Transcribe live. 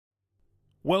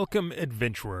Welcome,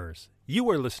 adventurers. You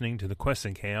are listening to the Quests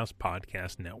and Chaos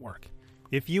Podcast Network.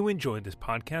 If you enjoyed this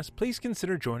podcast, please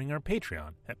consider joining our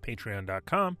Patreon at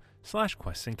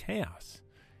patreon.com/questsandchaos.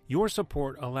 Your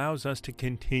support allows us to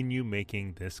continue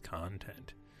making this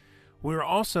content. We're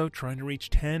also trying to reach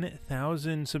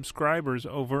 10,000 subscribers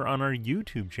over on our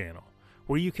YouTube channel,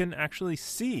 where you can actually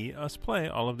see us play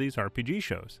all of these RPG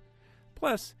shows.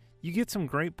 Plus, you get some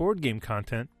great board game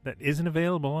content that isn't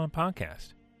available on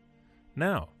podcast.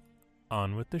 Now,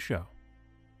 on with the show.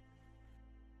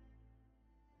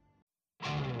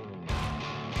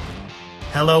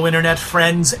 Hello, Internet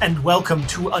friends, and welcome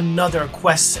to another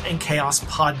Quests and Chaos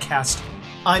podcast.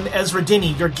 I'm Ezra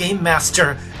Dinney, your Game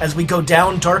Master, as we go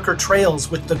down darker trails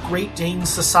with the Great Dane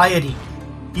Society.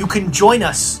 You can join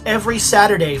us every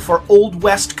Saturday for Old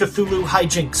West Cthulhu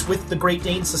hijinks with the Great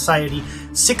Dane Society,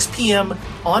 6 p.m.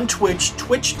 on Twitch,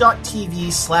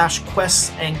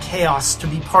 twitch.tv/questsandchaos to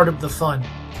be part of the fun.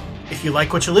 If you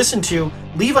like what you listen to,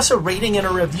 leave us a rating and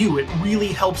a review. It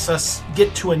really helps us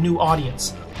get to a new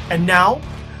audience. And now,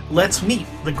 let's meet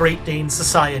the Great Dane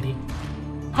Society.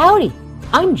 Howdy,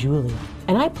 I'm Julie,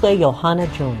 and I play Johanna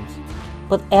Jones,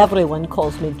 but everyone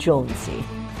calls me Jonesy.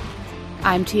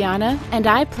 I'm Tiana, and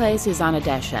I play Susanna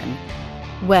Deshen.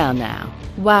 Well now,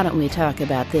 why don't we talk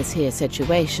about this here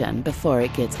situation before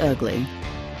it gets ugly?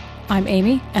 I'm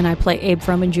Amy, and I play Abe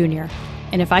Froman Jr.,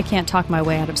 and if I can't talk my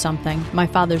way out of something, my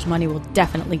father's money will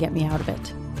definitely get me out of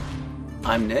it.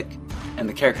 I'm Nick, and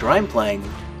the character I'm playing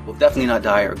will definitely not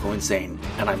die or go insane,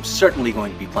 and I'm certainly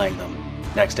going to be playing them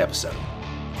next episode.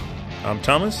 I'm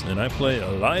Thomas, and I play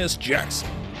Elias Jackson,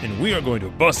 and we are going to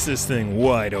bust this thing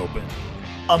wide open.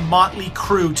 A motley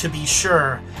crew, to be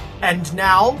sure. And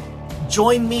now,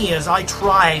 join me as I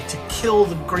try to kill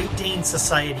the Great Dane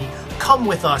Society. Come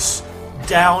with us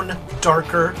down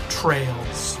darker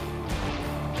trails.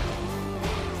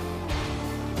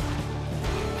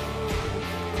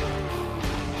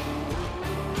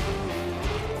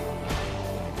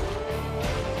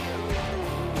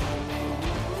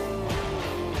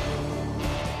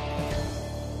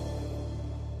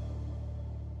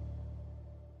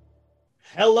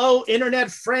 Hello, Internet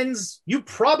friends. You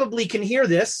probably can hear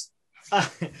this.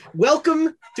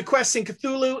 Welcome to Quests and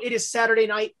Cthulhu. It is Saturday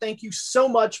night. Thank you so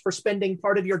much for spending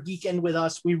part of your geekend with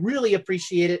us. We really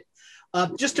appreciate it.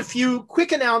 Just a few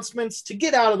quick announcements to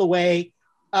get out of the way.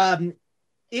 May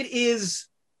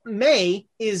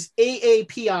is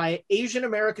AAPI, Asian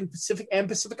American Pacific and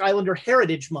Pacific Islander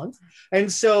Heritage Month.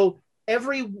 And so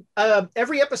every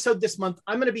episode this month,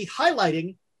 I'm going to be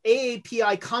highlighting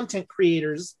AAPI content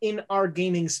creators in our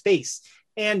gaming space.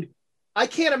 And I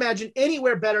can't imagine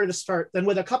anywhere better to start than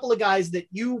with a couple of guys that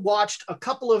you watched a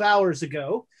couple of hours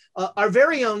ago. Our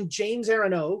very own James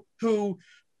Aronow, who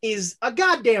is a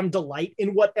goddamn delight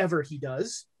in whatever he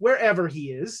does, wherever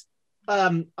he is.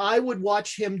 I would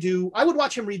watch him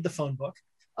read the phone book.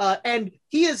 And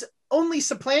he is only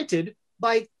supplanted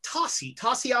by Tassi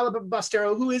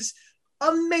Alabastero, who is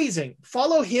amazing.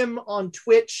 Follow him on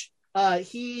Twitch.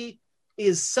 He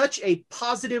is such a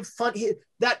positive,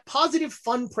 that positive,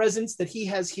 fun presence that he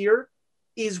has here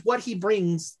is what he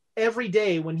brings every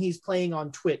day when he's playing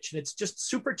on Twitch. And it's just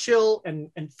super chill and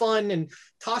fun. And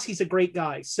Tossi's a great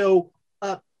guy. So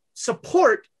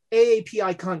support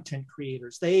AAPI content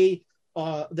creators. They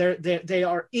are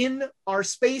in our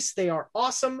space. They are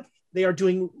awesome. They are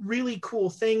doing really cool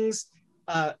things.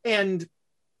 And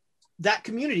that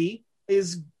community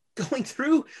is going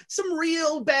through some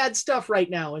real bad stuff right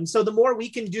now. And so the more we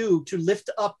can do to lift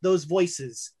up those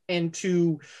voices and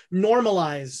to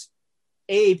normalize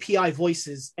AAPI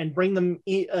voices and bring them,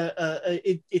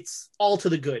 it's all to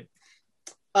the good.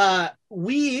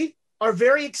 We are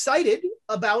very excited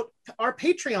about our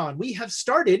Patreon. We have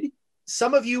started,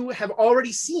 some of you have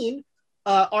already seen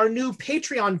our new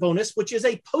Patreon bonus, which is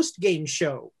a post-game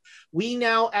show. We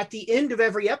now, at the end of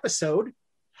every episode,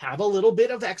 have a little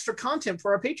bit of extra content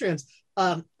for our Patreons.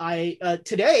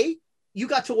 Today, you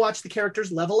got to watch the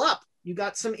characters level up. You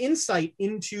got some insight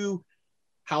into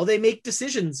how they make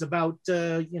decisions about,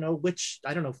 which,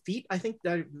 I don't know, feat, I think,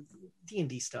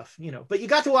 D&D stuff, but you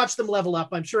got to watch them level up.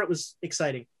 I'm sure it was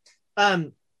exciting.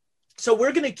 So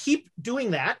we're going to keep doing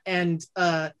that and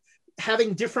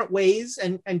having different ways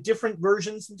and different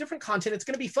versions and different content. It's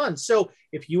going to be fun. So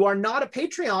if you are not a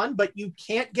Patreon, but you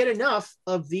can't get enough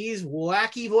of these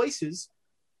wacky voices,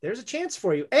 there's a chance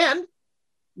for you. And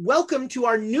welcome to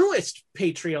our newest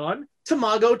Patreon,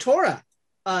 Tamago Tora,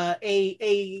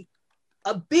 a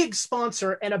big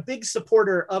sponsor and a big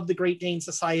supporter of the Great Dane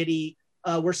Society.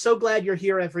 We're so glad you're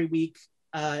here every week.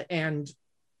 And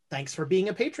thanks for being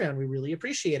a Patreon. We really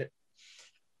appreciate it.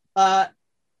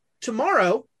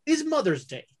 Tomorrow, is Mother's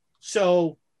Day.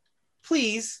 So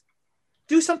please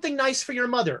do something nice for your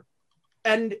mother.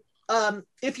 And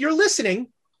if you're listening,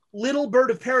 little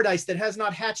bird of paradise that has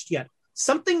not hatched yet,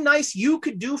 something nice you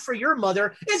could do for your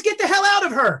mother is get the hell out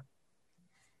of her.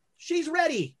 She's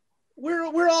ready.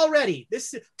 We're all ready.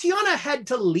 Tiana had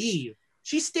to leave.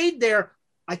 She stayed there,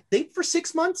 I think, for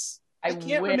 6 months. I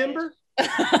can't remember.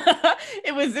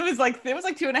 it was like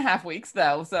 2.5 weeks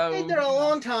though. So stayed there a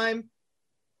long time.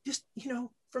 Just,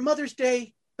 for Mother's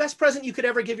Day, best present you could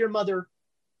ever give your mother.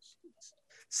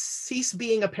 Cease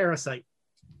being a parasite.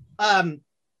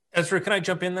 Ezra, can I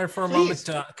jump in there for a moment?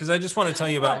 Because I just want to tell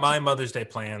you about my Mother's Day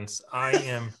plans. I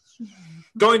am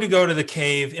going to go to the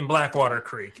cave in Blackwater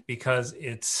Creek because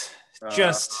it's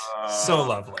just so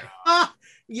lovely.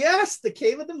 Yes, the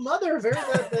Cave of the Mother,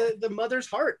 the mother's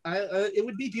heart. It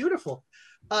would be beautiful.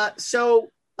 So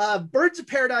Birds of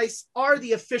Paradise are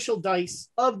the official dice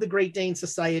of the Great Dane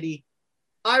Society.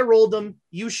 I rolled them.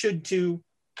 You should too.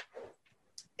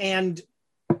 And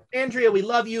Andrea, we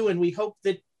love you, and we hope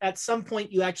that at some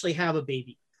point you actually have a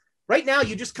baby. Right now,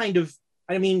 you just you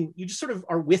just sort of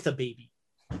are with a baby.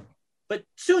 But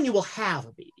soon you will have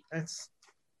a baby. That's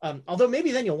although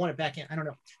maybe then you'll want it back in. I don't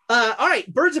know. All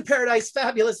right, Birds of Paradise,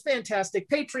 fabulous, fantastic.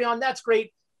 Patreon, that's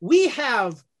great. We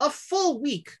have a full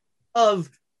week of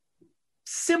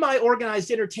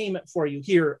semi-organized entertainment for you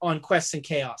here on Quests and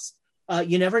Chaos.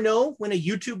 You never know when a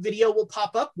YouTube video will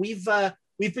pop up. We've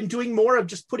been doing more of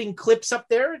just putting clips up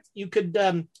there. You could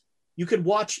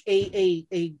watch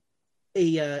a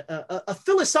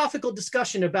philosophical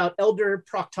discussion about elder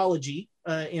proctology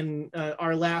in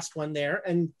our last one there,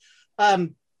 and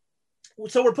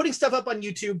so we're putting stuff up on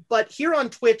YouTube. But here on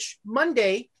Twitch,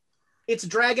 Monday, it's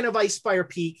Dragon of Icespire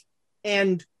Peak,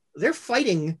 and they're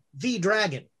fighting the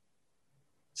dragon.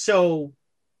 So,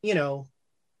 I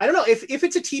don't know if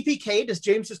it's a TPK. Does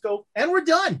James just go and we're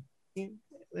done?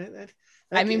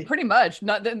 I mean, pretty much.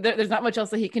 There's not much else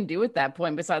that he can do at that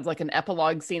point besides like an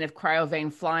epilogue scene of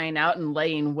Cryovane flying out and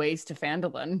laying waste to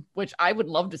Phandalin, which I would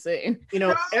love to see.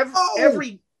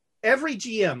 Every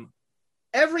GM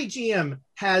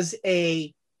has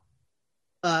a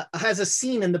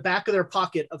scene in the back of their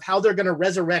pocket of how they're going to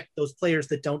resurrect those players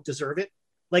that don't deserve it.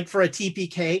 Like for a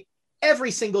TPK,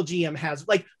 every single GM has,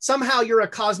 like, somehow you're a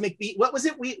cosmic beat. What was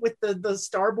it? With the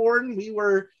Starborn,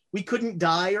 we couldn't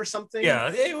die or something.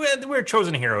 Yeah, we're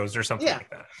chosen heroes or something like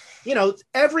that.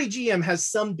 Every GM has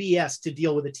some BS to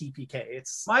deal with a TPK.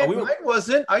 Mine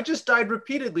wasn't. I just died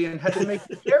repeatedly and had to make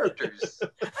the characters.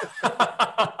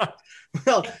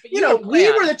 Well, we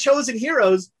were the chosen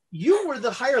heroes. You were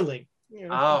the hireling.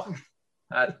 Oh,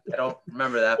 I don't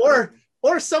remember that.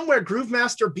 Or somewhere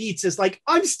Groovemaster Beats is like,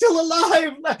 I'm still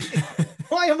alive.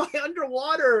 Why am I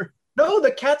underwater? No,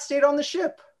 the cat stayed on the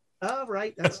ship. Oh,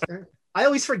 right. That's fair. I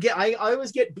always forget. I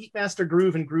always get Beatmaster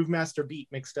Groove and Groovemaster Beat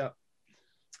mixed up.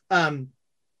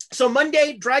 So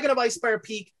Monday, Dragon of Icespire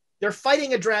Peak. They're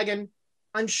fighting a dragon.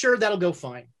 I'm sure that'll go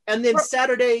fine. And then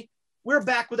Saturday, we're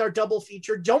back with our double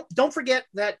feature. Don't forget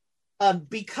that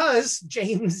because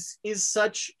James is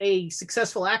such a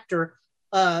successful actor,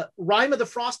 Rime of the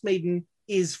Frost Maiden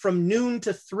is from noon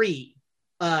to 3.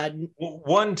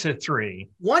 1 to 3.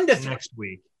 1 to 3 next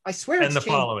week. I swear, and the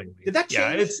following week. Did that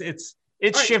change? Yeah, it's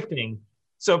right. Shifting.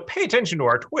 So pay attention to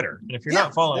our Twitter, and if you're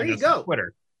not following us on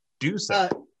Twitter, do so.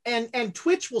 And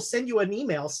Twitch will send you an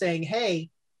email saying, "Hey,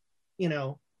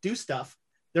 do stuff."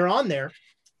 They're on there.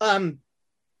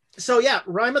 So yeah,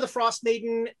 Rime of the Frost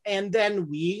Maiden, and then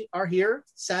we are here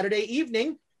Saturday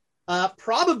evening,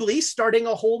 probably starting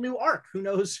a whole new arc. Who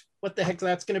knows what the heck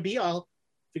that's going to be? I'll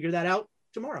figure that out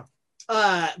tomorrow,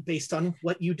 based on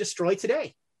what you destroy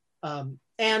today.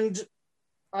 And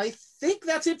I think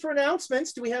that's it for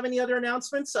announcements. Do we have any other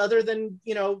announcements other than,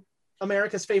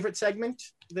 America's favorite segment?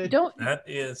 That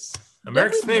is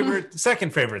America's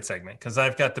second favorite segment, because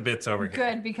I've got the bits over here.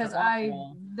 Good, because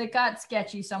it got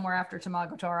sketchy somewhere after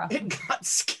Tamagotora. It got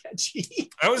sketchy.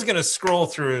 I was going to scroll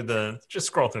through the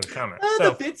comments.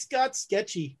 The bits got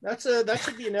sketchy. That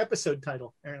should be an episode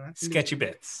title. Sketchy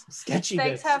bits. Sketchy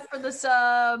Thanks, bits. Hef, for the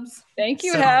subs. Thank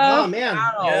you, Hef. Oh, man.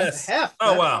 Wow. Yes. Hef.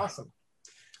 Oh, wow. Awesome.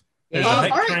 There's a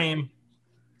hype train.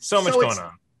 So much going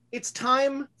on. It's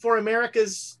time for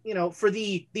America's, for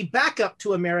the backup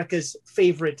to America's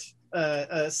favorite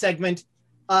segment.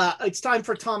 It's time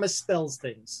for Thomas Spells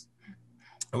Things.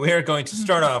 We are going to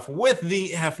start off with the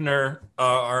Hefner,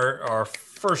 our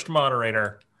first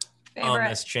moderator on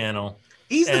this channel.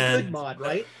 He's the good mod,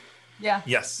 right? Yeah.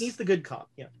 Yes. He's the good cop.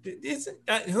 Yeah.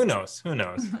 Who knows?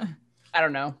 I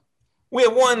don't know. We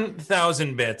have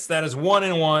 1,000 bits. That is 1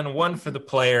 and 1 for the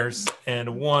players,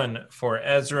 and 1 for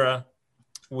Ezra.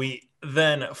 We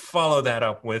then follow that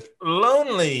up with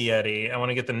Lonely Yeti. I want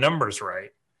to get the numbers right.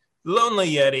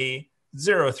 Lonely Yeti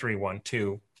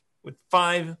 0312 with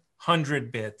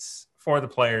 500 bits for the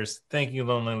players. Thank you,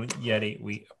 Lonely Yeti.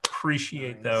 We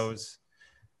appreciate those.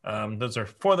 Those are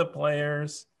for the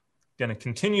players. Going to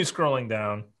continue scrolling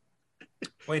down.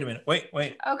 Wait a minute.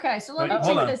 Wait. Okay, so let me hold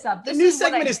pick on. this up. The This new is what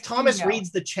segment I is Thomas do know.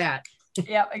 reads the chat.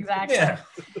 Yep, exactly. Yeah.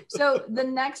 So the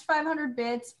next 500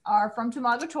 bits are from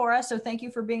Tamagotora. So thank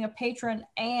you for being a patron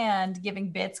and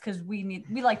giving bits because we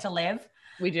like to live.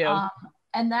 We do.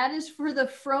 And that is for the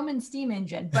Froman Steam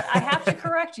Engine. But I have to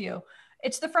correct you.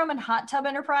 It's the Froman Hot Tub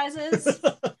Enterprises.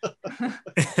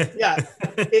 Yeah.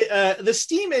 The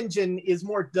steam engine is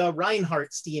more the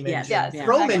Reinhardt steam engine. Yes,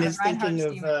 Froman exactly. is Reinhardt thinking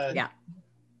steam of... engine.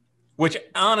 Which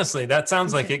honestly, that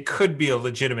sounds like it could be a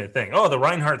legitimate thing. Oh, the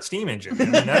Reinhardt steam engine. I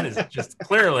mean, that is just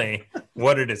clearly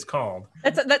what it is called.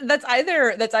 That's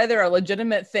either a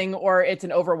legitimate thing or it's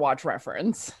an Overwatch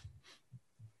reference.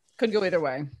 Could go either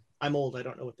way. I'm old. I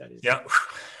don't know what that is. Yeah.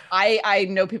 I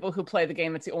know people who play the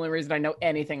game. That's the only reason I know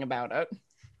anything about it.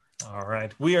 All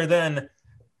right. We are then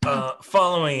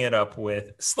following it up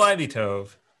with Slivy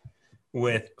Tove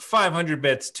with 500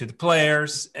 bits to the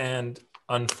players and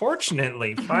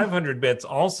unfortunately 500 bits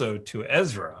also to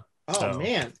Ezra. Oh,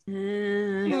 man.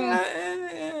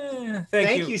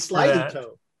 Thank you, for Slivy that.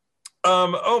 Toe.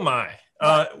 Oh my.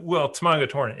 Well, Tamago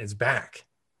Torrent is back.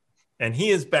 And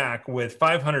he is back with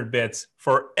 500 bits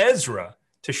for Ezra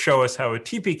to show us how a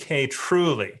TPK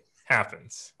truly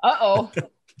happens. Uh-oh.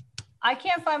 I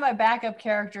can't find my backup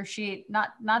character sheet.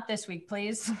 Not this week,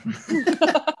 please.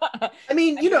 I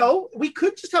mean, we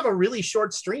could just have a really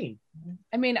short stream.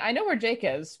 I mean, I know where Jake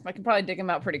is. I can probably dig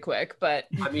him out pretty quick, but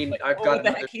I mean, I've what got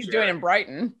the heck he's doing in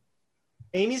Brighton.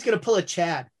 Amy's going to pull a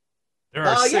Chad. There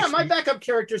are Yeah, 60. my backup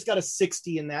character's got a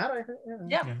 60 in that.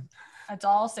 Yep. That's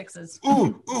all sixes.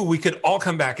 Ooh, we could all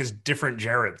come back as different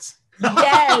Jareds.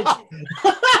 Yes.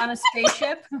 On a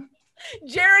spaceship.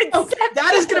 Jared. Oh,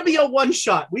 that is going to be a one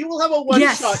shot. We will have a one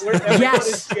Yes. shot where everyone Yes.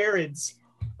 is Jared's.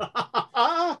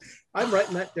 I'm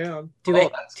writing that down. Do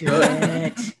it.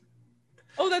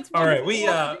 Oh, that's All right,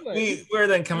 wonderful. we're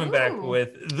then coming back Ooh.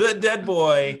 with the Dead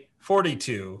Boy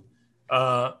 42.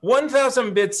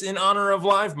 1,000 bits in honor of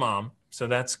Live Mom. So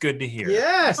that's good to hear.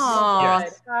 Yes. Aw.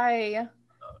 Hi.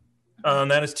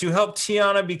 That is to help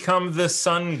Tiana become the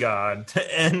sun god,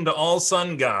 to end all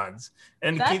sun gods,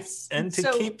 and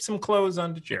to keep some clothes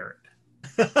onto Jared.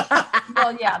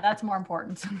 Well, yeah, that's more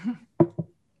important.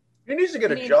 He needs to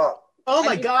get I a mean- job. Oh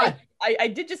my I mean, God. I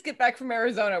did just get back from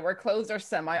Arizona where clothes are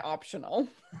semi-optional.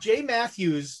 Jay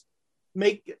Matthews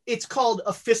it's called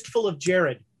A Fistful of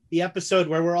Jared, the episode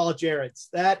where we're all Jareds.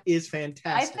 That is I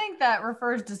fantastic. think that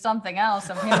refers to something else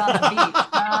of him on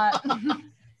the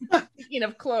beach. Speaking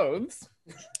of clothes.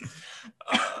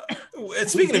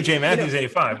 Speaking of Jay Matthews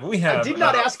 85, we have I did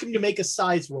not ask him to make a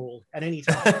size roll at any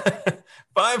time.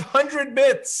 500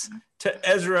 bits to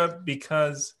Ezra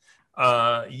because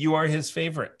you are his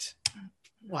favorite.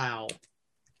 Wow.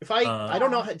 If I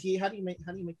don't know how do you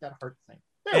make that heart thing?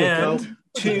 There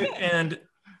we go. And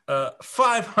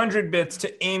 500 bits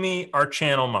to Amy, our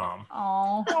channel mom.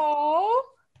 Oh.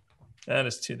 That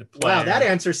is to the player. Wow, that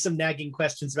answers some nagging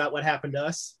questions about what happened to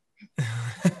us.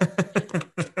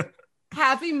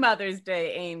 Happy Mother's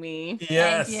Day, Amy.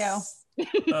 Yes.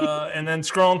 Thank you. And then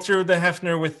scrolling through the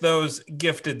Hefner with those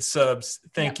gifted subs.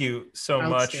 Thank you so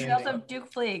much. We also have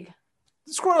Duke Fleeg.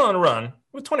 Squirrel on a Run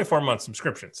with 24-month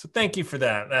subscription. So thank you for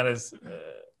that. That is.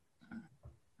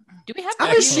 Do we have? How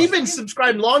has she been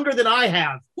subscribed longer than I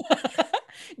have?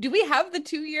 Do we have the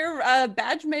 2-year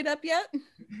badge made up yet?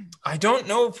 I don't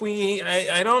know if we.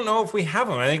 I don't know if we have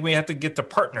them. I think we have to get to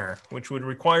partner, which would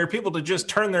require people to just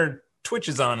turn their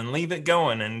Twitches on and leave it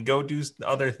going and go do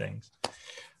other things.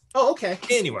 Oh, okay.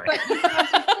 Anyway, But you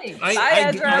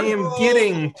have Duke Fleeg. I am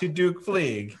getting to Duke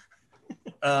Fleeg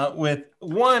with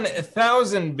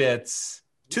 1,000 bits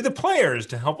to the players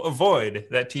to help avoid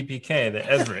that TPK that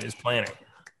Ezra is planning.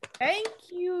 Thank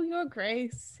you, Your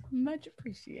Grace. Much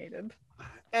appreciated.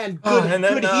 And good,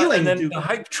 good healing. And then Duke. the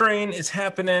hype train is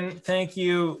happening. Thank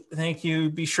you.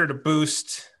 Be sure to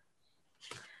boost.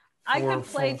 I could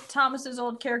for- play Thomas's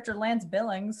old character Lance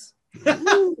Billings.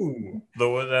 Ooh,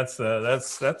 though that's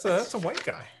a white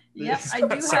guy. Yep, I That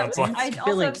do have. sounds like I also have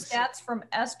Billings. stats from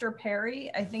Esther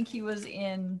Perry. I think he was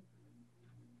in.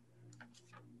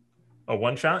 A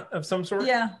one shot of some sort.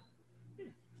 Yeah,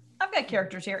 I've got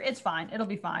characters here. It's fine. It'll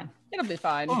be fine. It'll be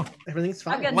fine. Oh, Everything's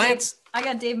I've fine. got Lance. I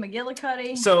got Dave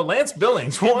McGillicuddy. So Lance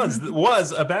Billings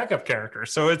was a backup character.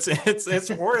 So it's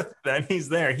worth that he's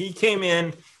there. He came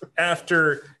in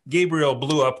after Gabriel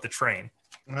blew up the train.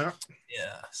 Yeah.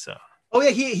 Yeah. So Oh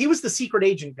yeah, he was the secret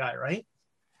agent guy, right?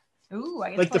 Ooh, I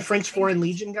guess like the French Foreign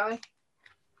Legion guy.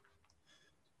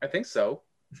 I think so.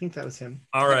 I think that was him.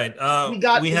 All right. We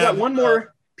got one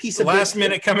more piece of last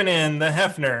minute coming in. The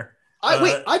Hefner.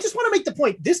 Wait, I just want to make the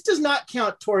point. This does not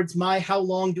count towards my how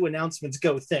long do announcements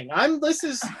go thing. This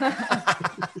is.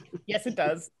 Yes, it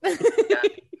does.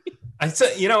 I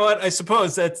said, you know what? I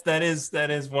suppose that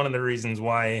is one of the reasons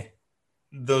why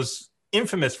those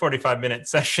infamous 45-minute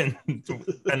session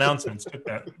announcements took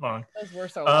that long. Those were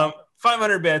so long.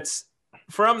 500 bits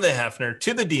from the Hefner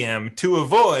to the DM to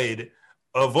avoiding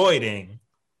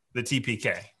the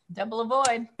TPK. Double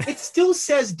avoid. It still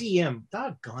says DM.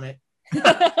 Doggone it.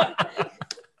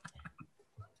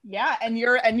 Yeah, and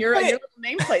your little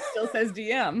nameplate still says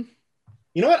DM.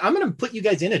 You know what? I'm going to put you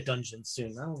guys in a dungeon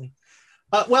soon. Not only.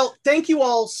 Well, thank you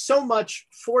all so much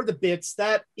for the bits.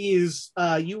 That is,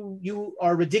 you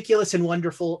are ridiculous and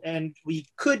wonderful, and we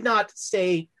could not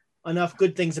say enough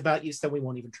good things about you, so we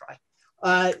won't even try.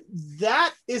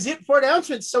 That is it for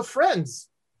announcements. So, friends,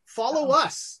 follow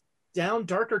us down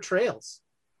darker trails.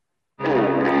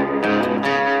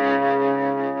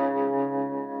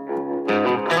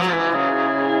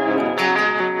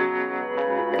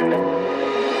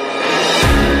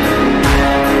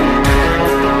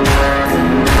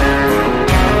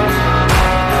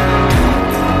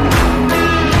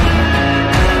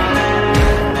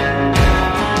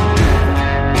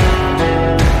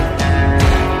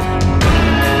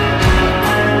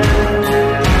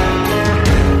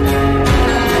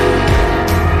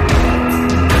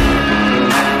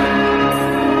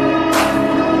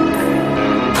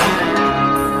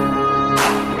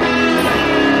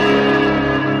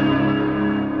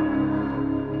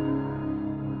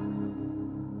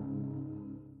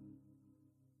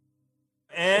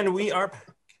 And we are.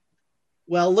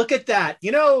 Well, look at that.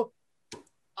 You know,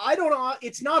 I don't know.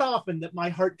 It's not often that my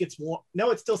heart gets warm.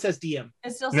 No, it still says DM.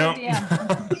 It still says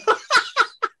DM.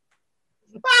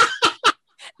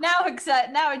 Now it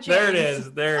changed. There it is.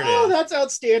 Oh, that's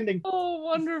outstanding. Oh,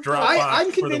 wonderful.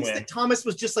 I'm convinced that Thomas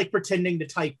was just like pretending to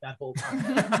type that whole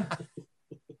time.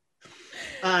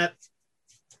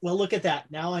 Well, look at that.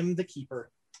 Now I'm the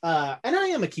keeper. And I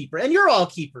am a keeper. And you're all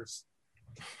keepers.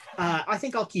 I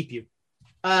think I'll keep you.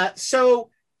 So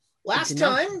last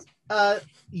time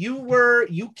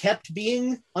you kept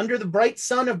being under the bright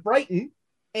sun of Brighton,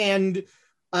 and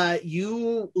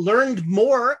you learned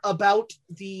more about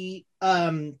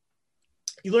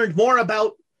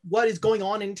what is going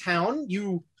on in town.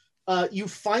 You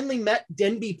finally met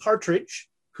Denby Partridge,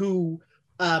 who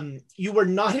you were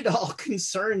not at all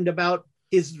concerned about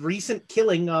his recent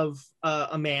killing of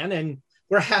a man, and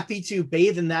we're happy to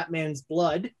bathe in that man's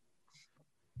blood.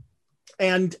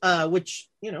 And which,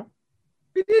 you know,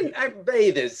 we didn't. I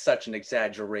bathe is such an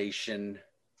exaggeration.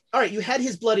 All right, you had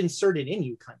his blood inserted in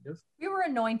you, kind of. We were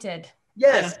anointed.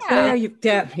 Yes. Yeah.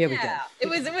 Here we go. It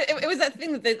was that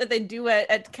thing that they do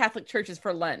at Catholic churches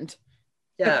for Lent.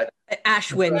 Yeah.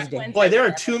 Ash Wednesday. Boy, there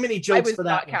are too many jokes for that.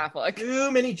 I was not Catholic.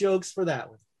 Too many jokes for that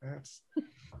one.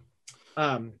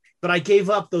 But I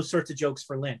gave up those sorts of jokes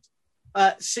for Lent.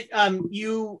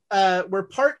 You were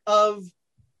part of.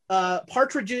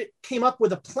 Partridge came up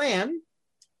with a plan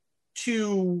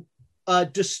to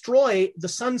destroy the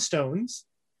Sunstones,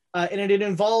 and it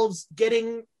involves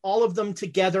getting all of them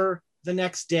together the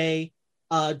next day,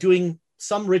 doing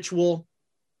some ritual.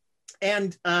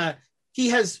 And he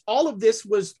has all of this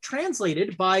was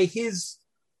translated by his,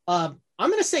 I'm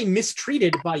going to say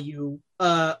mistreated by you,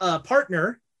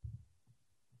 partner.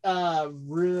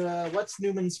 What's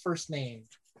Newman's first name?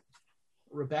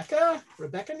 Rebecca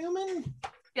Newman?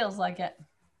 Feels like it.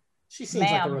 She seems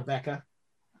like a Rebecca.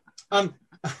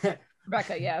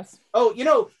 Rebecca, yes. Oh, you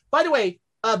know, by the way,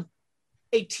 a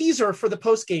teaser for the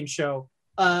post-game show.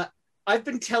 I've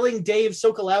been telling Dave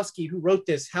Sokolowski, who wrote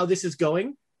this, how this is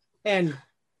going. And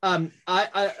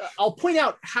I'll point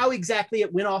out how exactly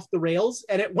it went off the rails.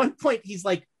 And at one point, he's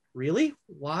like, really?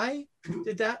 Why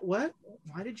did that? What?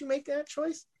 Why did you make that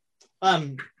choice?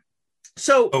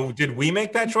 So did we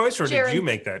make that choice, or did you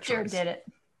make that choice? Jared did it.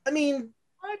 I mean,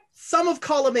 some of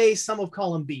column A, some of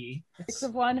column B. 6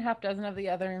 of one, half dozen of the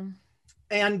other.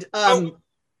 And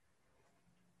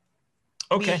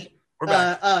okay, we're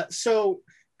back. So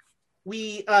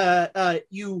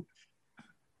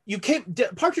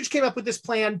Partridge came up with this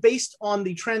plan based on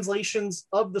the translations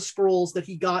of the scrolls that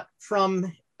he got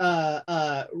from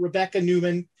Rebecca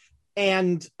Newman,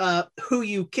 and who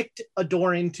you kicked a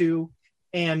door into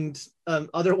and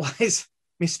otherwise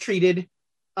mistreated,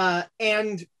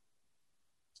 and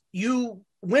you're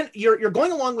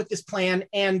going along with this plan,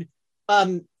 and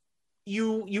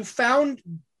you found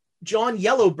John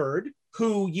Yellowbird,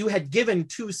 who you had given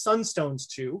 2 sunstones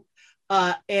to,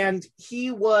 and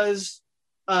he was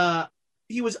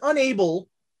unable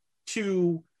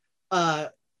to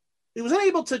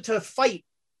fight.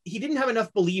 He didn't have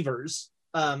enough believers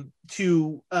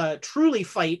to truly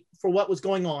fight for what was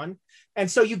going on, and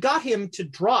so you got him to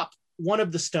drop one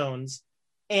of the stones,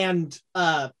 and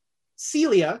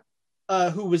Celia,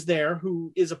 who was there,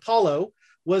 who is Apollo,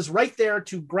 was right there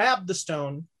to grab the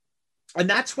stone, and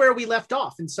that's where we left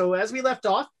off. And so as we left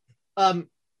off,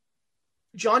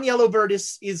 John Yellowbird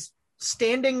is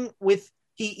standing with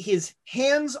his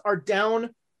hands are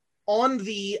down on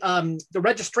the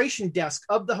registration desk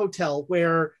of the hotel,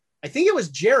 where I think it was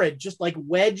Jared just like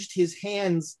wedged his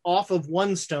hands off of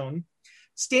one stone.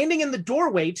 Standing in the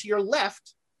doorway to your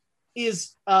left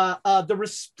is the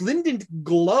resplendent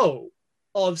glow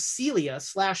of Celia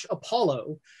 /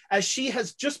 Apollo, as she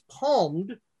has just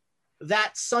palmed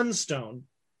that sunstone.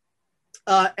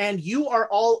 And you are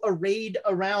all arrayed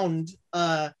around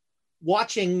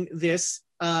watching this.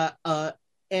 Celia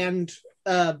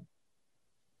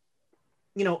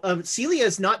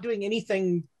is not doing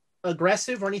anything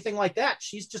aggressive or anything like that.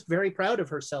 She's just very proud of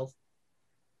herself.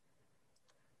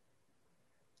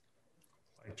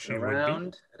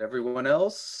 Around at everyone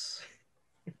else.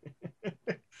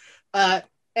 And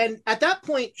at that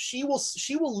point, she will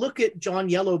look at John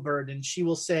Yellowbird and she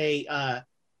will say,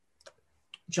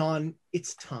 John,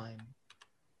 it's time.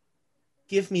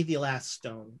 Give me the last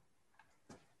stone.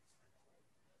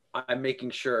 I'm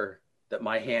making sure that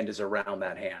my hand is around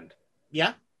that hand.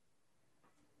 Yeah.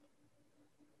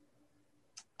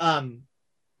 And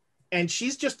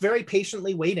she's just very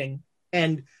patiently waiting.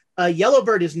 And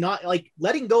Yellowbird is not, like,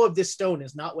 letting go of this stone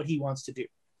is not what he wants to do.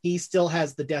 He still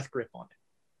has the death grip on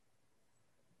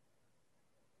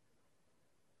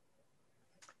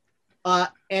it.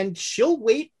 And she'll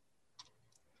wait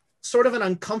sort of an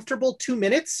uncomfortable 2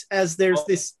 minutes as there's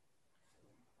this,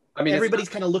 everybody's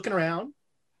kind of looking around.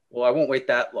 Well, I won't wait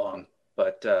that long,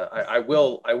 but I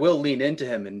will lean into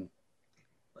him and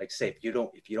like say, if you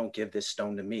don't give this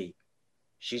stone to me,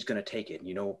 she's going to take it. And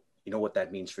you know what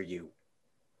that means for you.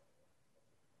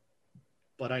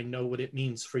 But I know what it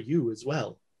means for you as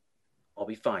well. I'll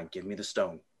be fine. Give me the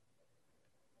stone.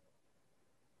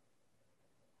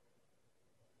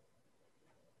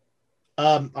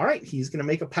 All right, he's going to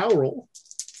make a power roll.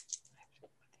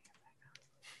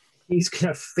 He's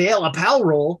going to fail a power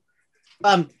roll.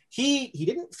 He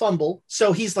didn't fumble,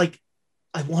 so he's like,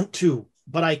 I want to,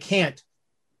 but I can't.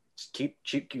 Just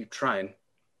keep trying.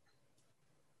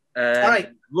 And all right,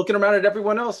 looking around at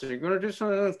everyone else. Are you going to do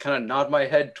something? Kind of nod my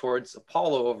head towards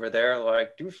Apollo over there,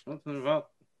 like, do something about.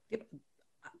 Yep.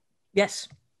 Yes,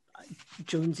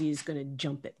 Jonesy is going to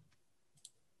jump it.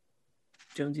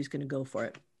 Jonesy's going to go for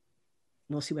it.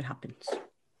 We'll see what happens.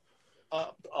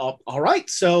 All right.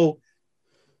 So,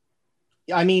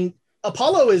 I mean,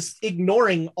 Apollo is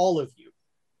ignoring all of you,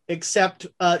 except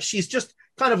she's just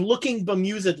kind of looking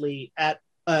bemusedly at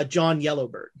John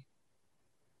Yellowbird.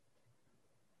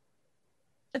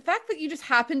 The fact that you just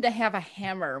happen to have a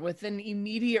hammer within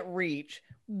immediate reach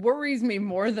worries me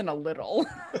more than a little.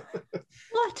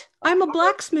 What? I'm a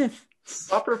blacksmith.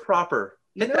 Proper.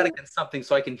 Hit that against something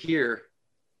so I can hear.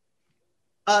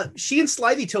 She and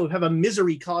Slithy-Toe have a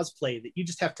Misery cosplay that you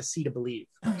just have to see to believe.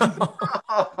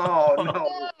 Oh,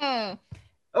 no.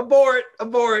 Abort.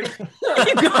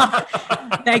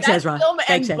 Thanks, Ezra. Film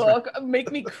Thanks, and Ezra. book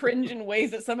make me cringe in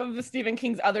ways that some of Stephen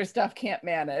King's other stuff can't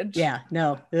manage. Yeah,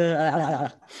 no.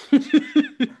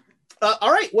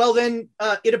 All right. Well, then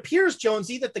it appears,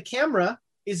 Jonesy, that the camera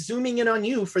is zooming in on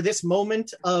you for this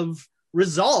moment of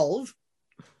resolve.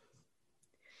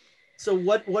 So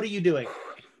what are you doing?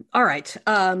 All right.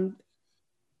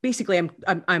 Basically,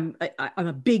 I'm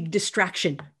a big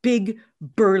distraction, big,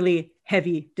 burly,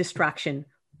 heavy distraction,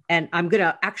 and I'm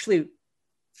gonna actually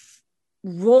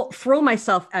throw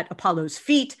myself at Apollo's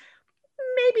feet,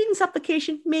 maybe in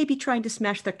supplication, maybe trying to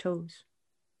smash their toes.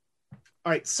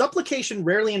 All right. Supplication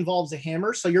rarely involves a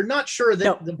hammer, so you're not sure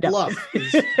that the bluff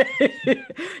is...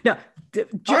 No.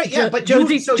 All right, yeah, but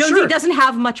Jonesy sure. doesn't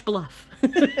have much bluff.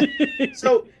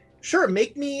 So, sure,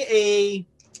 make me a...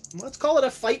 Let's call it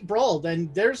a fight brawl. Then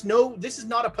this is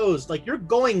not opposed. Like, you're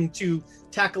going to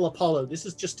tackle Apollo. This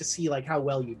is just to see like how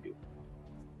well you do.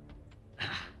 Can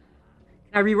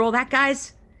I re-roll that,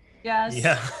 guys? Yes.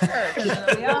 Yeah.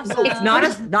 Awesome.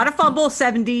 It's not a fumble,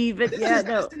 70, but yeah,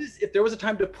 no. If there was a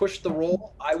time to push the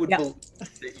roll, I would believe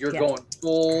that you're going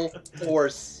full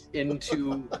force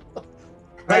into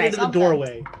right into the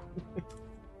doorway.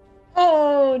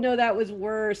 Oh no, that was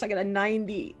worse. I got a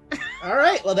 90. All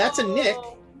right, well that's a Nick.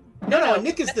 No, a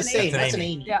Nick is the same. That's an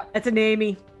Amy. Yeah, that's an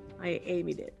Amy. I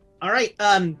Amied it. All right.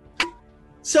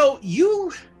 So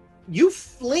you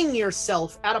fling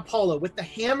yourself at Apollo with the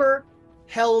hammer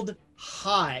held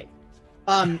high.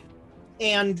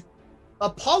 And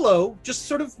Apollo just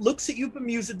sort of looks at you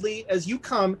bemusedly as you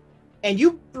come, and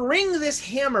you bring this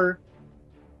hammer,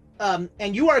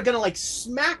 and you are going to like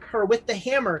smack her with the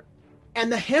hammer,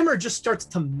 and the hammer just starts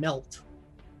to melt.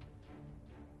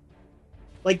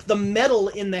 Like the metal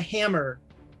in the hammer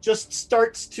just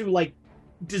starts to like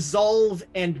dissolve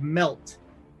and melt.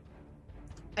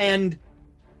 And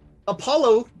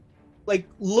Apollo like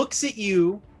looks at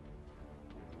you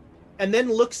and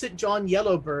then looks at John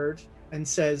Yellowbird and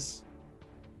says,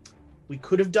 "We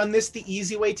could have done this the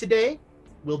easy way today.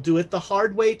 We'll do it the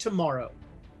hard way tomorrow."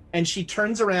 And she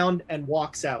turns around and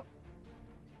walks out.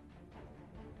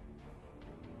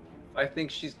 I think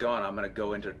she's gone. I'm going to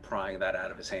go into prying that out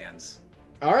of his hands.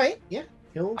 All right. Yeah.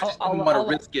 I don't want to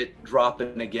risk it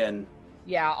dropping again.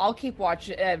 Yeah, I'll keep watch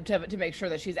to make sure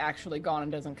that she's actually gone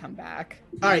and doesn't come back.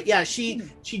 All right. Yeah, she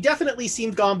definitely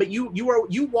seemed gone, but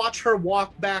you watch her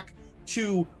walk back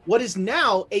to what is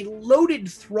now a loaded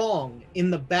throng in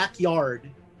the backyard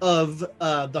of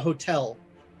the hotel,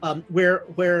 where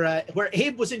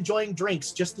Abe was enjoying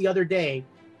drinks just the other day.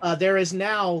 There is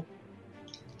now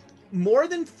more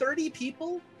than 30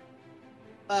 people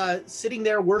sitting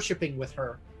there worshiping with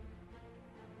her.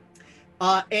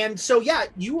 And so, yeah,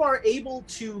 you are able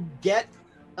to get,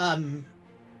 make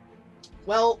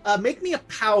me a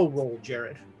power roll,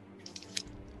 Jared.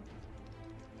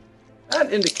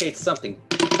 That indicates something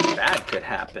bad could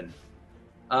happen.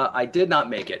 I did not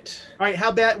make it. All right,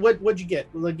 how bad? What'd you get?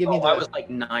 Give me I was like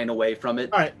 9 away from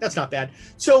it. All right, that's not bad.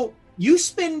 So you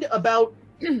spend about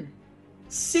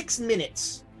 6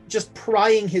 minutes just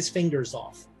prying his fingers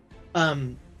off.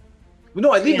 No,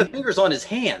 I leave the fingers on his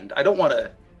hand. I don't want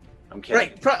to. I'm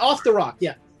kidding. Right, off the rock,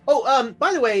 yeah. Oh,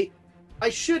 by the way, I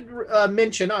should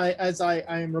mention, as I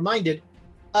am reminded,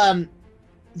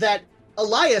 that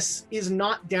Elias is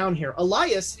not down here.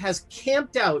 Elias has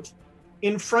camped out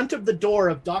in front of the door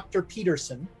of Dr.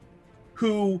 Peterson,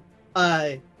 who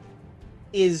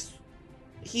he's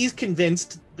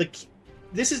convinced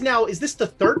is this the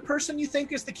third person you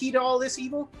think is the key to all this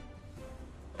evil?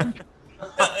 No.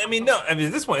 At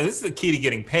this point, this is the key to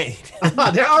getting paid.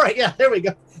 All right, yeah, there we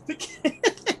go.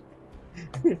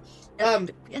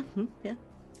 Yeah.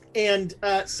 And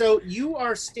so you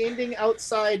are standing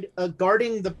outside,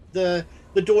 guarding the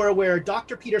door where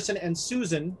Dr. Peterson and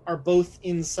Susan are both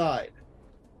inside.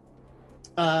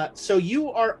 So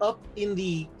you are up in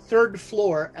the 3rd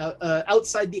floor,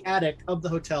 outside the attic of the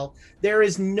hotel. There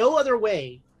is no other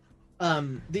way.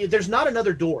 There's not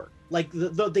another door. Like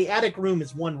the attic room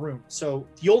is one room, so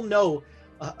you'll know,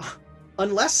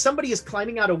 unless somebody is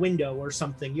climbing out a window or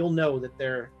something, you'll know that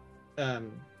they're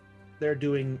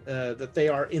doing that they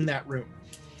are in that room.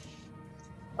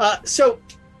 So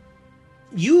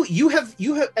you have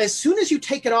as soon as you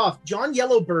take it off, John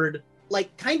Yellowbird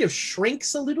like kind of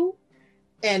shrinks a little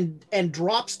and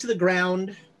drops to the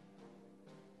ground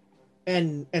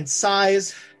and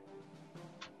sighs.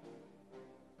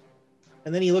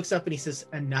 And then he looks up and he says,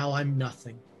 "And now I'm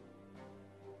nothing."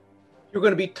 You're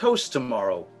going to be toast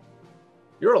tomorrow.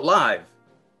 You're alive.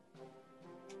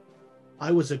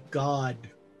 I was a god.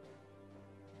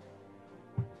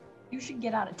 You should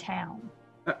get out of town.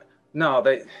 No,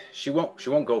 she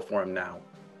won't go for him now.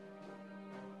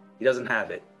 He doesn't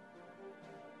have it.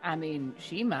 I mean,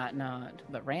 she might not,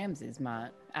 but Ramses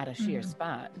might, out of sheer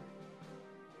spite.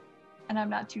 And I'm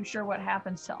not too sure what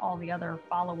happens to all the other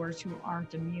followers who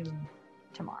aren't immune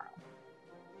tomorrow.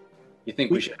 You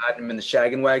think we should hide him in the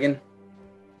shaggin' wagon?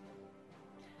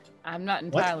 I'm not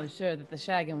entirely sure that the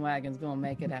shaggin' wagon's gonna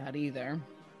make it out either.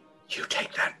 You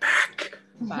take that back.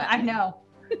 But I know.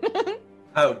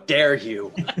 How dare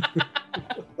you?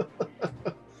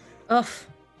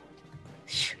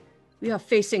 We are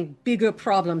facing bigger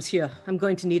problems here. I'm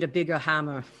going to need a bigger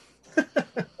hammer.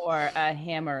 Or a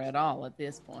hammer at all at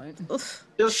this point.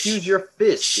 Just use your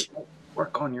fist. It won't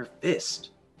work on your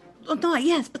fist. Oh, no,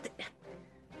 yes, but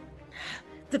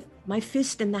my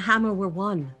fist and the hammer were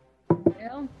one.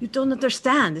 Well, you don't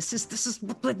understand. This is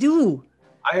what I do.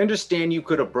 I understand you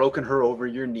could have broken her over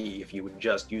your knee if you had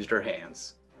just used her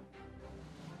hands.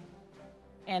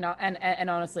 And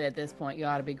honestly, at this point, you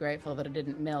ought to be grateful that it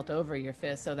didn't melt over your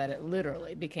fist so that it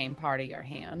literally became part of your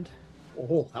hand.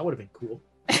 Oh, that would have been cool.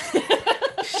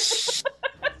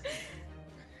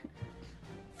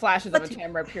 Flashes of a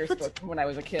Tamara Pierce book from when I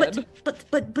was a kid.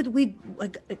 But we,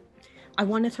 like, I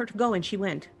wanted her to go and she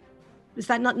went. Is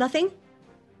that not nothing?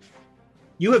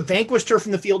 You have vanquished her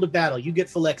from the field of battle. You get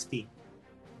full XP.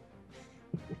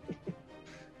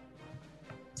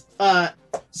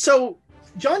 So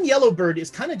John Yellowbird is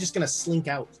kind of just going to slink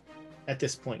out at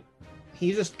this point.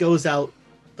 He just goes out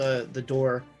the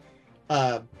door,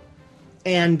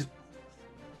 and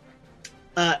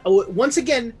once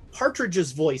again,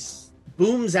 Partridge's voice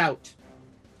booms out.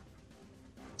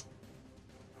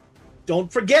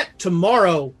 Don't forget,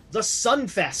 tomorrow, the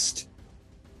Sunfest.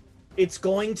 It's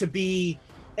going to be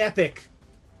epic.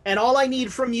 And all I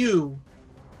need from you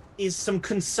is some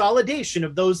consolidation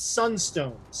of those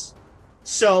sunstones.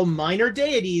 So minor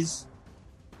deities,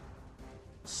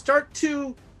 start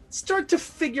to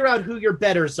figure out who your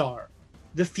betters are.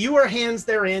 The fewer hands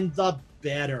they're in, the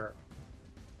better.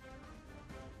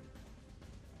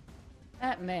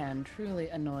 That man truly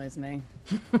annoys me.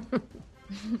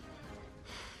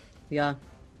 Yeah.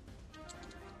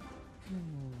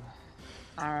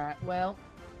 All right, well,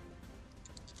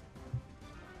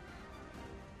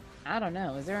 I don't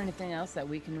know. Is there anything else that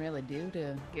we can really do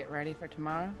to get ready for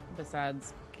tomorrow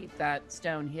besides keep that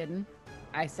stone hidden?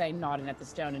 I say, nodding at the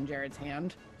stone in Jared's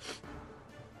hand.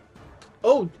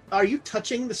 Oh, are you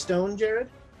touching the stone, Jared?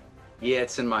 Yeah,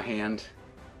 it's in my hand.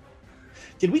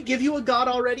 Did we give you a god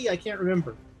already? I can't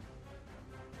remember.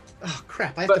 Oh,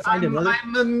 crap. I have to find another.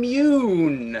 I'm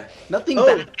immune. Nothing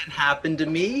bad can happen to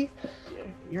me.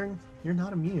 You're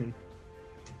not immune.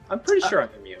 I'm pretty sure I'm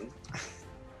immune. I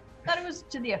thought it was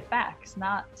to the effects,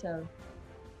 not to.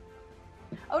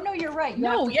 Oh no, you're right.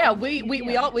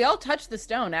 We all touched the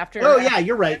stone after. Oh yeah,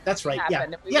 you're right. That's right.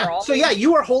 Yeah. So yeah,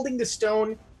 you are holding the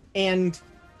stone, and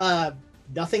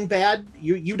nothing bad.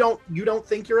 You don't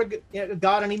think you're a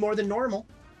god any more than normal.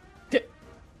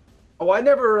 Oh, I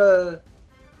never.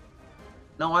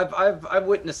 No, I've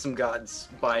witnessed some gods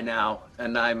by now,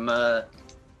 and I'm.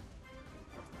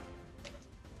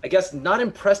 I guess not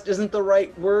impressed isn't the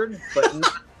right word, but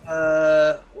not,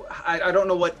 I don't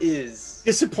know what is.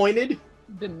 Disappointed?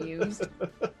 Bemused.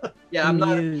 Yeah, I'm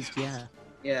not amused.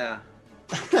 Yeah.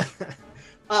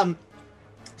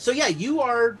 So yeah, you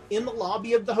are in the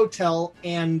lobby of the hotel,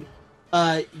 and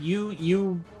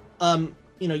you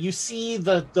see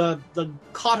the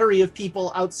coterie of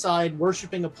people outside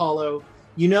worshiping Apollo.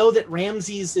 You know that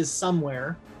Ramses is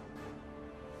somewhere.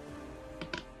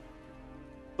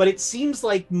 But it seems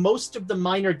like most of the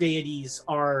minor deities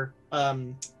are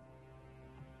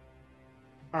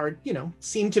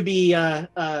seem to be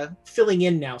filling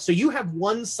in now. So you have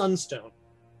one sunstone.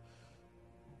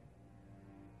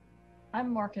 I'm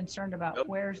more concerned about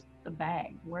where's the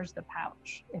bag, where's the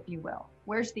pouch, if you will.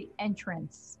 Where's the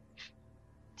entrance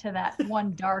to that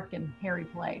one dark and hairy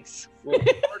place? Well,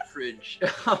 Partridge.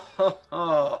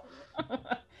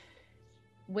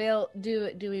 Well,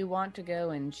 do we want to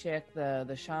go and check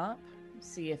the shop,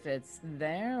 see if it's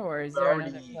there, or is there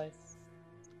another place?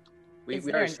 We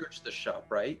already searched the shop,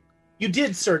 right? You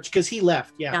did search because he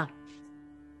left. Yeah.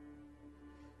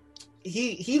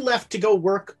 He left to go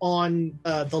work on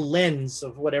the lens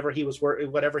of whatever he was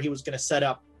going to set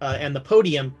up and the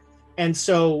podium, and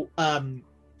so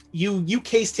you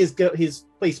cased his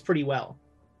place pretty well.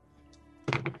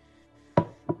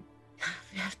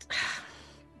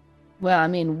 Well, I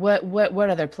mean, what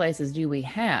other places do we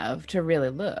have to really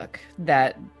look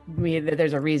that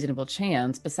there's a reasonable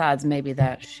chance besides maybe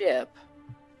that ship?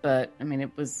 But I mean, it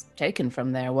was taken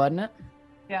from there, wasn't it?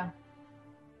 Yeah.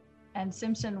 And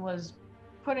Simpson was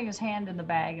putting his hand in the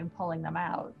bag and pulling them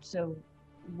out. So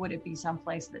would it be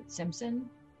someplace that Simpson?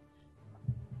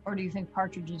 Or do you think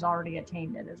Partridge has already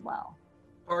attained it as well?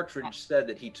 Partridge said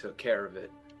that he took care of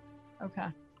it. Okay.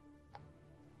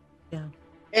 Yeah.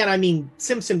 And I mean,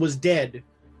 Simpson was dead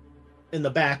in the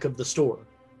back of the store.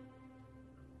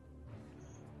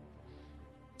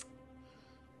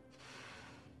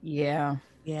 Yeah.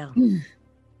 Yeah.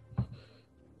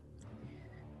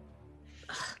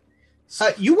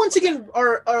 You once again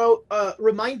are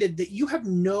reminded that you have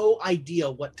no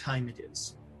idea what time it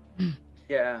is.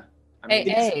 Yeah. I mean,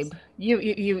 hey, Abe,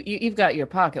 you've got your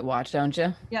pocket watch, don't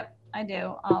you? Yep, I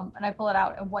do. And I pull it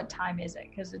out. And what time is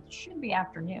it? Because it should be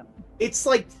afternoon. It's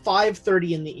like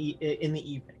 5:30 in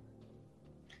the evening.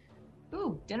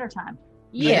 Ooh, dinner time.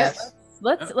 Yes.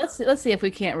 Let's see if we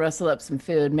can't rustle up some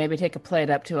food. Maybe take a plate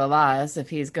up to Elias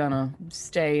if he's gonna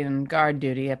stay in guard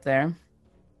duty up there.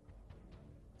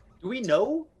 Do we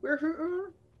know where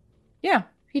her? Yeah,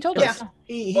 he told us.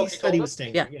 He said he was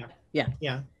staying.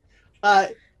 Yeah.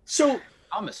 So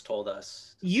Thomas told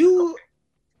us. You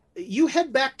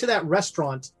head back to that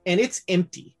restaurant and it's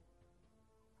empty.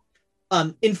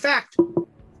 In fact,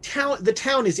 the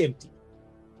town is empty.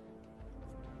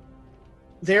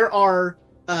 There are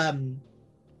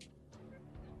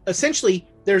essentially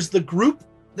there's the group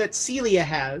that Celia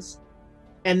has,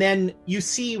 and then you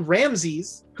see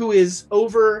Ramses, who is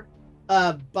over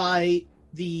by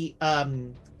the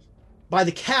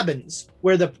cabins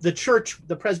where the church,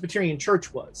 the Presbyterian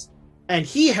church was, and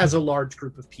he has a large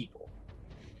group of people,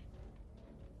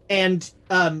 and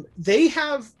they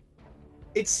have,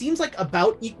 it seems like,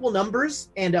 about equal numbers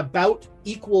and about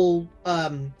equal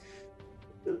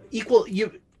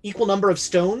number of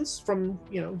stones from,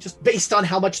 just based on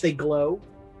how much they glow.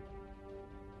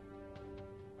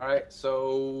 All right,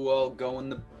 so I'll go in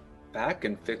the back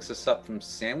and fix us up some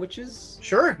sandwiches.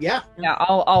 Sure, yeah. Yeah,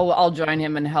 I'll join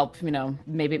him and help.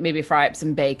 Maybe fry up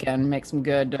some bacon, make some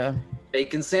good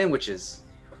bacon sandwiches.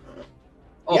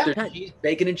 Oh, Yeah. there's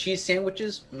bacon and cheese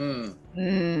sandwiches. That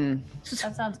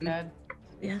sounds good.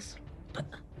 Yes.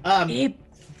 Abe.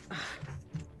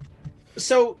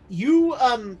 So you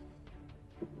are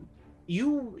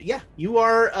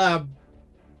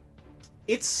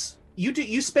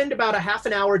you spend about a half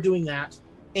an hour doing that,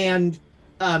 and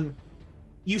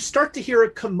you start to hear a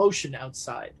commotion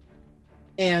outside,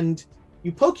 and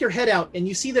you poke your head out and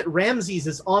you see that Ramses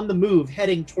is on the move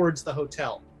heading towards the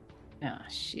hotel. Oh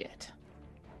shit.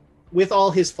 With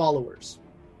all his followers.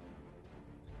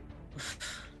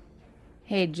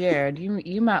 Hey Jared,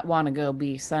 you might want to go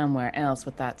be somewhere else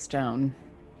with that stone.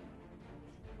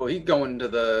 Well, he's going to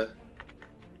the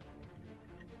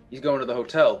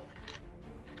hotel.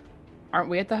 Aren't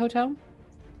we at the hotel?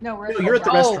 No, you're at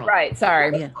the restaurant. Oh, right.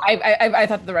 Sorry. Yeah. I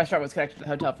thought the restaurant was connected to the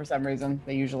hotel for some reason.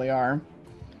 They usually are.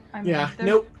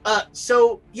 Nope.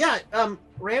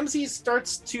 Ramses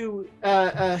starts to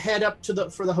head up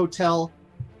for the hotel,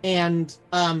 and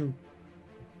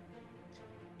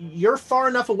you're far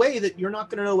enough away that you're not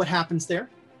going to know what happens there.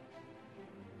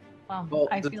 Well,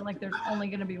 I feel like there's only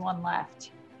going to be one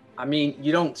left. I mean,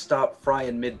 you don't stop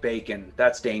frying mid-bacon.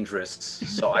 That's dangerous.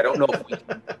 So I don't know if we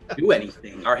can do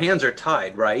anything. Our hands are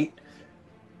tied, right?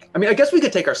 I mean, I guess we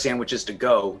could take our sandwiches to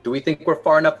go. Do we think we're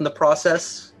far enough in the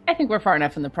process? I think we're far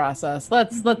enough in the process.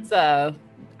 Let's I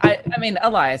mean,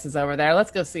 Elias is over there.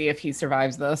 Let's go see if he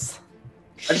survives this.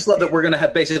 I just love that we're going to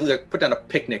have basically put down a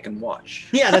picnic and watch.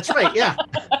 Yeah, that's right. Yeah.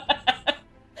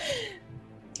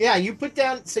 Yeah, you put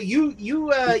down, so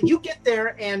you get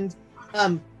there, and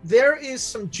there is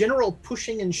some general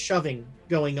pushing and shoving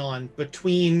going on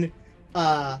between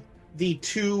the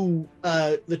two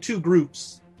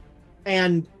groups,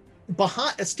 and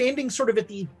standing sort of at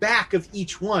the back of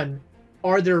each one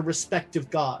are their respective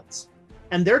gods,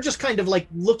 and they're just kind of like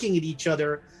looking at each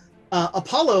other.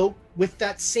 Apollo with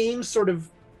that same sort of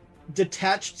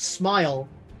detached smile,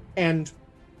 and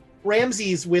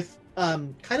Ramses with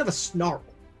kind of a snarl,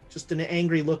 just an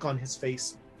angry look on his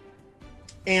face.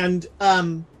 And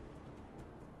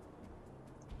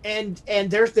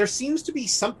there seems to be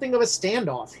something of a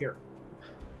standoff here.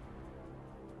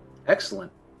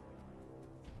 Excellent.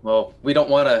 Well, we don't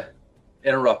want to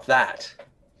interrupt that.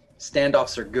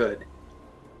 Standoffs are good.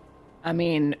 I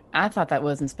mean, I thought that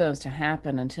wasn't supposed to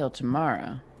happen until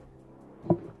tomorrow.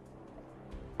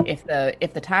 If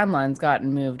the timeline's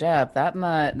gotten moved up, that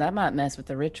might mess with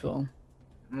the ritual.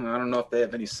 I don't know if they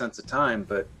have any sense of time,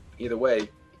 but either way,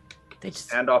 They just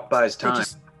standoff buys time.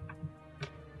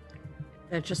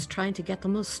 They're just trying to get the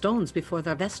most stones before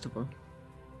their festival.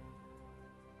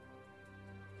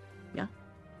 Yeah.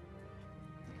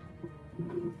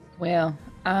 Well,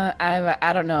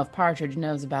 I don't know if Partridge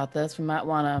knows about this. We might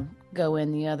want to go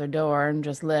in the other door and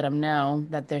just let him know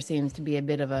that there seems to be a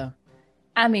bit of a...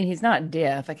 I mean, he's not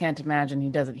deaf. I can't imagine he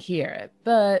doesn't hear it,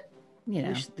 but, you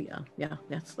know. Yeah.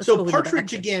 Let's So go with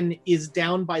Partridge the again is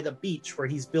down by the beach where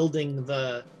he's building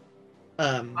the...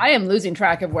 I am losing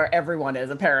track of where everyone is,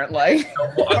 apparently.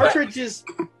 Partridge is...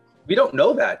 We don't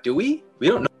know that, do we? We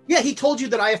don't know. Yeah, he told you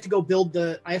that I have to go build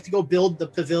the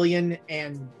pavilion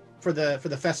and for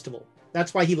the festival.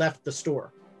 That's why he left the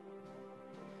store.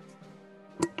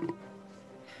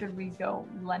 Should we go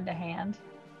lend a hand?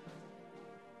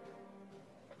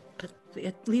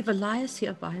 Leave Elias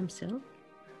here by himself.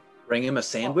 Bring him a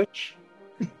sandwich?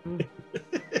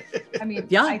 I mean,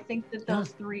 Yeah. I think that those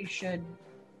three should.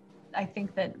 I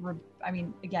think that. I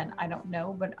mean, again, I don't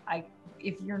know, but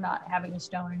if you're not having a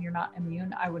stone and you're not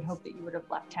immune, I would hope that you would have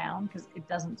left town, because it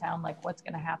doesn't sound like what's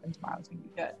going to happen tomorrow is going to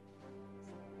be good.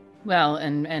 Well,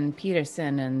 and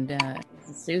Peterson and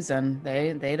Susan,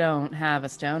 they don't have a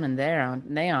stone, and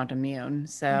they aren't immune.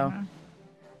 So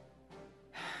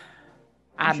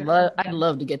I'd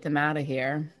love to get them out of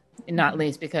here, not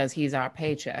least because he's our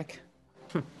paycheck.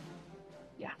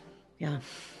 Yeah.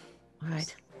 All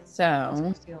right.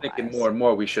 So Thinking more and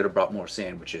more, we should have brought more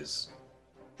sandwiches.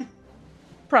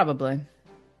 probably.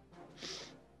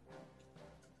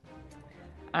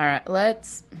 All right,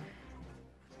 let's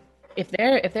If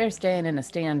they're staying in a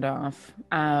standoff,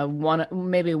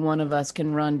 maybe one of us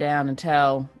can run down and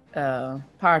tell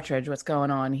Partridge what's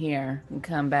going on here and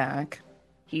come back.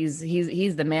 He's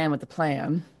the man with the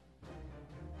plan.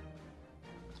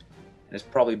 It's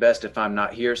probably best if I'm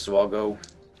not here, so I'll go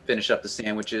finish up the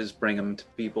sandwiches, bring them to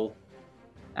people.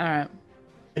 All right.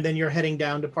 And then you're heading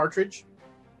down to Partridge?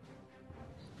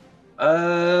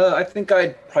 I think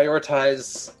I'd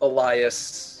prioritize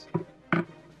Elias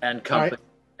and company,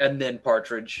 and then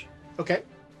Partridge. Okay.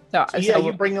 So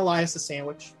you bring Elias a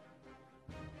sandwich.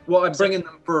 Well, I'm bringing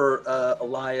them for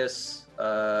Elias,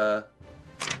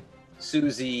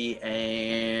 Susie,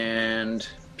 and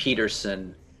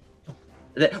Peterson.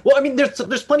 Well, I mean,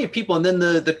 there's plenty of people, and then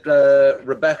the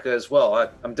Rebecca as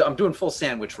well. I'm doing full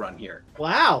sandwich run here.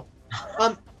 Wow.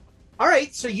 All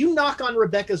right. So you knock on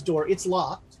Rebecca's door. It's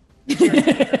locked.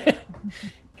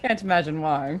 Can't imagine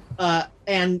why.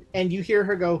 And you hear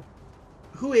her go,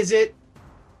 "Who is it?"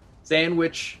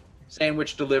 Sandwich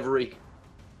delivery.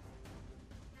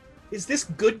 Is this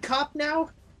good cop now?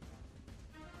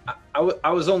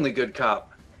 I was only good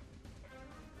cop.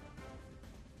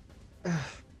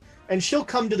 And she'll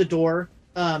come to the door.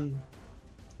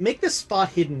 Make this spot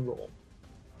hidden roll.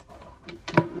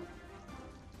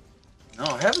 No,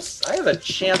 I have a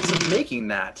chance of making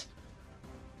that.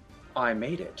 I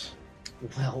made it.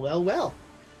 Well.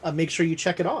 Make sure you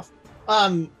check it off.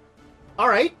 All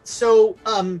right. So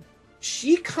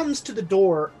she comes to the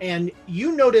door, and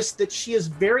you notice that she is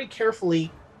very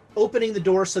carefully opening the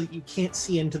door so that you can't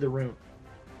see into the room.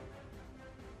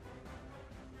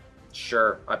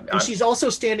 Sure. And she's also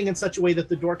standing in such a way that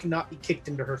the door cannot be kicked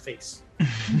into her face.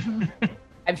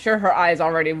 I'm sure her eye's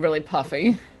already really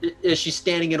puffy. Is she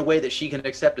standing in a way that she can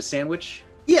accept a sandwich?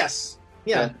 Yes.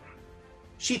 Yeah. Good.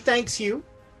 She thanks you.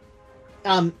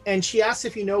 And she asks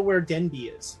if you know where Denby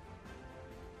is.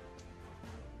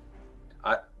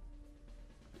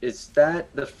 Is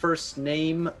that the first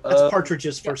name? That's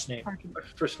Partridge's first name.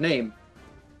 First name.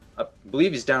 I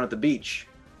believe he's down at the beach.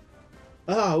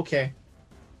 Oh, okay.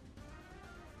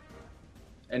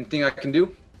 Anything I can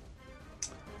do?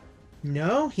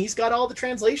 No, he's got all the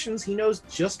translations. He knows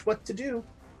just what to do.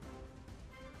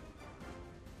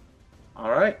 All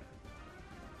right.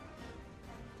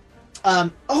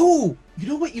 Oh, you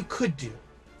know what you could do?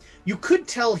 You could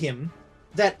tell him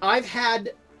that I've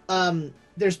had,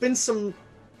 there's been some,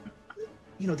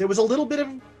 there was a little bit of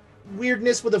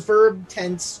weirdness with a verb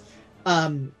tense,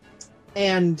 and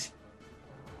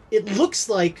it looks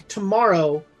like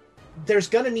tomorrow there's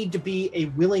going to need to be a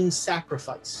willing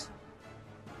sacrifice.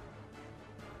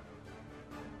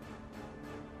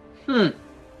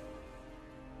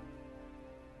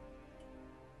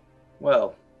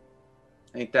 Well,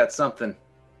 ain't that something?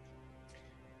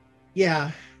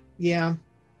 Yeah.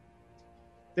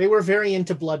 They were very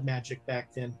into blood magic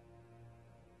back then.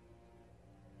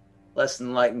 Less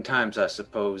than light in times, I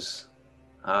suppose.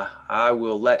 I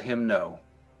will let him know.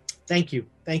 Thank you.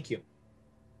 Thank you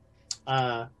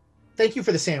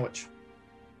for the sandwich.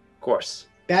 Of course.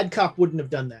 Bad cop wouldn't have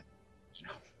done that.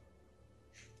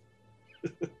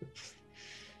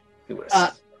 He would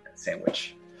have that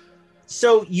sandwich.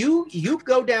 So you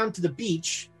go down to the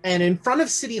beach, and in front of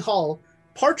City Hall,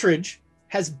 Partridge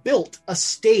has built a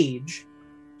stage,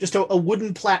 just a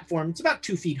wooden platform. It's about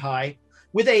 2 feet high,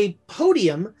 with a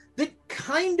podium that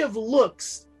kind of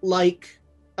looks like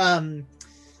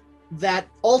that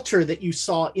altar that you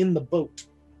saw in the boat.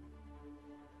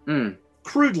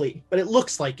 Crudely, but it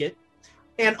looks like it.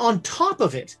 And on top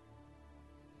of it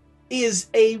is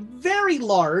a very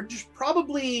large,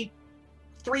 probably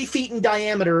 3 feet in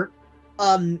diameter,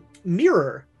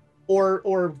 mirror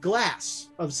or glass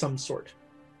of some sort.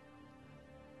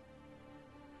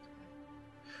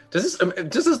 Does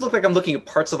this look like I'm looking at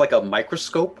parts of like a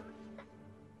microscope?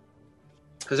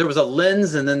 Because there was a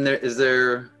lens, and then is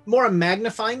there more a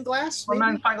magnifying glass? Maybe?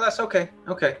 Magnifying glass. Okay.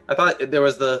 I thought there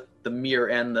was the mirror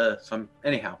and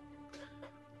anyhow.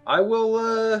 I will.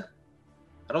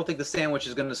 I don't think the sandwich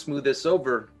is going to smooth this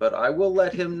over, but I will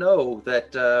let him know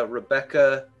that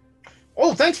Rebecca.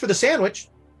 Oh, thanks for the sandwich.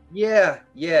 Yeah.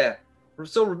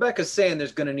 So Rebecca's saying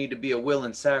there's going to need to be a will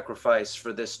and sacrifice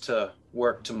for this to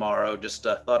work tomorrow. Just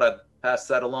thought I'd pass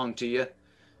that along to you.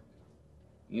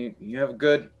 You have a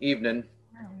good evening.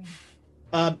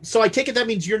 So I take it that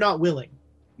means you're not willing?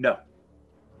 No.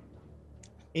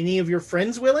 Any of your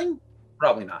friends willing?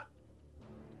 Probably not.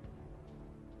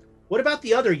 What about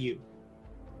the other you?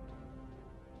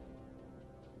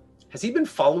 Has he been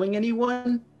following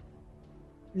anyone?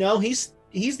 No, he's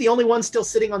the only one still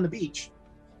sitting on the beach.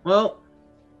 Well,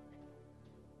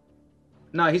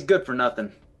 no, he's good for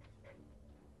nothing.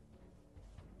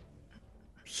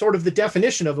 sort of the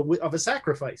definition of a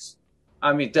sacrifice.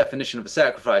 I mean, definition of a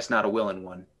sacrifice, not a willing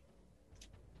one.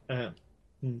 He's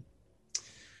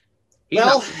not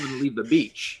willing to leave the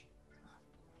beach.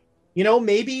 You know,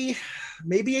 maybe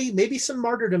some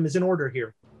martyrdom is in order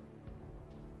here.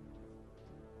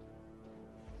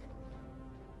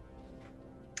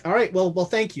 All right. Well,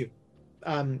 thank you.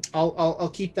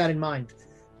 I'll keep that in mind.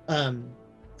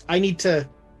 I need to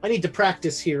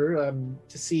practice here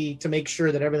to make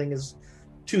sure that everything is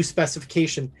to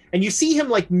specification. And you see him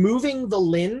like moving the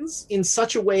lens in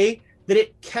such a way that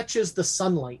it catches the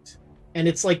sunlight, and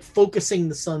it's like focusing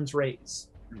the sun's rays.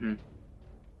 Mm-hmm.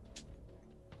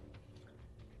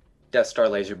 Death Star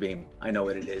laser beam. I know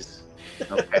what it is.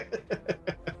 Okay.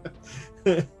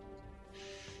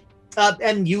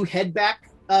 And you head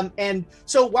back. And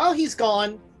so while he's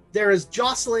gone, there is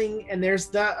jostling, and there's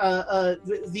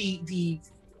the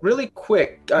really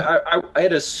quick. I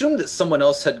had assumed that someone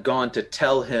else had gone to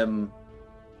tell him,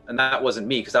 and that wasn't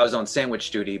me because I was on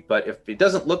sandwich duty. But if it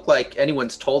doesn't look like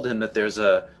anyone's told him that there's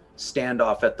a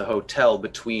standoff at the hotel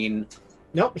between.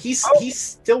 Nope, he's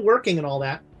still working and all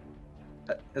that.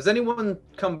 Has anyone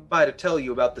come by to tell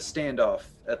you about the standoff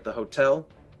at the hotel?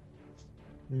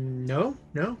 No.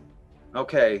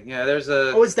 Okay, yeah, there's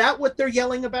a... Oh, is that what they're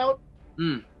yelling about?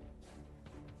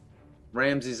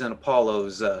 Ramses and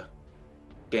Apollo's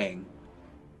gang.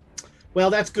 Well,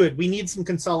 that's good. We need some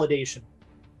consolidation.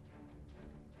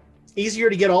 Easier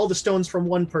to get all the stones from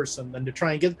one person than to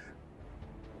try and get...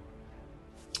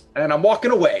 And I'm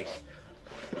walking away.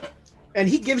 And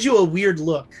he gives you a weird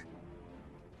look.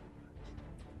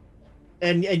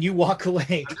 And you walk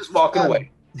away. I'm just walking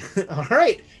away. All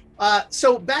right.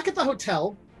 So back at the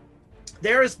hotel,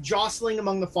 there is jostling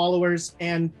among the followers,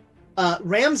 and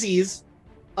Ramses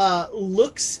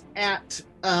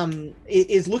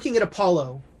is looking at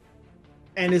Apollo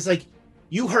and is like,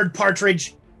 "You heard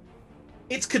Partridge.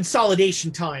 It's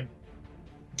consolidation time.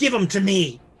 Give them to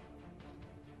me."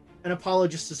 And Apollo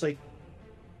just is like,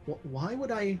 "Why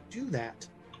would I do that?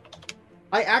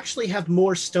 I actually have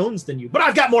more stones than you, but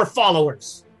I've got more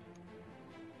followers."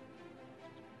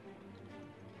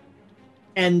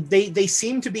 And they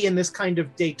seem to be in this kind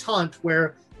of detente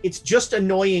where it's just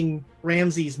annoying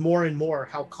Ramses more and more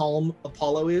how calm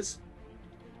Apollo is.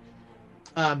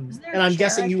 And I'm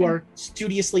guessing you are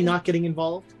studiously not getting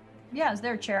involved. Yeah, is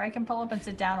there a chair I can pull up and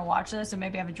sit down and watch this and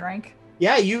maybe have a drink?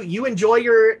 Yeah, you enjoy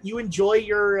your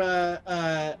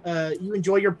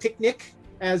picnic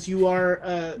as you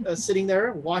are sitting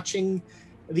there watching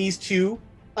these two,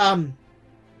 and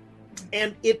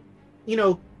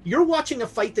you're watching a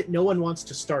fight that no one wants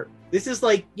to start. This is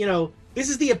like, this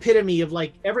is the epitome of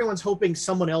like everyone's hoping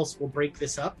someone else will break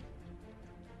this up,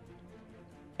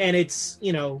 and it's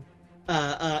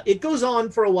it goes on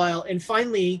for a while, and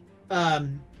finally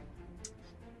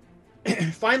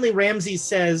Ramses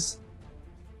says,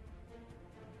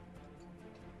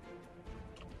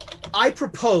 "I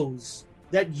propose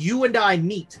that you and I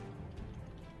meet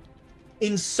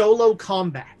in solo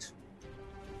combat,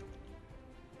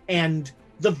 and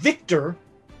the victor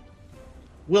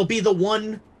will be the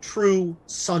one true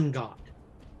sun god."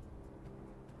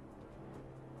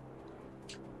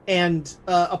 And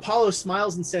Apollo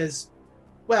smiles and says,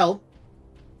 "Well,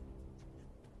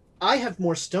 I have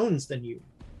more stones than you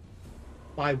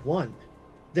by one.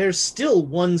 There's still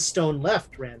one stone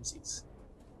left, Ramses."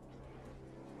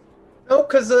 No,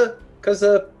 because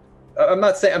I'm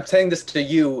not saying, I'm saying this to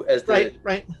you as the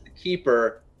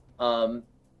keeper.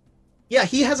 Yeah,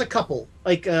 he has a couple.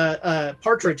 Like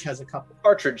Partridge has a couple.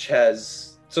 Partridge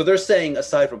has. So they're saying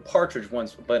aside from Partridge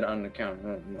once, but on account.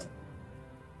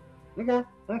 No.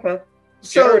 Okay.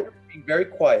 So being very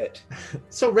quiet.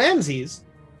 So Ramses,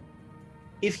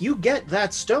 if you get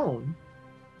that stone,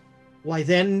 why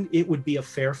then it would be a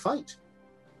fair fight.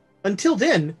 Until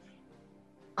then,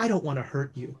 I don't want to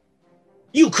hurt you.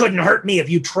 You couldn't hurt me if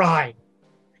you tried.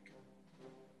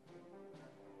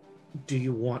 Do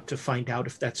you want to find out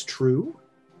if that's true?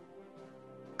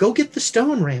 Go get the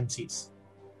stone, Ramses.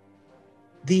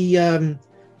 The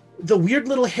weird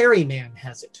little hairy man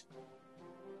has it.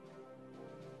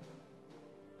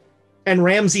 And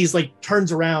Ramses like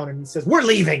turns around and says, "We're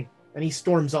leaving," and he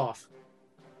storms off.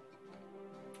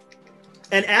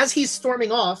 And as he's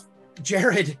storming off,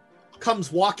 Jared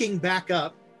comes walking back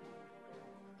up.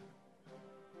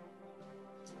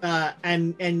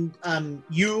 And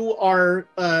you are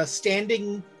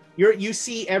standing. You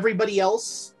see everybody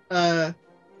else.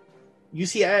 You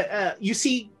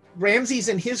see Ramses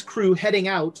and his crew heading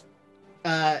out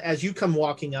as you come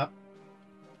walking up.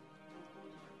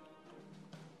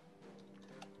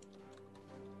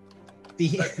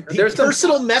 The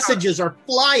personal messages are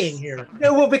flying here.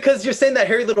 Yeah, well, because you're saying that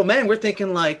hairy little man, we're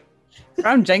thinking like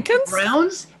Brown Jenkins?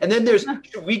 Browns, and then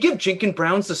should we give Jenkins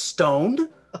Browns a stone?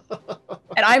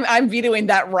 And I'm vetoing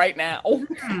that right now.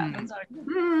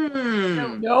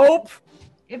 Nope.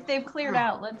 If they've cleared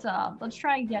out, let's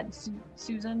try and get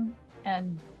Susan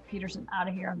and Peterson out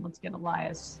of here, and let's get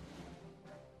Elias.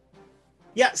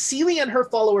 Yeah, Celie and her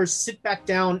followers sit back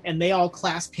down, and they all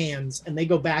clasp hands, and they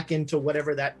go back into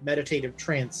whatever that meditative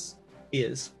trance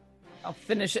is. I'll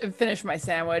finish my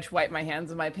sandwich, wipe my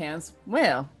hands in my pants.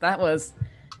 Well, that was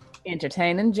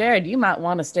entertaining. Jared, you might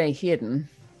want to stay hidden.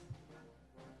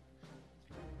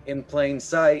 In plain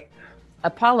sight.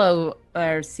 Apollo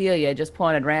or Celia just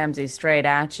pointed Ramsey straight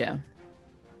at you.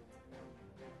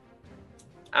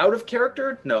 Out of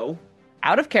character? No.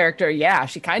 Out of character, yeah.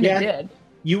 She kind of did.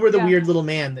 You were the weird little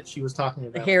man that she was talking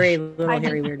about. The hairy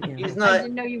weird man. He's not. I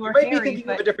didn't know you were might hairy, be thinking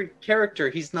but... of a different character.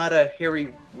 He's not a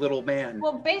hairy little man.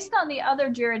 Well, based on the other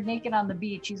Jared naked on the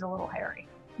beach, he's a little hairy.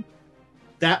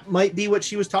 That might be what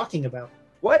she was talking about.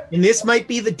 What? And this might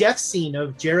be the death scene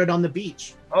of Jared on the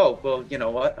beach. Oh, well, you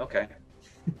know what? Okay.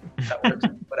 That works.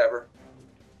 Whatever.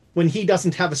 When he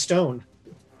doesn't have a stone.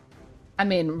 I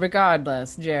mean,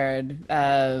 regardless, Jared,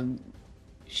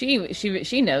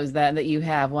 she knows that you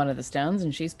have one of the stones,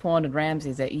 and she's pointed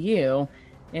Ramses at you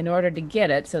in order to get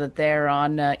it so that they're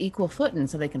on equal footing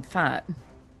so they can fight.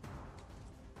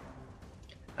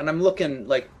 And I'm looking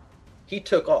like he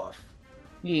took off.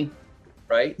 Yeah.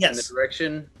 Right? Yes. In the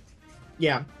direction.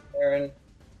 Yeah. Aaron.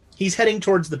 He's heading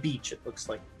towards the beach, it looks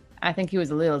like. I think he was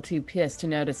a little too pissed to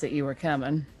notice that you were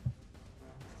coming.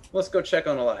 Let's go check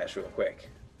on Elias real quick.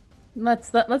 Let's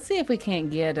see if we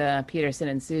can't get Peterson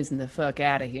and Susan the fuck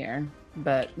out of here.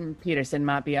 But Peterson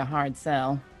might be a hard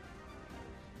sell.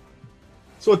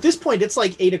 So at this point, it's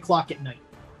like 8 o'clock at night.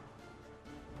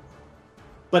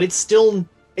 But it's still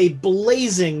a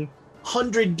blazing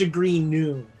 100-degree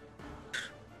noon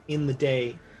in the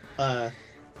day.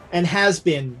 And has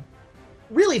been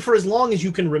really for as long as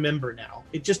you can remember now.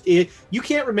 You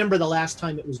can't remember the last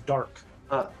time it was dark.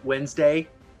 Wednesday.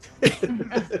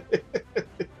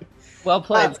 Well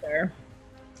played, sir.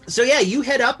 So yeah, you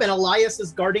head up and Elias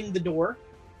is guarding the door.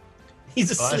 He's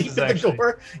asleep at the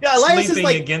door. Yeah, Elias is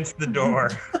like against the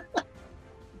door.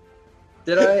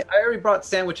 Did I already brought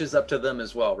sandwiches up to them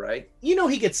as well, right? You know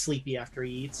he gets sleepy after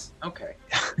he eats. Okay.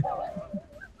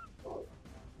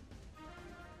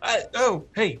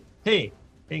 Hey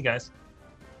guys.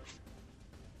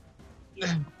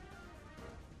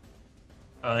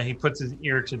 He puts his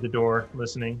ear to the door,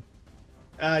 listening.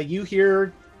 You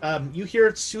hear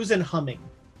Susan humming.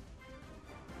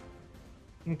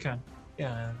 Okay.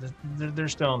 Yeah, they're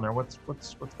still in there. What's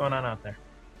going on out there?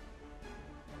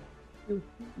 You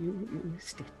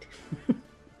stick.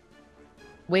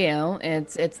 Well,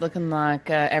 it's looking like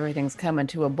everything's coming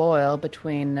to a boil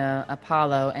between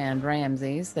Apollo and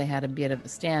Ramses. They had a bit of a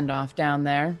standoff down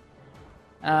there.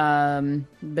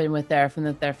 Been with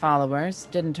their followers.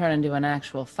 Didn't turn into an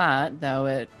actual fight, though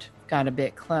it got a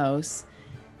bit close.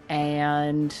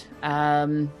 And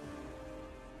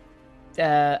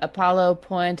Apollo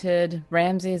pointed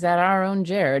Ramses at our own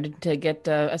Jared to get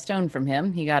a stone from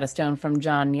him. He got a stone from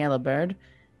John Yellowbird.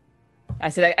 I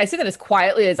say that as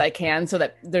quietly as I can so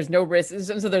that there's no risk.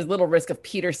 So there's little risk of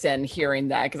Peterson hearing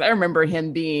that, because I remember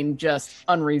him being just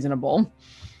unreasonable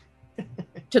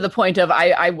to the point of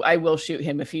I will shoot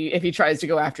him if he tries to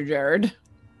go after Jared.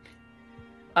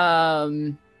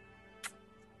 And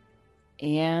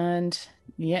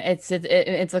yeah, it's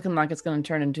looking like it's going to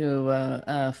turn into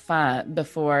a fight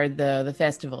before the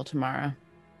festival tomorrow.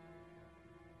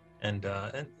 And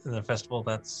the festival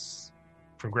that's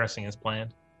progressing as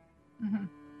planned. Mm-hmm.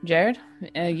 Jared,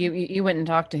 you went and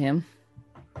talked to him.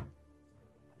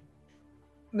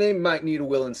 They might need a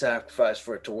will and sacrifice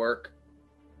for it to work.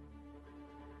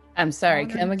 I'm sorry,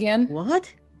 come again?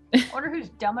 What? I wonder who's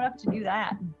dumb enough to do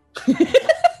that.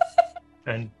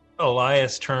 And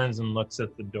Elias turns and looks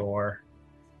at the door.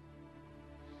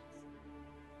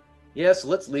 Yes,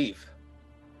 let's leave.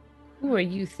 Who are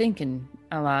you thinking,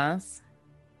 Elias?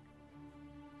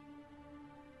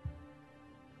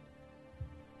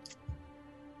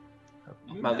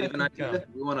 Am I leaving idea?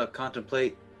 We want to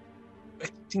contemplate. I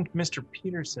think Mr.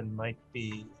 Peterson might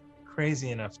be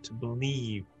crazy enough to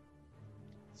believe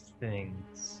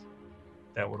things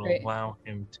that would allow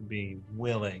him to be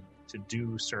willing to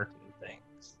do certain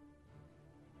things.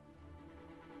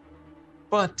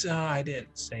 But I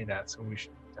didn't say that, so we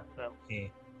should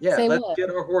definitely... Yeah, let's get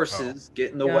our horses,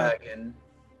 get in the wagon.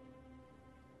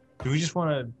 Do we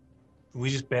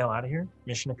just bail out of here?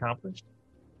 Mission accomplished?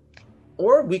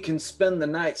 Or we can spend the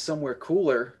night somewhere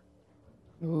cooler.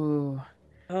 Ooh.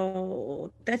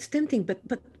 Oh, that's tempting, but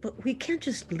we can't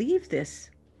just leave this.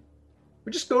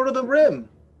 We just go to the rim.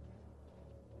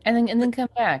 And then come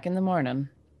back in the morning.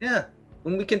 Yeah,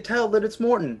 when we can tell that it's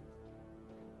Morton.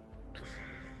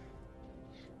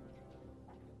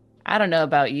 I don't know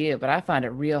about you, but I find it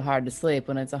real hard to sleep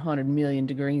when it's 100 million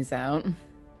degrees out.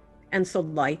 And so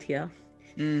light, yeah.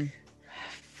 Mm.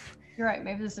 You're right.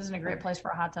 Maybe this isn't a great place for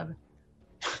a hot tub.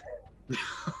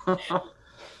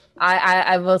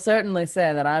 I will certainly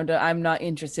say that I'm not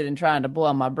interested in trying to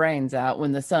boil my brains out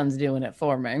when the sun's doing it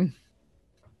for me.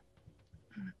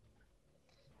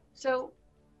 So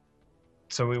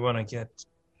we want to get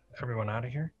everyone out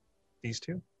of here? These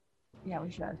two? yeah,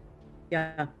 we should.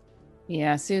 Yeah.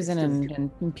 Yeah, Susan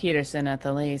and Peterson at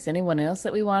the least. Anyone else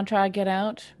that we want to try to get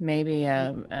out? Maybe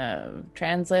a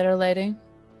translator lady?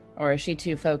 Or is she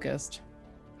too focused?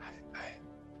 I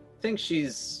think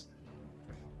she's...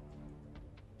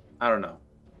 I don't know.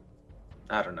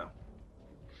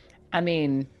 I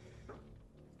mean,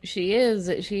 she is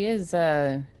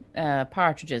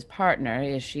Partridge's partner.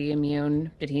 Is she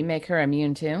immune? Did he make her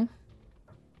immune too?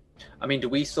 I mean, do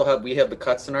we still have the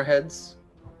cuts in our heads?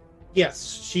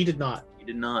 Yes, she did not. You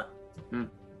did not.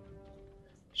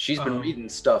 She's been reading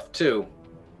stuff too.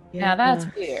 Now that's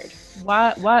weird.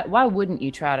 Why wouldn't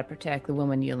you try to protect the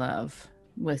woman you love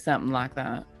with something like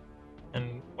that?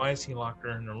 And why is he locked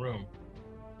her in a room?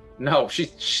 No,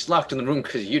 she's locked in the room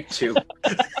because you two.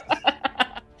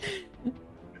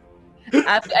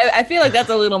 I feel like that's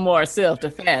a little more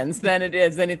self-defense than it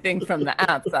is anything from the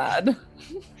outside.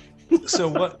 So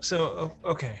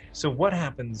what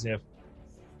happens if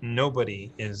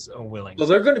nobody is willing? Well,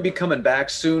 they're going to be coming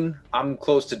back soon. I'm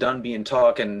close to done being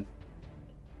talking.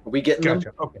 Are we getting them?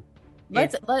 Okay.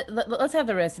 Let's have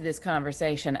the rest of this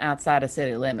conversation outside of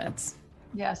city limits.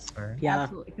 Yes. Right. Yeah.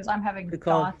 Absolutely. Because I'm having Good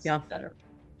call. thoughts Yeah. that are.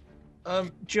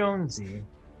 Jonesy,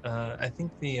 I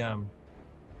think the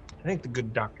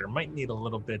good doctor might need a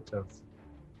little bit of.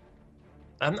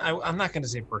 I'm not going to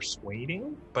say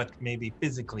persuading, but maybe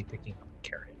physically picking up and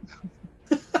carrying.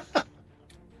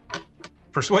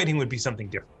 Persuading would be something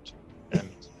different, and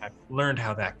I've learned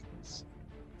how that goes.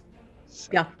 So,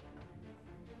 Yeah.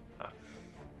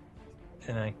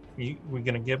 And we're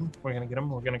gonna get them. We're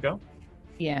gonna go.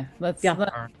 Yeah, let's. Yeah.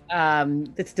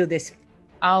 Let's do this.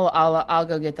 I'll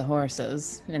go get the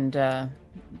horses and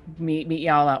meet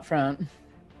y'all out front. All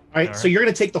right, so you're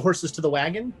going to take the horses to the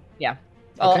wagon? Yeah.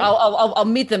 Okay. I'll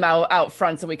meet them out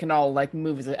front so we can all like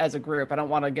move as a group. I don't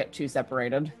want to get too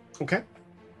separated. Okay.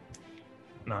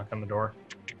 Knock on the door.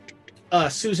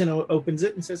 Susan opens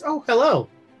it and says, "Oh, hello."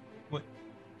 What?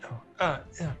 Oh,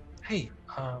 yeah. Hey,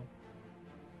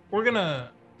 we're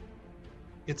gonna.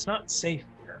 It's not safe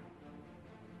here.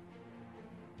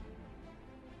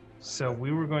 So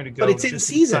we were going to go. But it's in just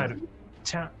season. inside of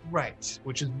town, right?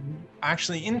 Which is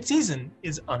actually in season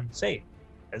is unsafe,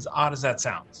 as odd as that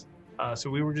sounds. So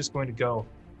we were just going to go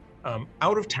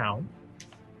out of town,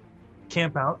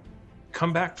 camp out,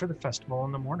 come back for the festival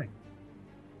in the morning.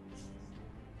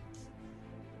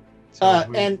 So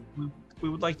we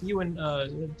would like you and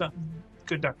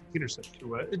good Dr. Peterson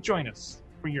to join us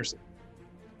for your sake.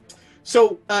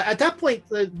 So at that point,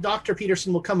 Dr.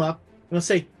 Peterson will come up and he'll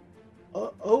say,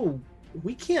 "Oh,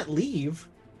 we can't leave.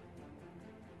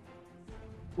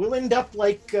 We'll end up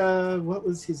like what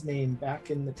was his name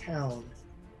back in the town?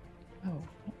 Oh,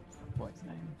 what's his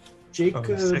name?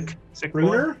 Jacob sick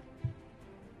Bruner. boy?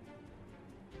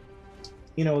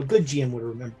 You know, a good GM would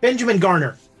remember. Benjamin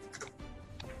Garner.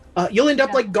 You'll end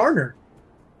up like Garner.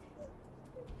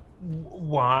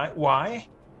 Why?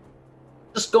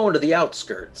 Just going to the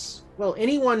outskirts. Well,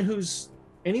 anyone who's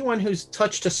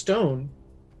touched a stone,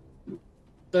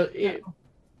 the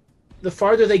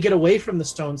farther they get away from the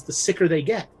stones, the sicker they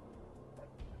get.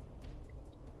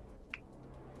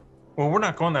 Well, we're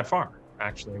not going that far.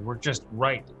 Actually, we're just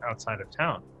right outside of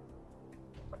town.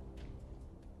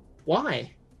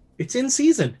 Why? It's in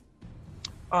season.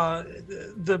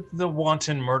 The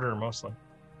wanton murder mostly.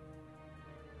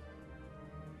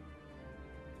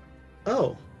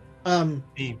 Oh,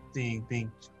 the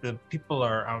people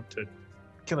are out to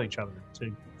kill each other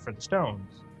for the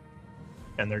stones,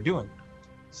 and they're doing that.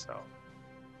 So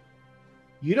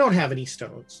you don't have any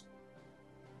stones.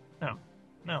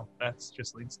 No, that's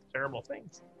just leads to terrible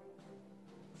things.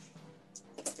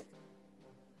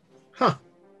 Huh.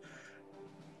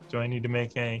 Do I need to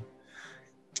make a?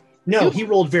 No, he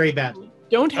rolled very badly.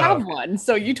 Don't have one,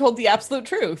 so you told the absolute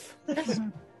truth.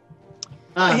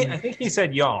 I think he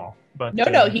said y'all, but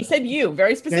no, he said you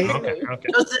very specifically. Okay.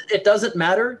 It doesn't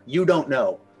matter. You don't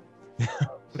know.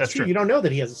 That's true. You don't know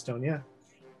that he has a stone. Yeah.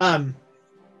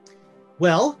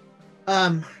 Well,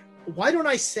 why don't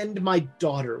I send my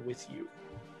daughter with you?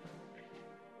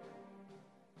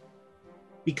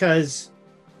 Because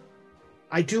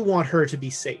I do want her to be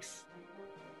safe.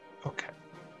 Okay.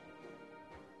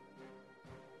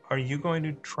 Are you going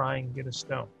to try and get a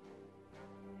stone?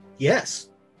 Yes.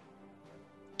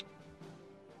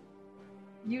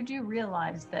 You do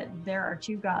realize that there are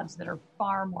two gods that are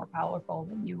far more powerful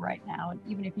than you right now, and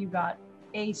even if you got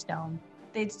a stone,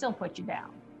 they'd still put you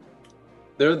down.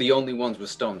 They're the only ones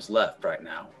with stones left right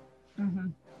now. Mm-hmm.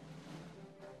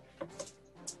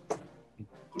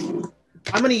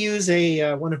 I'm going to use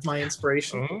a one of my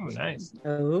inspiration. Oh, nice.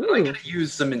 Oh. I gotta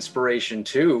use some inspiration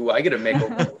too. I gotta make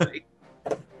a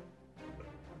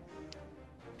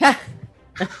roll.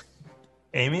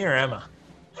 Amy or Emma?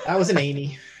 That was an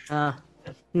Amy. Although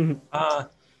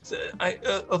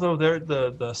they're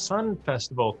the Sun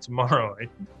Festival tomorrow,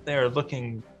 they're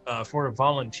looking for a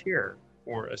volunteer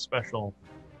for a special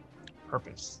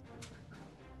purpose.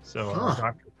 So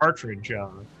Dr. Partridge,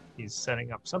 he's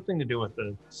setting up something to do with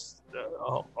a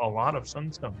lot of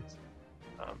sunstones.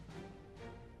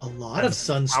 A lot of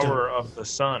sunstones. Power of the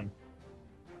sun.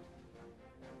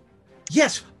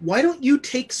 Yes. Why don't you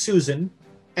take Susan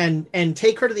and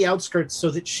take her to the outskirts so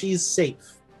that she's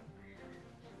safe?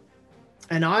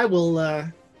 And I will.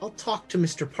 I'll talk to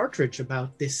Mr. Partridge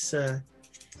about this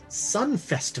sun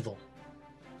festival.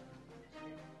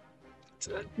 It's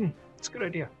a good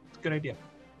idea. It's a good idea.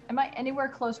 Am I anywhere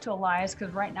close to Elias?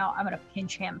 Because right now I'm going to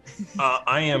pinch him.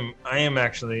 I am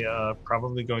actually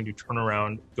probably going to turn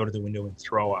around, go to the window, and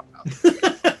throw up.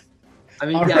 I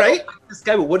mean, All yeah, right. I don't like this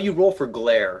guy, but what do you roll for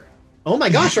glare? Oh my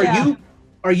gosh! Yeah.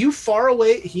 Are you far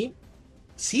away?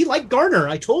 See, like Garner,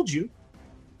 I told you.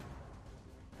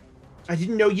 I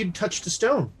didn't know you'd touched a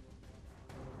stone.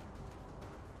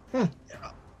 Yep.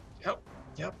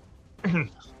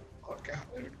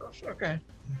 Okay.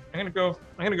 I'm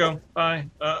gonna go. Bye.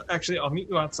 Actually, I'll meet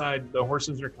you outside. The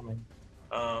horses are coming.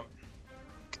 I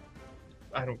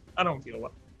don't feel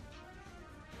well.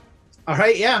 All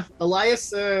right, yeah.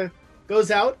 Elias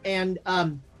goes out, and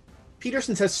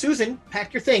Peterson says, "Susan,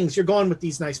 pack your things. You're going with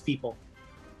these nice people."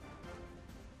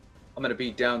 I'm gonna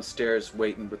be downstairs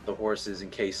waiting with the horses in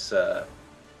case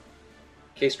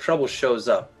trouble shows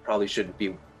up. Probably shouldn't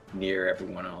be near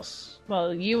everyone else.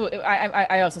 Well,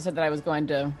 I also said that I was going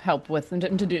to help with to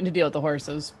deal with the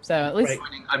horses. So at least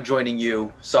I'm joining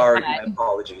you. Sorry, my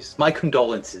apologies. My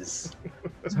condolences.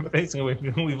 So basically,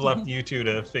 we've left you two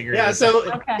to figure. Yeah. it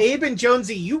So out. Abe and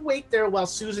Jonesy, you wait there while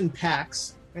Susan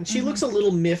packs, and she looks a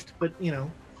little miffed, but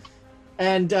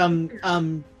and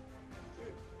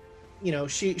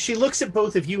she looks at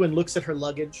both of you and looks at her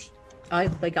luggage. I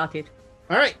got it.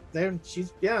 All right, there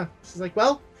she's like,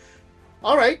 well,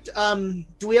 all right.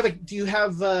 Do you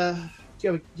have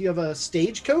a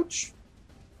stagecoach?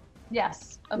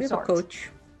 Yes, of We have a sorts. coach.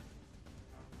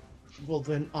 Well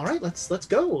then, all right, let's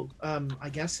go. I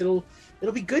guess it'll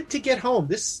be good to get home.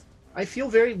 I feel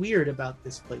very weird about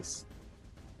this place.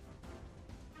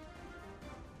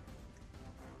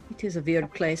 It is a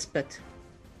weird place, but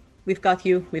we've got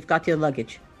you. We've got your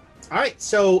luggage. All right,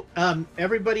 so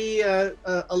everybody,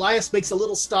 Elias makes a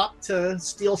little stop to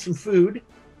steal some food.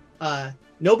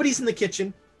 Nobody's in the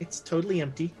kitchen; it's totally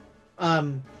empty.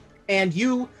 And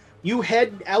you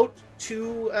head out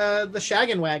to the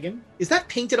Shaggin' Wagon. Is that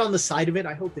painted on the side of it?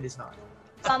 I hope it is not.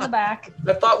 It's on the back.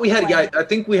 I thought we had. Yeah, I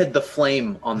think we had the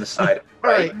flame on the side. Of it, All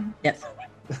right. Yes.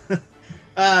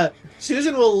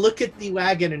 Susan will look at the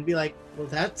wagon and be like, "Well,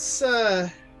 that's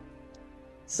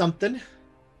something."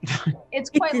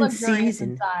 It's quite in luxurious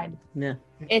season. inside. Yeah.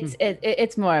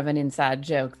 it's more of an inside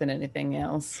joke than anything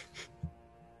else.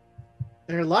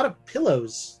 There are a lot of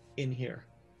pillows in here.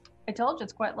 I told you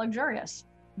it's quite luxurious,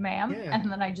 ma'am. Yeah. And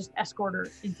then I just escort her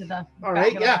into the All back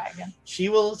right, of the yeah. wagon. She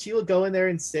will go in there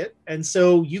and sit, and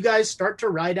so you guys start to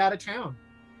ride out of town.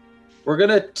 We're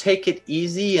gonna take it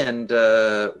easy and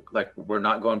we're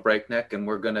not going breakneck, and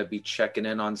we're gonna be checking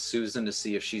in on Susan to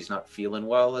see if she's not feeling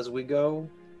well as we go.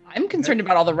 I'm concerned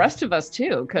about all the rest of us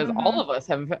too, because all of us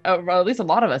have, or at least a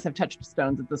lot of us have touched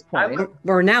stones at this point.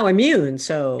 We're now immune,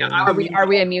 so Are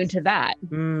we immune to that?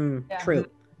 Yeah. True.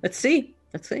 Let's see.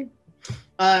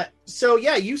 So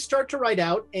yeah, you start to ride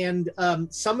out, and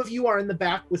some of you are in the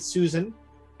back with Susan,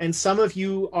 and some of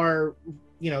you are,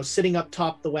 sitting up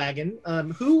top the wagon.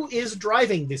 Who is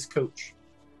driving this coach?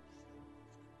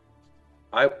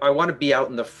 I want to be out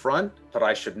in the front, but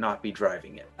I should not be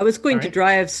driving it. I was going All to right.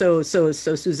 drive so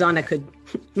Susanna could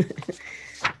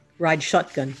ride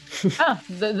shotgun.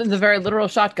 The very literal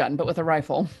shotgun, but with a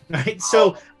rifle. Right.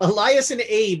 So Elias and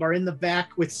Abe are in the back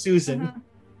with Susan.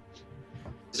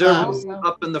 Is there Um, room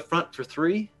up in the front for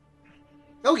 3?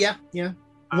 Oh yeah.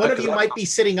 One of you might be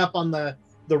sitting up on the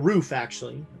roof,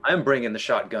 actually. I'm bringing the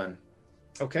shotgun.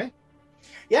 Okay.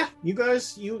 Yeah, you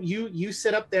guys, you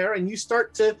sit up there and you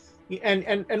start to,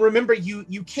 and remember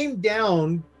you came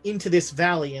down into this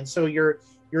valley, and so you're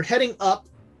heading up.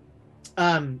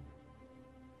 And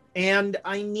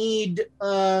I need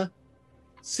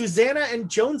Susanna and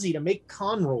Jonesy to make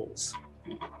con rolls.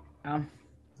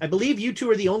 I believe you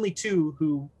two are the only two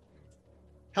who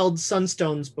held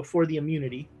sunstones before the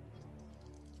immunity.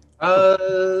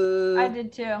 I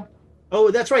did too.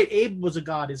 Oh, that's right. Abe was a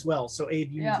god as well. So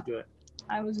Abe, you need to do it.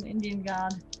 I was an Indian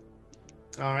god.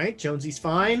 All right. Jonesy's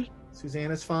fine.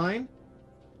 Susanna's fine.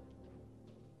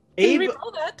 Can Abe, we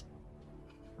roll that?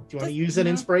 do you want to use an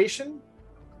inspiration?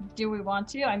 Do we want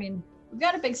to? I mean, we've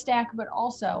got a big stack, but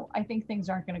also I think things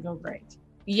aren't going to go great.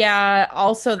 Yeah.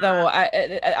 Also, though,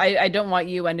 I don't want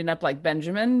you ending up like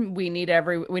Benjamin. We need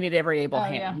every able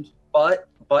hand. Yeah.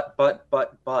 But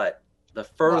the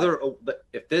further,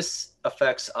 if this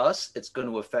affects us, it's going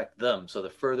to affect them. So the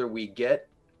further we get,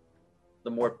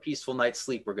 the more peaceful night's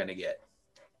sleep we're going to get.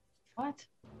 What?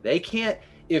 They can't.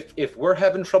 If we're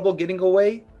having trouble getting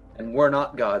away and we're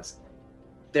not gods,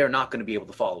 they're not going to be able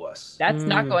to follow us. That's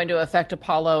not going to affect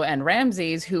Apollo and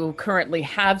Ramses, who currently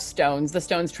have stones. The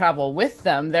stones travel with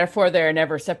them. Therefore, they're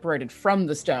never separated from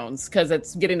the stones, because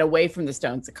it's getting away from the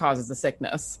stones that causes the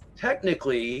sickness.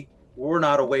 Technically, we're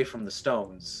not away from the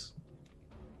stones.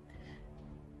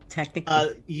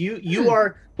 Technically. You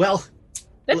are, well,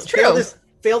 that's true.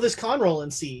 Fail this con roll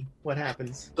and see what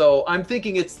happens. So I'm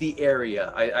thinking it's the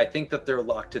area. I think that they're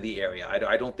locked to the area.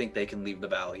 I don't think they can leave the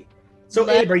valley. So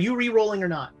Abe, are you re-rolling or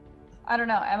not? I don't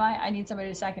know. Am I? I need somebody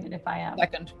to second it if I am.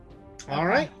 Second. All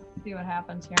right. See what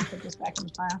happens here. Put this back in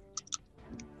the file.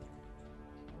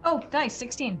 Oh, nice.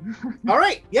 16. All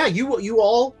right. Yeah, you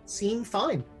all seem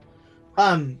fine.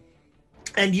 And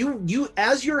you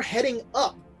as you're heading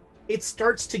up, it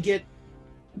starts to get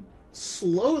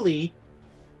slowly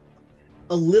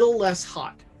a little less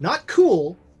hot. Not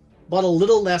cool, but a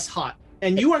little less hot.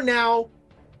 And you are now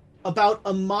about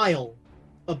a mile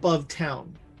above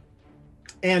town.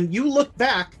 And you look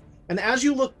back, and as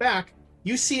you look back,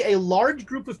 you see a large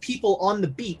group of people on the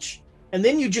beach, and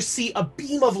then you just see a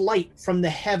beam of light from the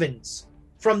heavens,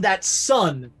 from that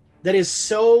sun that is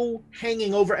so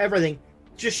hanging over everything,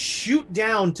 just shoot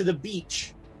down to the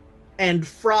beach and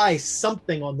fry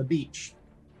something on the beach.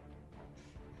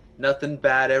 Nothing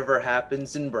bad ever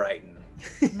happens in Brighton.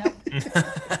 Nope.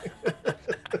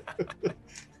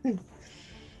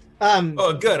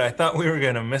 Oh, good. I thought we were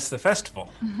going to miss the festival.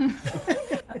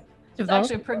 It's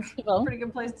actually a pretty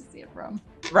good place to see it from.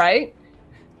 Right?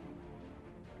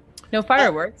 No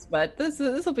fireworks, but this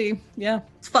will be, yeah.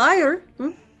 It's fire.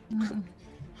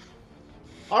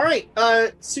 All right,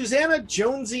 Susanna,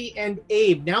 Jonesy, and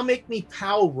Abe, now make me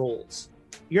POW rolls.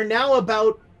 You're now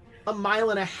about a mile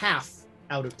and a half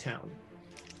out of town.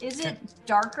 Is it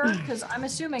darker? Because I'm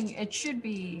assuming it should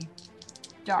be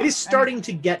dark. It is starting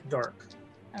to get dark.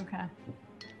 Okay.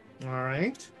 All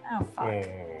right. Oh, fuck.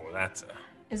 Oh, that's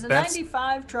Is a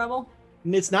 95 trouble?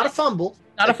 It's not a fumble.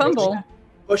 Not a fumble.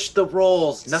 Push the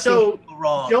rolls. Nothing So, can go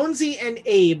wrong. Jonesy and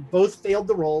Abe both failed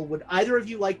the roll. Would either of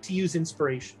you like to use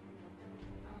inspiration?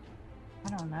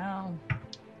 I don't know.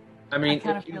 I mean,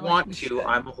 kinda if you feel like want we to, should.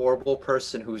 I'm a horrible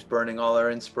person who's burning all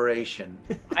our inspiration.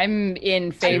 I'm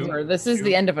in favor. This is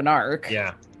the end of an arc.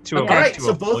 Yeah. Two of All us. right, Two so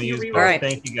of us. both We'll of you use reroll. both. All right.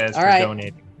 Thank you guys All for right.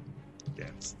 donating.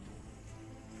 Yes.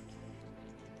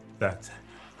 That's.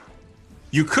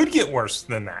 You could get worse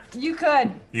than that. You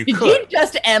could. You Did could. you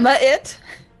just Emma it?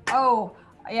 Oh,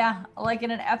 yeah. Like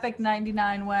in an epic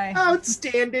 99 way.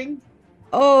 Outstanding.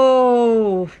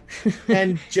 Oh.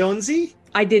 And Jonesy?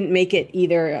 I didn't make it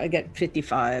either. I got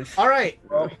 55. All right.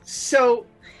 So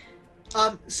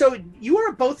you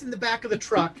are both in the back of the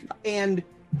truck, and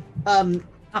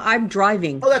I'm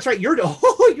driving. oh, that's right. You're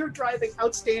driving.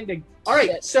 Outstanding. All right.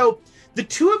 Shit. So the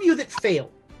two of you that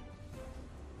failed,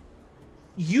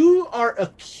 you are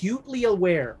acutely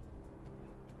aware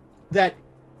that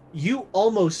you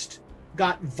almost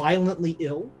got violently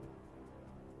ill,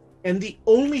 and the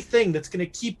only thing that's going to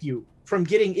keep you from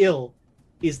getting ill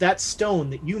is that stone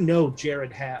that you know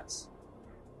Jared has.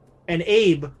 And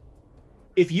Abe,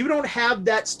 if you don't have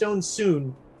that stone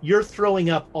soon, you're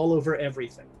throwing up all over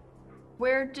everything.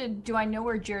 Do I know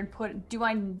where Jared put it? Do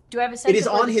I have a sense It is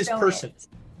of where on the his stone person. is?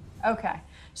 Okay.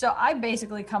 So I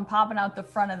basically come popping out the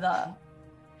front of the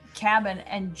cabin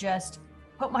and just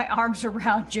put my arms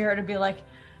around Jared and be like,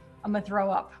 I'm gonna throw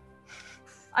up.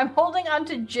 I'm holding on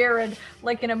to Jared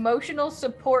like an emotional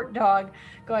support dog,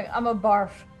 going, I'm a barf.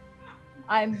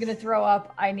 I'm gonna throw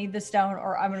up. I need the stone,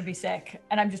 or I'm gonna be sick.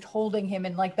 And I'm just holding him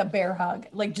in like the bear hug,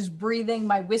 like just breathing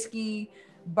my whiskey,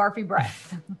 barfy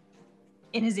breath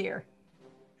in his ear.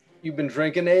 You've been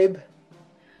drinking, Abe?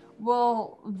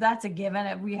 Well, that's a given.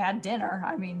 If we had dinner,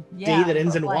 I mean, yeah. Day that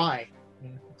ends in like, Y.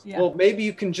 Yeah. Well, maybe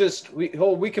you can just we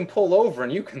can pull over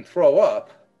and you can throw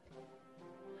up.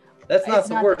 That's not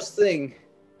the worst thing.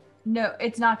 No,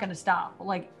 it's not gonna stop.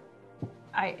 Like,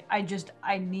 I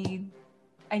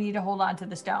need to hold on to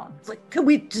the stone. It's like, can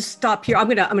we just stop here? I'm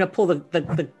gonna pull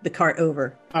the cart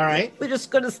over. All right. We're just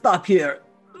gonna stop here.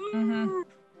 Mm-hmm.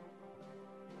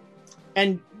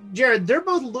 And Jared, they're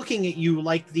both looking at you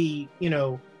like the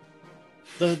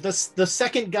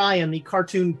second guy on the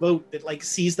cartoon boat that like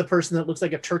sees the person that looks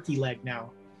like a turkey leg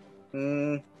now.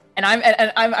 And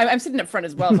I'm sitting up front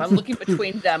as well, so I'm looking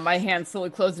between them, my hands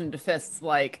slowly closing into fists,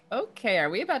 like, okay, are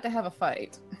we about to have a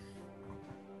fight?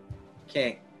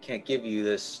 Can't give you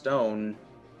this stone.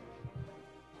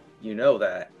 You know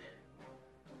that.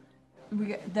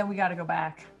 Then we got to go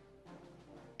back.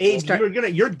 Abe,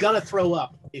 you're gonna throw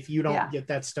up if you don't get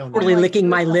that stone. Totally licking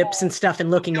my lips and stuff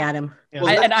and looking at him. Yeah.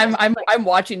 And I'm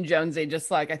watching Jonesy, just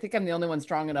like, I think I'm the only one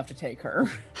strong enough to take her.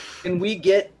 Can we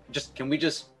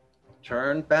just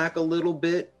turn back a little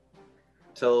bit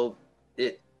till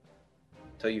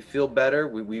you feel better?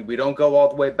 We don't go all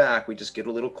the way back. We just get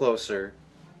a little closer.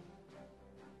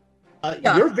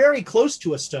 You're very close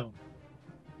to a stone.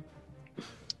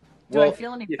 Do I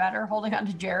feel any better holding on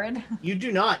to Jared? You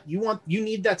do not. You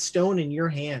need that stone in your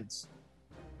hands.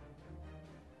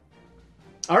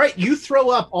 All right, you throw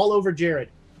up all over Jared.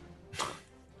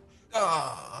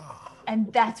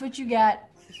 And that's what you get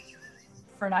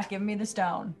for not giving me the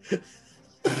stone.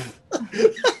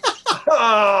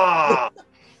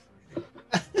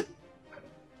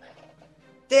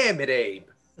 Damn it, Abe.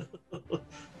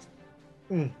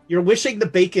 You're wishing the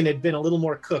bacon had been a little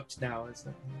more cooked now, isn't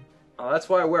it? Oh, that's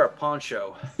why I wear a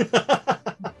poncho.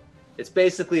 It's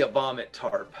basically a vomit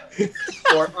tarp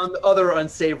or other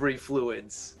unsavory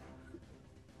fluids.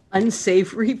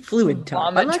 Unsavory fluid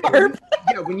tarp. Vomit tarp.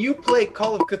 Yeah, when you play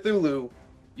Call of Cthulhu,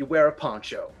 you wear a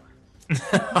poncho.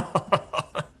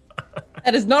 That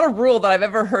is not a rule that I've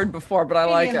ever heard before, but I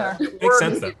like it. Makes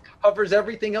sense, though. It covers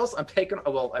everything else. I'm taking.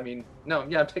 Well, I mean, no,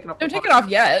 yeah, I'm taking off. Don't take it off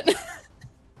yet.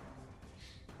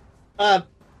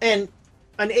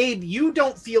 And Abe, you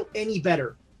don't feel any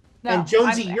better. No, and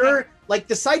Jonesy, you're like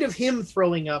the sight of him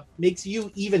throwing up makes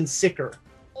you even sicker.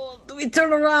 Oh, we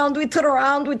turn around. Yeah,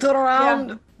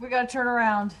 we gotta turn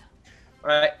around. All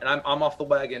right, and I'm off the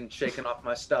wagon, shaking off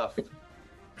my stuff.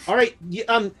 All right,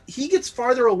 he gets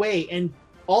farther away, and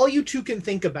all you two can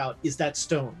think about is that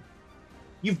stone.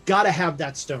 You've got to have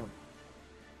that stone.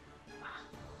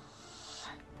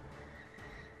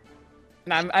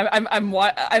 And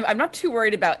I'm not too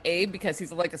worried about Abe because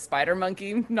he's like a spider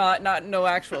monkey, not no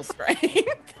actual strength.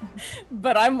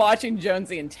 But I'm watching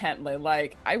Jonesy intently.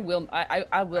 Like I will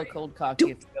cold cock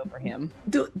you to go for him.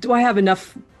 Do I have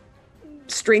enough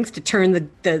strength to turn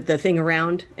the thing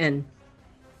around and?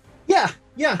 Yeah.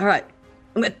 All right,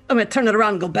 I'm gonna turn it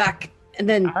around and go back, and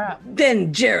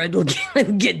then Jared will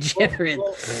get Jared.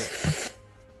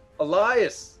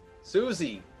 Elias,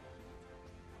 Susie.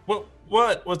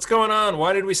 What? What's going on?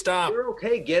 Why did we stop? You're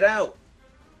okay. Get out.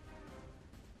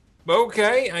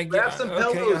 Okay, I Grab some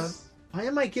pillows. Why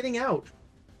am I getting out?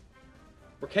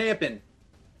 We're camping.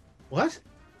 What?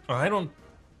 I don't.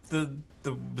 The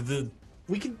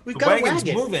we've got wagon's a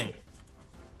wagon. moving.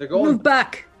 They're going. Move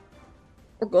back.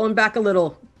 We're going back a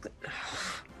little.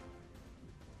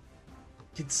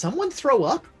 Did someone throw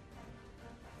up?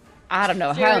 I don't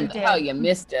know how you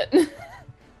missed it.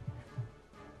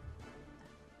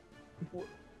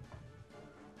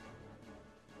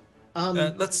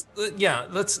 Let's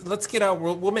get out.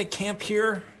 We'll make camp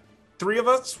here. 3 of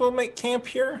us will make camp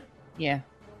here. Yeah.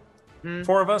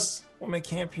 4 of us will make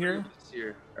camp here.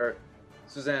 Here. Or,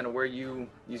 Susanna, where you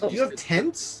you have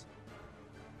tents?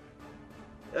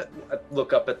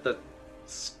 Look up at the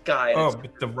sky.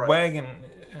 But the wagon.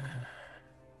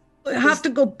 I have to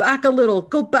go back a little.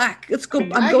 Go back. Let's go.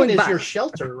 I'm going back. Your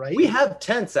shelter, right? We have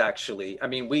tents, actually. I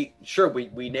mean, we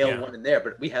nailed one in there,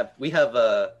 but we have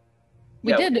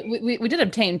We did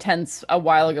obtain tents a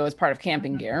while ago as part of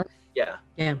camping gear. Yeah.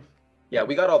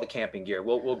 We got all the camping gear.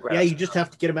 We'll grab. Yeah, you just have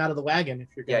to get them out of the wagon if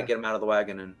you're. Get them out of the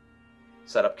wagon and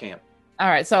set up camp. All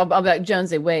right, so I'll be like,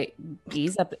 Jonesy, wait,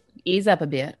 ease up a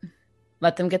bit,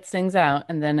 let them get things out,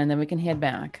 and then we can head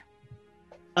back.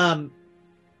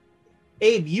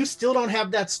 Abe, you still don't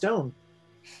have that stone.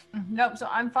 Nope. So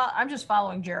I'm just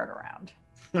following Jared around.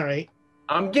 All right.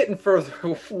 I'm getting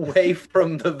further away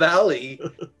from the valley.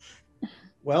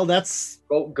 Well, that's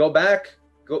go back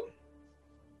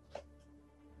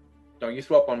Don't you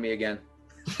throw up on me again.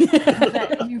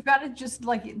 You've got to just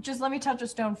let me touch a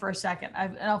stone for a second,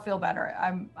 and I'll feel better.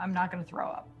 I'm not going to throw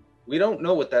up. We don't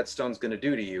know what that stone's going to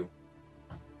do to you.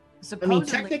 Supposedly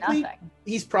technically, nothing.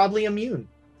 he's probably immune,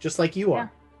 just like you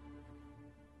are.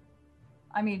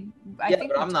 I mean, I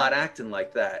think, but I'm not acting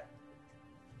like that.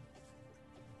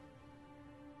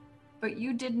 But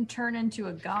you didn't turn into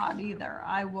a god either.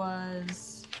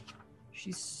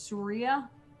 She's Surya.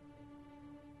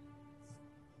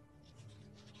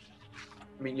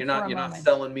 I mean, you're not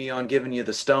selling me on giving you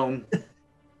the stone.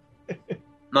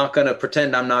 Not gonna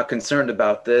pretend I'm not concerned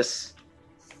about this.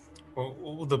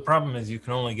 Well, the problem is you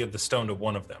can only give the stone to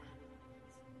one of them.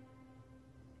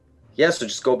 Yeah, so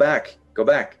just go back. Go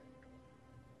back.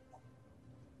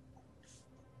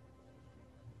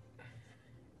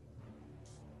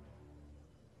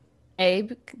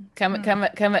 Abe, come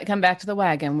back to the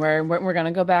wagon. We're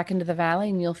gonna go back into the valley,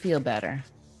 and you'll feel better.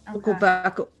 Okay. We'll go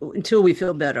back until we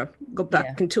feel better. Go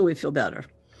back until we feel better.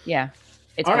 Yeah.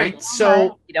 It's all right.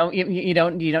 So you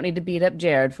don't need to beat up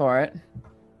Jared for it.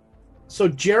 So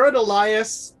Jared,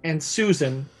 Elias, and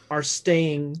Susan are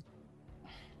staying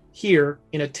here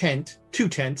in a tent, 2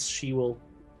 tents, she will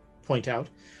point out.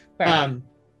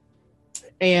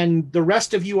 And the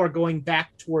rest of you are going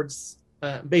back towards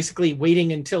basically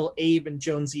waiting until Abe and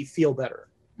Jonesy feel better.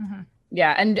 Mm-hmm.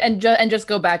 Yeah, and just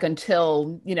go back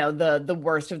until, the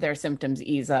worst of their symptoms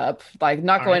ease up. Like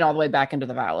not going all the way back into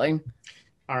the valley.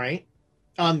 All right.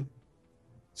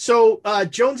 So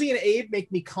Jonesy and Abe make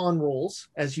me con rolls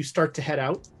as you start to head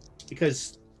out,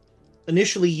 because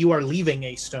initially you are leaving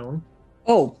a stone.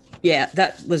 Oh, yeah,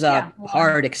 that was a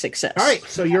hard success. All right,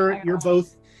 so you're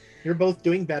both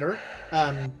doing better.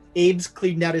 Abe's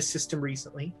cleaned out his system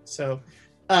recently, so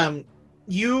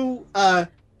you go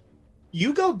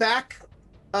back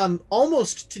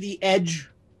almost to the edge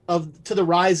to the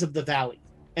rise of the valley,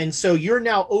 and so you're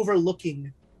now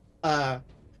overlooking the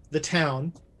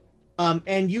town,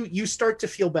 and you start to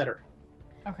feel better.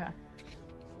 Okay.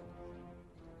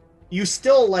 You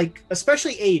still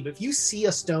especially Abe, if you see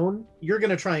a stone, you're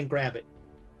gonna try and grab it.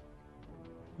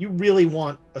 You really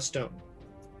want a stone.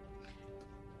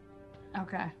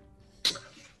 Okay.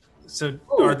 So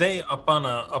are they up on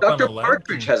a Dr. ledge?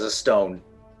 Partridge has a stone.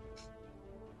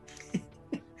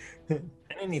 And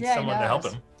he needs someone to help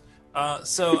him.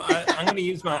 So I'm going to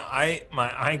use my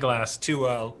eyeglass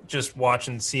to just watch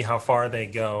and see how far they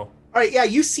go. All right, yeah,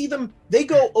 you see them. They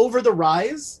go over the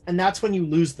rise, and that's when you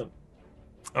lose them.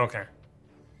 Okay.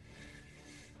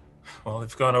 Well,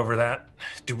 they've gone over that.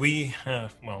 Do we?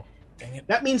 Well, dang it.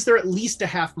 That means they're at least a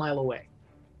half mile away.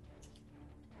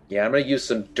 Yeah, I'm going to use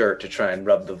some dirt to try and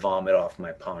rub the vomit off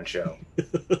my poncho.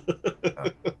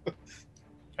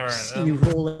 All right. See you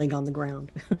rolling on the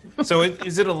ground. So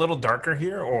is it a little darker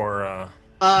here, or?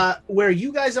 Where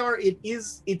you guys are,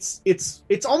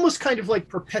 it's almost kind of like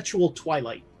perpetual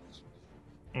twilight.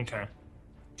 Okay.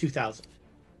 2000.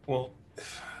 Well,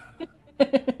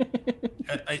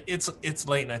 it's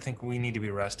late, and I think we need to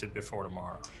be rested before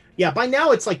tomorrow. Yeah, by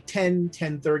now it's like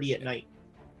 10:30 at night.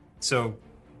 So,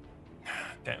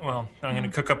 well, I'm going to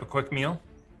cook up a quick meal,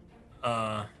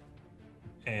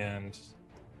 and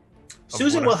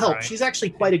Susan will help. She's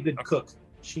actually quite a good cook.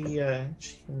 She can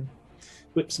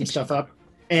whip some stuff up,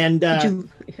 and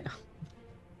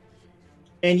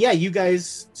you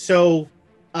guys. So,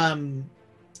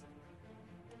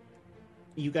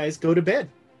 you guys go to bed.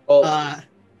 Oh,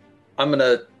 I'm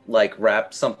gonna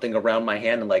wrap something around my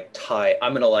hand and tie.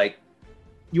 I'm gonna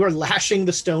You are lashing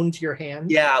the stone to your hand.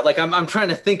 Yeah, I'm trying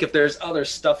to think if there's other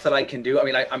stuff that I can do. I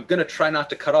mean, I'm gonna try not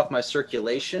to cut off my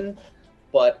circulation,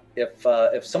 but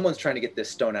if someone's trying to get this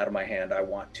stone out of my hand, I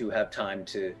want to have time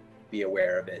to be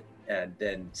aware of it and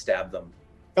then stab them.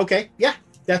 Okay, yeah,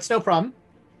 that's no problem.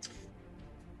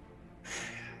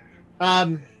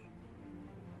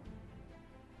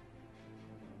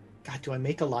 God, do I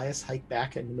make Elias hike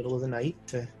back in the middle of the night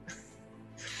to?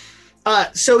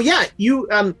 So yeah, you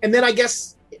and then I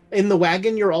guess in the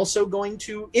wagon you're also going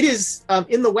to. It is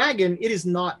in the wagon. It is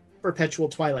not perpetual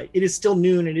twilight. It is still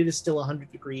noon and it is still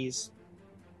 100 degrees.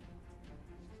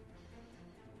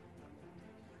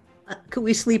 Could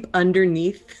we sleep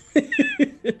underneath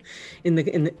in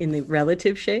the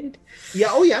relative shade? Yeah.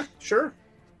 Oh yeah. Sure.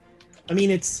 I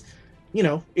mean, it's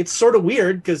it's sort of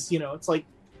weird because it's like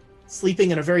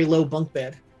sleeping in a very low bunk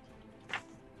bed.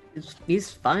 He's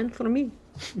fine for me.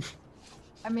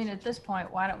 I mean, at this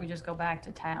point, why don't we just go back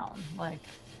to town?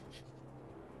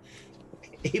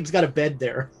 Abe's got a bed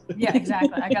there. Yeah,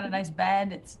 exactly. I got a nice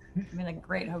bed. It's in a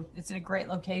great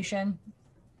location.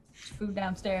 Food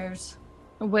downstairs.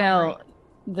 Well,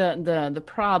 The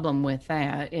problem with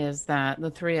that is that the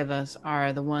three of us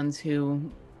are the ones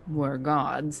who were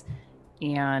gods,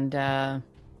 and I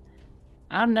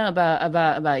don't know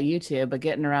about you two, but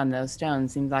getting around those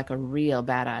stones seems like a real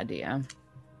bad idea.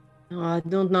 Oh, I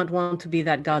do not want to be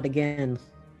that god again.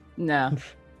 No,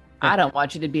 I don't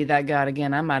want you to be that god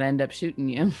again. I might end up shooting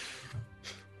you.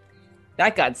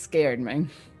 That god scared me.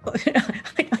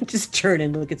 I just turn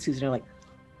and look at Susan and I'm like,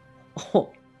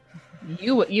 oh.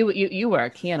 You were a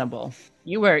cannibal.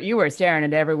 You were staring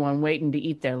at everyone waiting to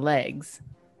eat their legs.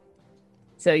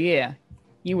 So yeah,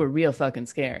 you were real fucking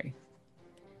scary.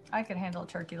 I could handle a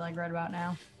turkey leg right about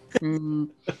now.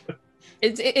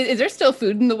 Is there still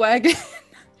food in the wagon?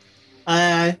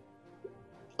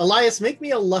 Elias, make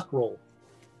me a luck roll.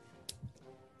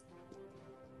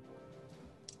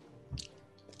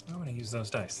 I want to use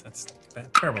those dice. That's a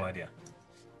terrible idea.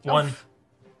 1.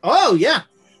 Oh, yeah.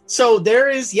 So there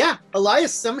is,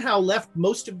 Elias somehow left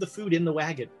most of the food in the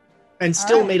wagon and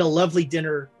still made a lovely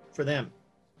dinner for them.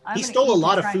 He stole a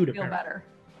lot of food, apparently. Better.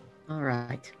 All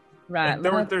right. Right.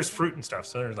 There's fruit and stuff,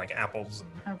 so there's like apples.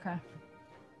 And... Okay.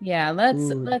 Yeah,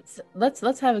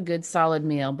 let's have a good solid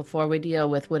meal before we deal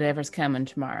with whatever's coming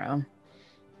tomorrow.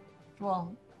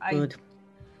 Well, Good.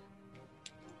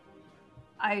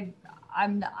 I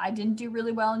didn't do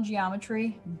really well in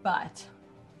geometry, but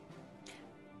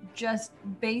just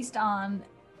based on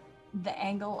the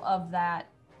angle of that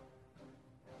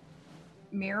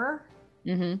mirror,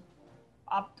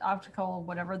 optical,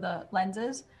 whatever the lens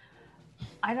is,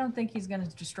 I don't think he's going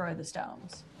to destroy the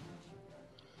stones.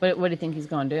 What do you think he's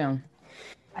going to do?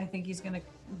 I think he's going to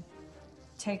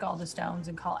take all the stones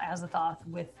and call Azathoth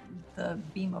with the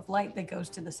beam of light that goes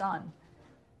to the sun.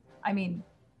 I mean,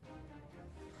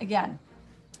 again,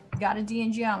 got a D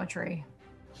in geometry.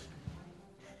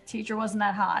 Teacher wasn't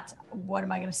that hot. What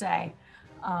am I going to say?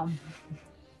 God.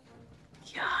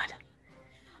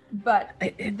 But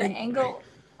the angle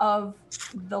of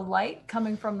the light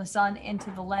coming from the sun into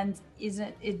the lens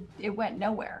it went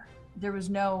nowhere. There was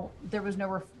no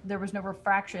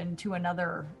refraction to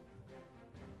another.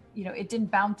 It didn't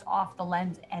bounce off the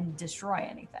lens and destroy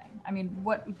anything. I mean,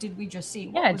 what did we just see?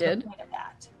 What was the point of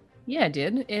that? Yeah, it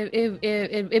did.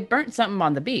 It burnt something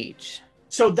on the beach.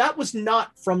 So that was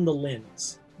not from the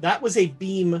lens. That was a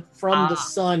beam from the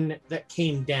sun that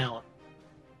came down.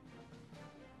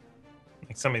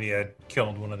 Like somebody had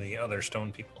killed one of the other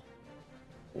stone people.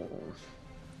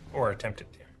 Or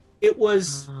attempted to. It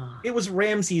was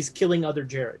Ramses killing other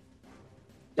Jared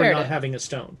for not having a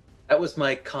stone. That was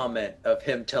my comment of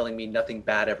him telling me nothing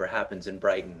bad ever happens in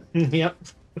Brighton. Yep.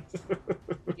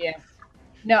 Yeah.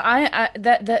 No,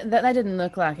 that didn't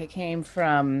look like it came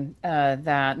from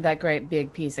that great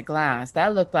big piece of glass.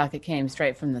 That looked like it came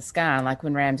straight from the sky, like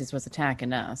when Ramses was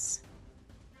attacking us.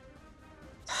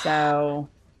 So,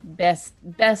 best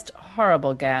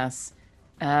horrible guess.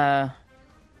 Well,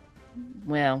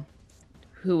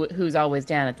 who's always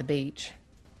down at the beach?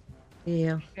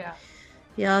 Yeah.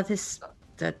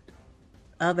 That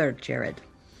other Jared.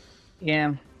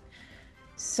 Yeah.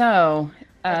 So,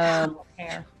 I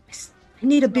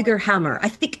need a bigger hammer. I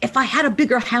think if I had a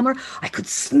bigger hammer, I could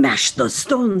smash those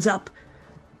stones up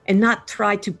and not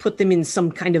try to put them in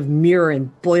some kind of mirror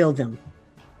and boil them.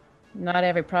 Not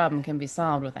every problem can be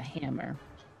solved with a hammer.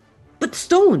 But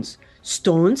stones,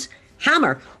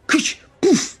 hammer, kush,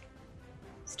 poof.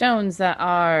 Stones that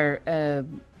are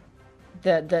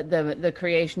the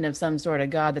creation of some sort of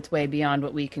god that's way beyond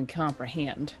what we can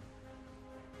comprehend.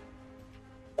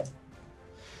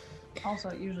 Also,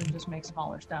 it usually just makes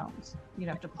smaller stones. You'd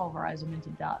have to pulverize them into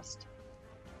dust.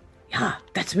 Yeah,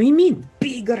 that's what I mean.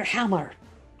 Bigger hammer.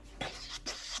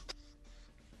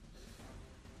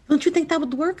 Don't you think that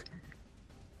would work?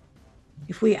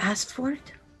 If we asked for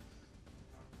it?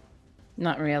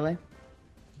 Not really.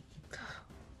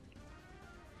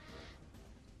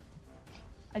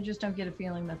 I just don't get a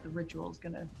feeling that the ritual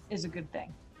is a good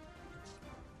thing.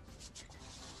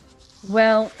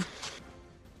 Well,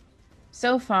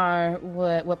 so far,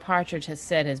 what Partridge has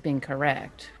said has been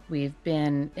correct. We've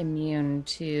been immune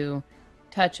to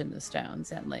touching the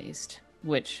stones, at least,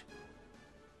 which,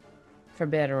 for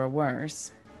better or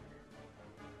worse.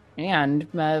 And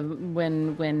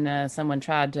when someone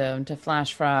tried to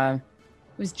flash fry, it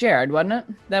was Jared, wasn't it?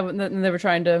 That they were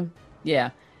trying to,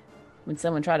 yeah. When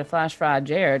someone tried to flash fry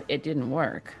Jared, it didn't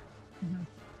work.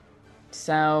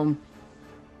 Mm-hmm.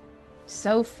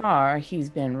 So far, he's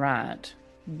been right.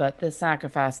 But the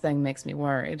sacrifice thing makes me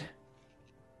worried.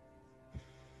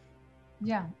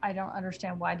 Yeah, I don't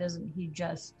understand why doesn't he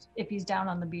just, if he's down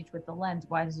on the beach with the lens,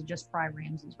 why does he just fry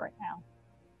Ramses right now?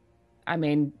 I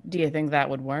mean, do you think that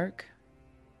would work?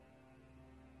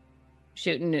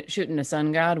 shooting a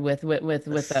sun god with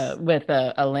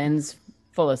a lens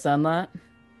full of sunlight.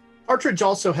 Partridge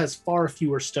also has far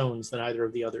fewer stones than either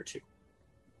of the other two.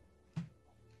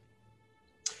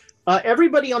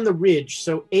 Everybody on the ridge,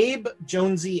 so Abe,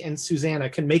 Jonesy, and Susanna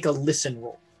can make a listen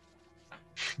roll.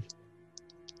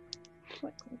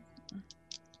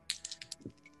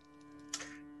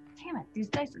 Damn it, these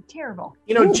dice are terrible.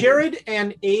 You know, Jared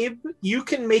and Abe, you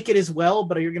can make it as well,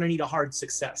 but you're going to need a hard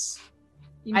success.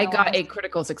 I got a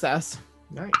critical success.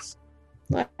 Nice.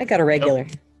 I got a regular.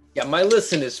 Yeah, my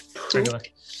listen is Regular.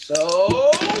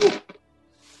 so.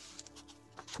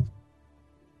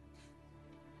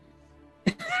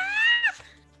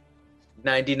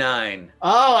 $99.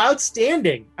 Oh,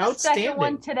 outstanding. Second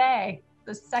one today.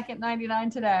 The second 99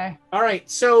 today. All right,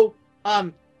 so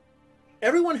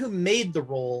everyone who made the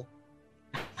roll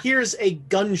hears a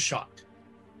gunshot.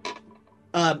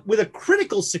 With a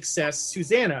critical success,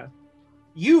 Susanna,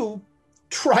 you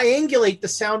triangulate the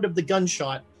sound of the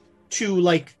gunshot to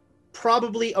like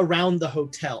probably around the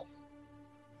hotel.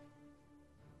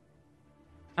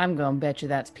 I'm gonna bet you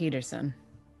that's Peterson.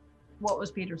 What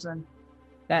was Peterson?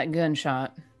 That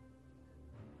gunshot.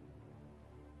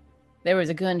 There was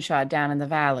a gunshot down in the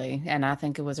valley, and I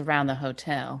think it was around the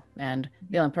hotel. And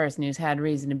the only person who's had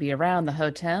reason to be around the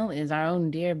hotel is our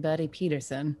own dear buddy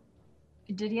Peterson.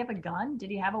 Did he have a gun? Did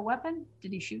he have a weapon?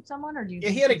 Did he shoot someone, or do you?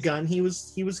 Yeah, he had a gun. He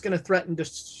was going to threaten to.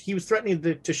 He was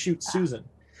threatening to shoot Susan.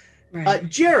 Right.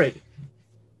 Jared,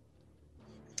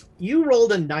 you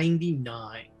rolled a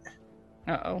 99.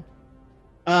 Uh-oh.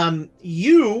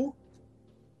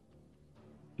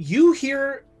 You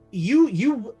hear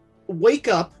you wake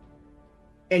up,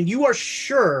 and you are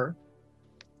sure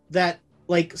that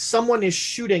like someone is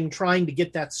shooting, trying to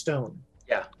get that stone.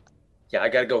 Yeah, I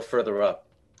got to go further up.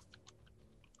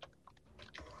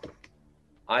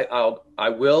 I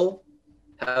will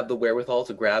have the wherewithal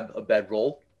to grab a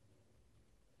bedroll.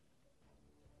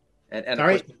 And of All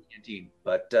course right. the canteen.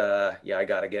 But yeah, I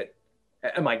gotta get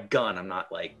and my gun. I'm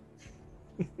not like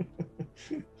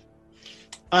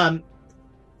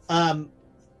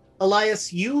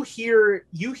Elias, you hear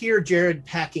Jared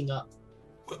packing up.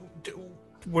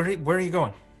 Where are you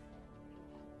going?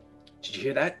 Did you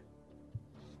hear that?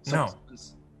 No.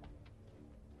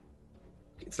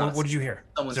 It's not. What did you hear?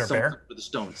 Someone's Is there a bear? for the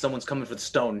stone. Someone's coming for the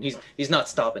stone. He's not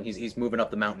stopping. He's moving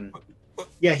up the mountain.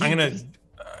 Yeah, I'm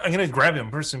gonna grab him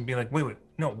first and be like, wait,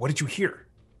 no, what did you hear?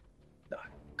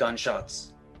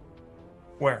 Gunshots.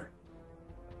 Where?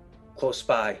 Close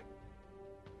by.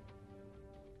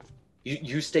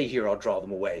 You stay here. I'll draw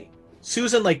them away.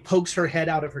 Susan like pokes her head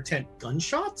out of her tent.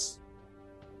 Gunshots?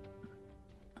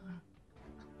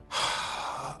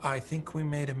 I think we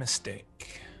made a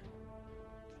mistake.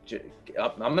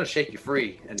 I'm gonna shake you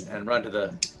free and run to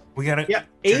the. We gotta. Yeah,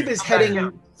 Abe is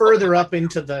heading further up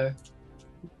into the.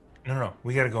 No,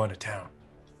 we gotta go into town.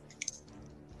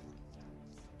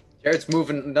 Jared's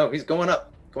moving. No, he's going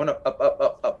up.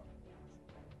 Up.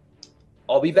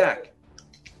 I'll be back.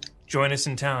 Join us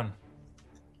in town.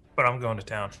 But I'm going to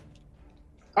town.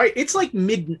 All right, it's like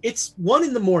it's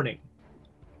 1 a.m.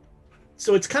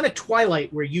 So it's kind of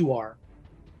twilight where you are.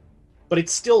 But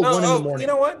it's still 1 a.m. You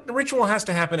know what? The ritual has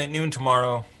to happen at noon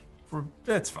tomorrow.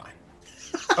 That's fine.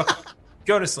 Okay.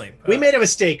 Go to sleep. We made a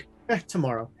mistake.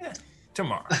 Tomorrow.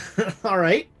 Tomorrow. All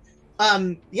right.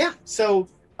 Yeah. So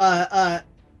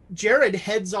Jared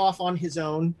heads off on his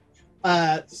own.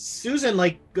 Susan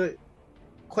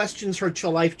questions her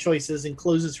life choices and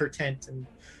closes her tent and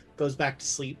goes back to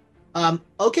sleep.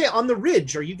 Okay, on the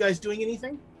ridge, are you guys doing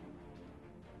anything?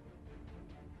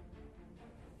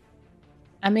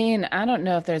 I mean, I don't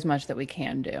know if there's much that we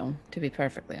can do, to be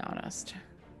perfectly honest,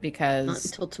 because Not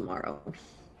until tomorrow.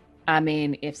 I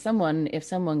mean, if someone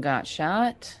got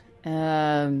shot,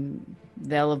 they'll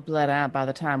have bled out by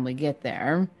the time we get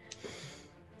there.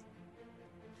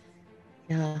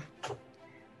 Yeah.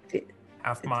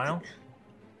 Half mile?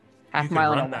 Half You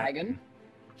mile could in a run that. wagon.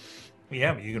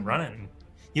 Yeah, but you can run it.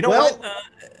 You know Well- what?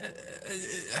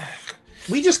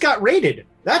 We just got raided.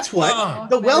 That's what. Oh.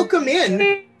 The Welcome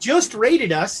Inn just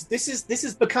raided us. This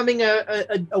is becoming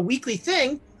a weekly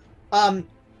thing.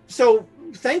 So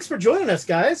thanks for joining us,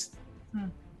 guys.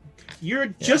 You're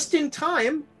just in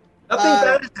time. Nothing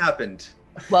bad has happened.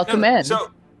 Welcome in.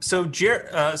 So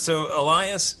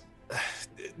Elias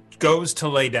goes to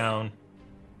lay down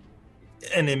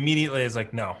and immediately is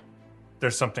like, no,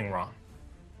 there's something wrong.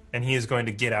 And he is going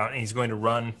to get out and he's going to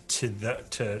run to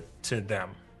them.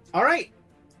 All right.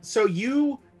 So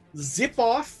you zip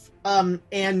off,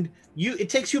 and it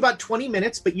takes you about 20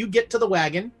 minutes, but you get to the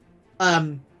wagon.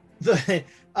 You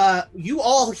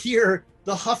all hear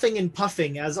the huffing and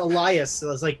puffing as Elias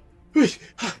is like,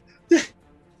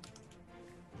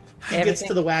 Gets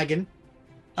to the wagon.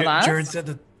 Jared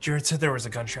said there was a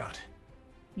gunshot.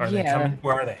 Are they coming?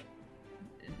 Where are they?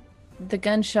 The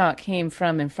gunshot came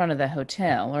from in front of the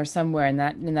hotel or somewhere in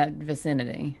that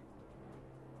vicinity.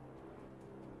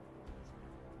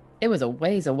 It was a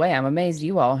ways away. I'm amazed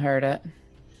you all heard it.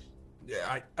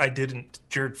 Yeah, I didn't.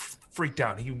 Jared freaked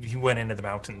out. He went into the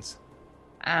mountains.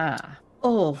 Ah.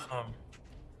 Oh.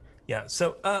 Yeah.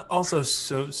 So also,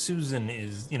 Susan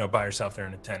is by herself there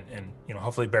in a tent, and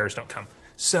hopefully bears don't come.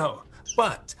 So,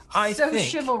 but I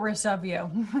think chivalrous of you.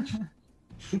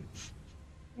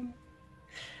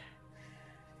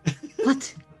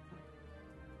 What?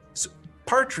 So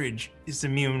Partridge is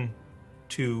immune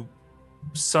to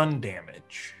sun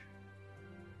damage,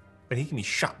 but he can be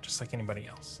shot just like anybody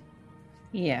else.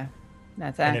 Yeah,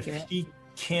 that's accurate. accurate. And if he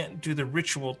can't do the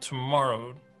ritual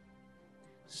tomorrow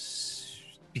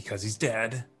because he's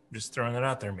dead, I'm just throwing it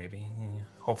out there, maybe.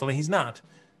 Hopefully he's not.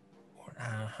 Or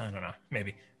I don't know,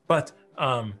 maybe. But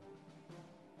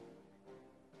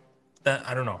that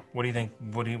I don't know. What do you think?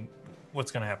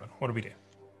 What's going to happen? What do we do?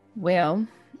 Well,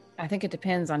 I think it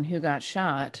depends on who got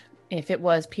shot. If it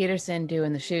was Peterson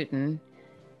doing the shooting,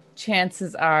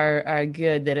 chances are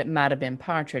good that it might have been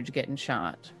Partridge getting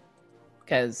shot,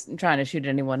 because trying to shoot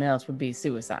anyone else would be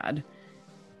suicide.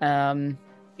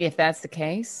 If that's the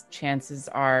case, chances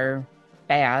are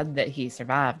bad that he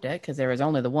survived it, because there was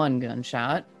only the one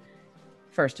gunshot,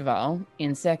 first of all.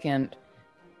 And second,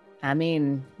 I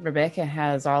mean, Rebecca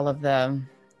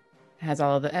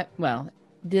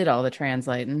did all the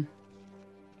translating.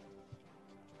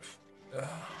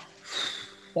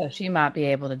 So she might be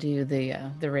able to do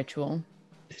the ritual.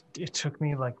 It took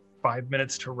me like 5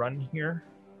 minutes to run here.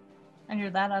 And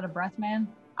you're that out of breath, man?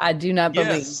 I do not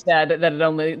believe that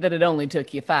it only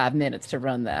took you 5 minutes to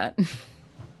run that.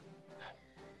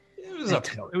 It was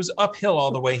uphill. It was uphill all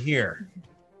the way here.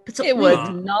 It was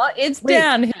not. It's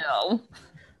downhill.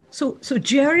 So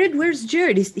Jared, where's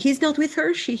Jared? He's not with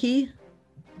her? He?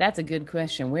 That's a good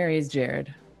question. Where is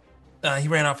Jared? He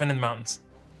ran off into the mountains.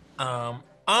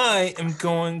 I am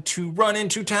going to run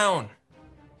into town.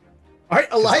 All right,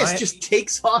 Elias just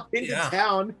takes off into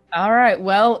town. All right,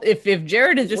 well, if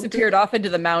Jared has disappeared off into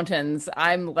the mountains,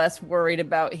 I'm less worried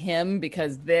about him,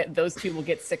 because those two will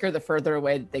get sicker the further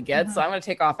away that they get. So I'm going to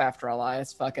take off after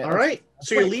Elias. Fuck it. All right,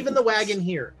 so you're leaving the wagon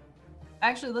here.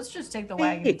 Actually, let's just take the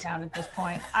wagon to town at this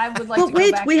point. I would like to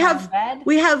go back to bed.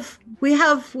 We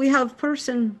have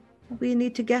person. We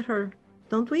need to get her,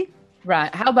 don't we?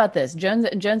 Right. How about this?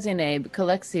 Jonesy and Abe,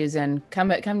 collect Susan. Come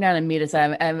down and meet us.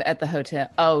 I'm at the hotel.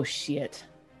 Oh shit.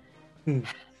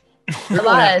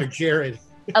 Elias, Jared.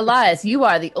 Elias, you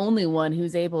are the only one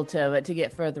who's able to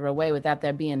get further away without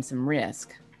there being some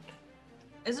risk.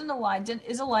 Is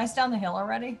Elias down the hill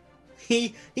already?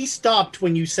 He stopped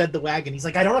when you said the wagon. He's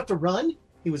like, I don't have to run.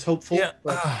 He was hopeful. Yeah.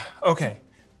 Okay.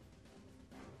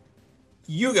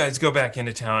 You guys go back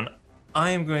into town. I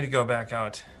am going to go back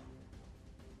out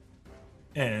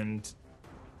and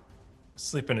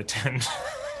sleep in a tent.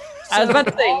 I was about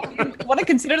to say, want to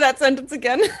consider that sentence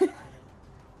again?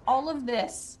 All of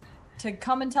this to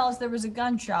come and tell us there was a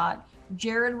gunshot.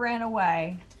 Jared ran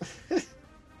away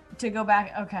to go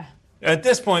back. Okay. At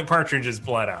this point, Partridge is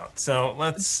bled out. So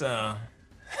let's. All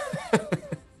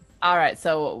right.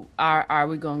 So are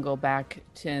we going to go back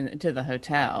to the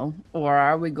hotel, or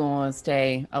are we going to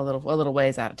stay a little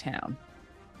ways out of town?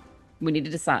 We need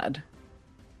to decide.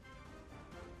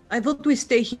 I vote we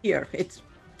stay here. It's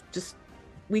just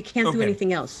we can't do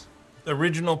anything else. The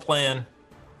original plan.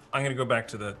 I'm going to go back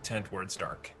to the tent where it's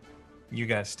dark. You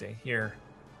guys stay here.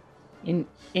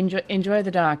 Enjoy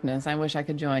the darkness. I wish I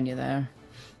could join you there.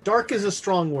 Dark is a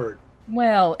strong word.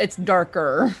 Well, it's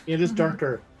darker. It is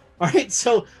darker. All right,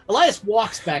 so Elias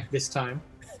walks back this time.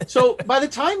 So by the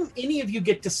time any of you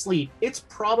get to sleep, it's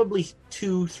probably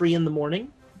 2-3 in the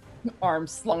morning.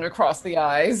 Arms slung across the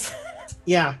eyes.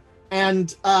 Yeah,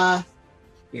 and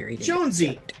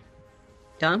Jonesy.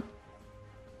 Tom?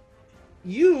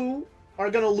 You are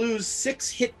going to lose 6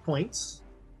 hit points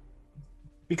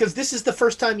because this is the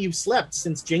first time you've slept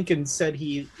since Jenkins said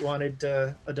he wanted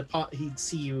he'd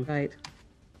see you. Right.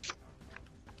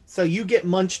 So you get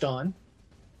munched on.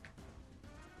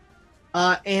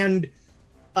 And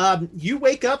you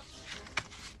wake up.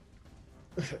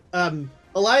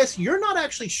 Elias, you're not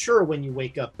actually sure when you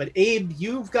wake up, but Abe,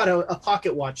 you've got a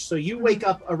pocket watch, so you wake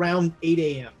up around 8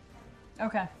 a.m.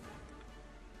 Okay.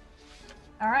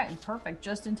 All right, perfect.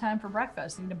 Just in time for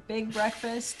breakfast. Eat a big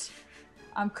breakfast.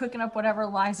 I'm cooking up whatever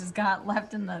Liza's got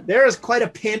left in the. There is quite a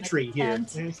pantry here.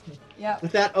 Yeah.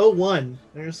 With that 01,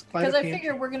 there's quite a Because pantry. I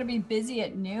figure we're going to be busy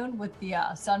at noon with the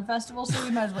Sun Festival, so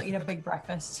we might as well eat a big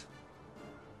breakfast.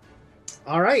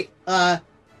 All right.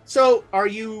 So are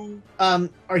you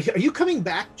coming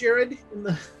back, Jared,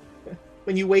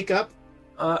 when you wake up?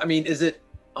 I mean, is it?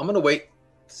 I'm gonna wait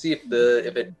to see if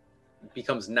it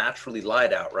becomes naturally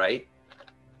light out, right?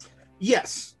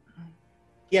 Yes.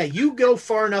 Yeah, you go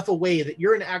far enough away that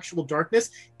you're in actual darkness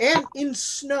and in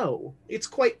snow. It's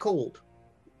quite cold,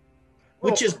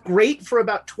 which is great for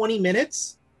about 20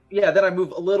 minutes. Yeah, then I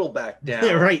move a little back down.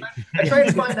 Yeah, right. I try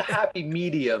to find a happy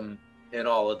medium in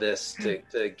all of this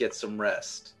to get some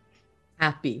rest.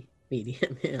 Happy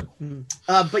medium. Yeah.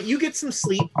 But you get some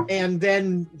sleep, and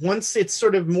then once it's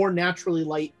sort of more naturally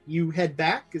light, you head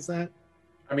back. Is that?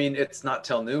 I mean, it's not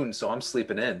till noon, so I'm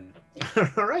sleeping in.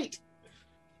 All right.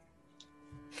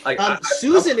 Like,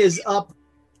 Susan is up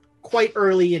quite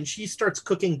early, and she starts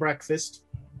cooking breakfast,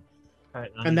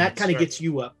 and that kind of gets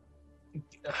you up.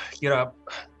 Get up,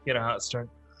 start.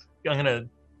 I'm gonna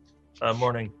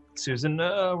morning, Susan.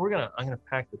 I'm gonna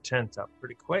pack the tent up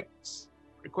pretty quick.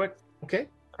 Okay.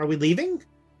 Are we leaving?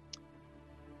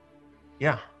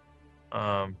 Yeah.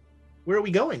 Where are we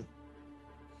going?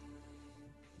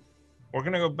 We're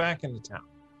gonna go back into town.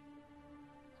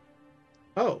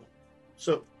 Oh,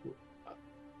 so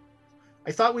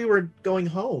I thought we were going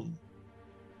home.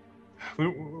 We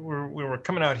were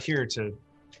coming out here to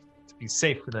be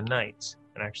safe for the night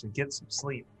and actually get some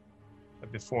sleep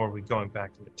before we going back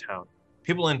into town.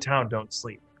 People in town don't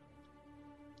sleep.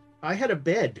 I had a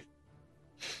bed.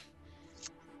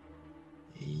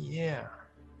 Yeah.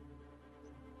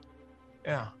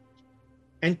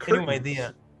 And anyway,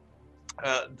 curtains.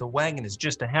 the wagon is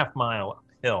just a half mile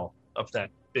uphill up that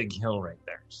big hill right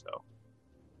there. So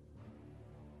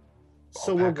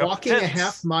we're pack up walking a tents.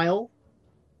 half mile.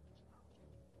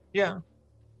 Yeah.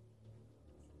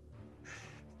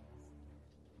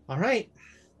 All right.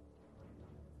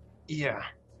 Yeah.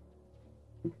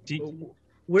 Do you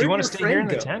Where'd want to your stay here in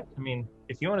friend the go? tent? I mean,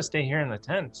 if you want to stay here in the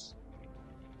tent,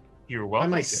 you're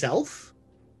welcome. By to. myself?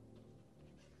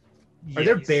 Are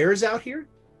there Yes. bears out here?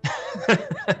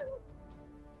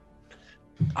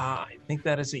 I think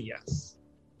that is a yes.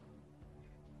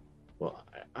 Well,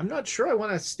 I'm not sure I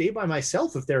want to stay by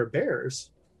myself if there are bears.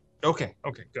 Okay,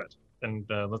 good. And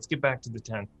let's get back to the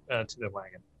tent, to the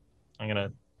wagon. I'm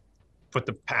gonna put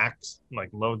the packs, like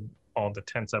load all the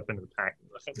tents up into the pack.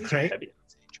 These are Right. heavy.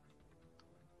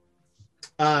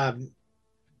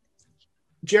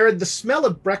 Jared, the smell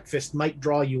of breakfast might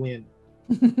draw you in.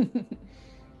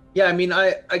 Yeah, I mean,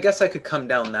 I guess I could come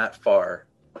down that far,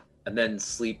 and then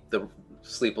sleep a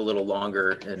little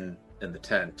longer in the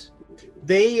tent.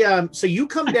 They so you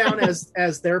come down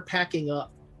as they're packing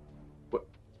up.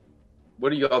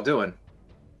 What are you all doing?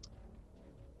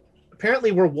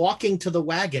 Apparently, we're walking to the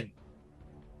wagon.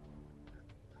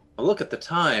 Well, look at the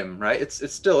time, right?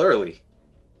 It's still early.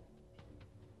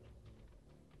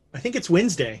 I think it's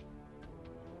Wednesday.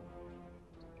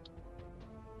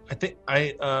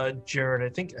 Jared,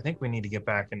 I think we need to get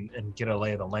back and get a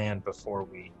lay of the land before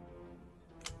we,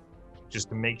 just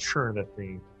to make sure that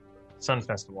the Sun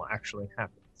Festival actually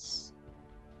happens.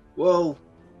 Well,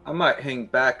 I might hang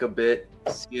back a bit,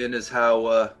 seeing as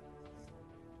how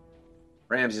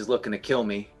Ramsey's looking to kill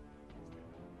me.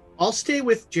 I'll stay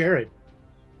with Jared.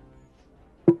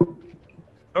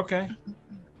 Okay.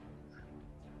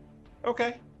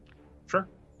 Sure.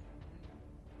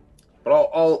 But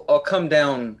I'll come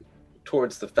down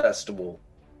towards the festival.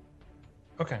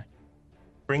 Okay.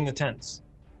 Bring the tents.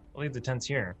 I'll leave the tents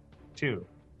here, too.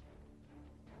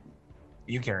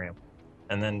 You carry them.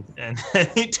 And then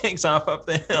he takes off up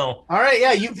the hill. All right,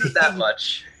 yeah, you that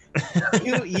much.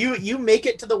 you make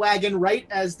it to the wagon right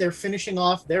as they're finishing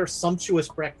off their sumptuous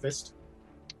breakfast.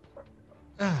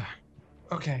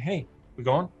 Okay, hey, we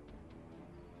going?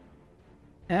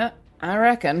 Yeah, I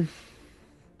reckon.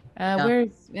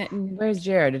 Where's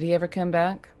Jared? Did he ever come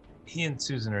back? He and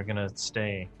Susan are gonna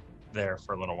stay there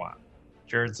for a little while.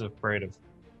 Jared's afraid of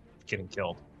getting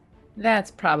killed.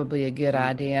 That's probably a good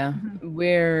idea.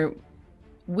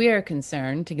 We're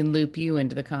concerned, to loop you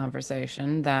into the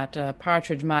conversation, that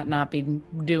Partridge might not be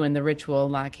doing the ritual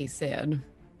like he said.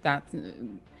 That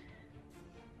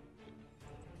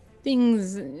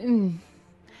things.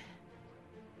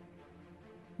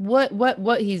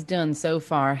 What he's done so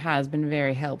far has been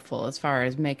very helpful as far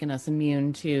as making us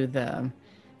immune to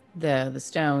the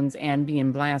stones and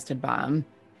being blasted by them.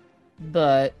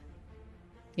 But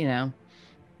you know,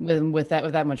 with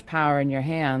that much power in your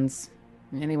hands,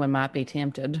 anyone might be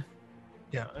tempted.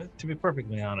 Yeah, to be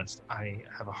perfectly honest, I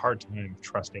have a hard time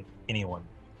trusting anyone.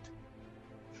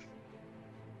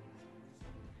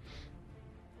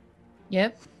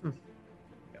 Yep.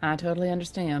 I totally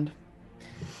understand.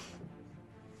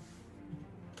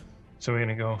 So we're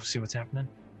gonna go see what's happening.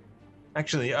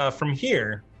 Actually, from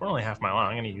here, we're only half mile long.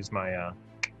 I'm gonna use my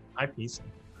eyepiece. And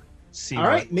see. All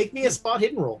right, make me a spot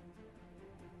hidden roll.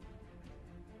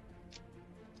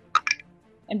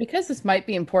 And because this might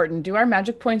be important, do our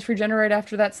magic points regenerate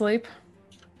after that sleep?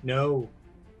 No.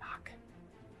 Fuck.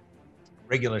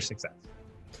 Regular success.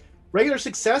 Regular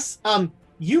success.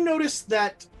 You notice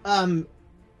that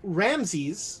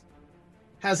Ramses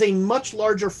has a much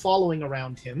larger following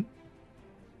around him,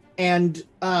 and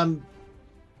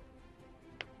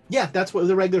yeah, that's what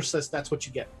the regular says. That's what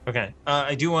you get. Okay.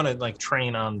 I do want to like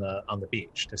train on the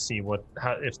beach to see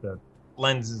if the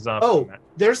lens is up. Oh,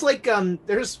 there's like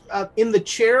there's in the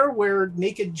chair where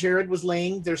naked Jared was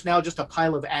laying, there's now just a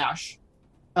pile of ash.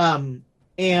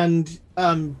 And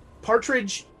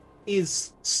Partridge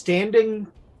is standing.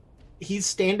 He's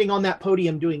standing on that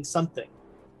podium doing something.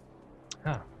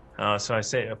 So I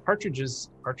say Partridge is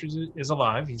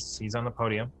alive. He's on the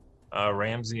podium.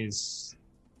 Ramses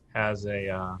has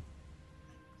a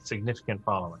significant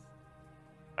following.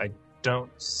 I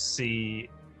don't see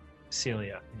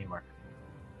Celia anymore.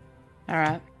 All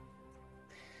right.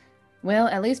 Well,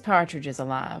 at least Partridge is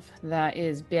alive. That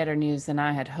is better news than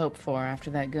I had hoped for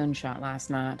after that gunshot last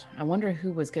night. I wonder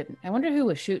who was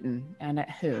shooting and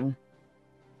at who.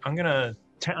 I'm gonna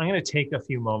take a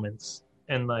few moments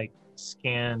and like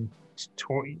scan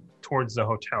towards the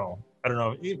hotel. I don't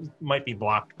know. It might be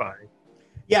blocked by.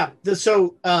 Yeah.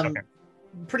 Okay.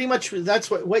 Pretty much that's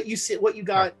what you see. What you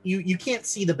got. You can't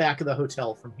see the back of the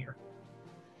hotel from here.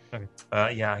 Okay.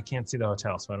 Yeah, I can't see the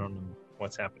hotel, so I don't know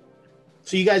what's happening.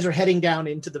 So you guys are heading down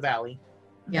into the valley,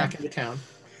 back into town.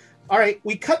 All right,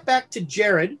 we cut back to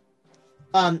Jared,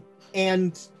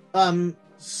 and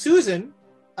Susan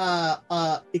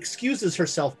excuses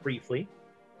herself briefly,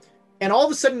 and all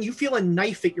of a sudden you feel a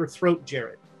knife at your throat,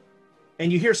 Jared,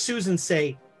 and you hear Susan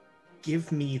say,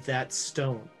 "Give me that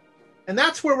stone," and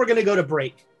that's where we're going to go to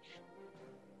break.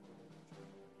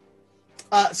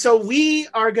 So we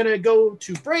are going to go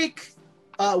to break.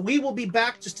 We will be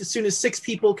back just as soon as 6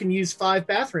 people can use 5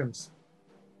 bathrooms.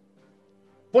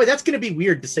 Boy, that's going to be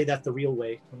weird to say that the real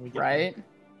way when we get right. There.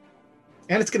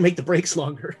 And it's going to make the breaks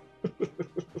longer.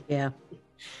 Yeah.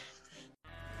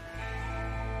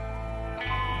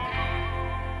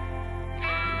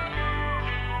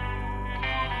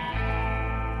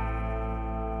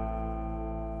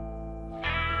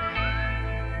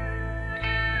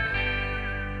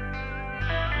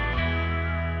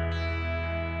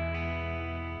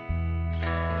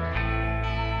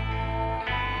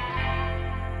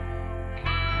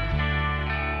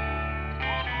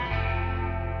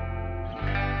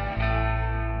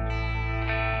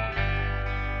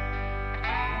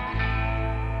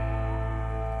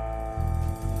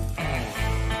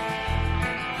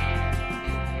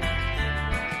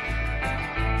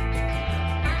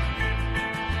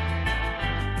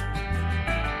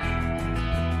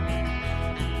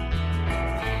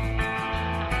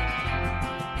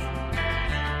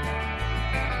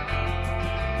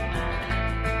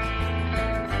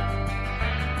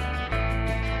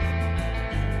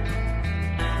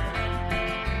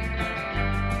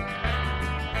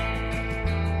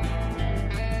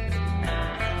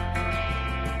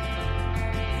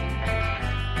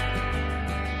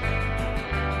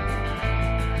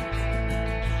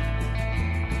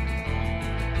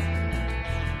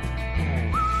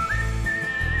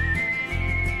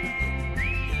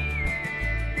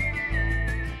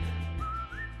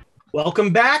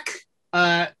 Welcome back.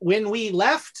 When we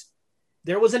left,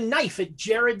 there was a knife at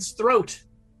Jared's throat.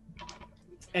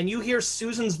 And you hear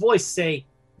Susan's voice say,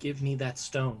 "Give me that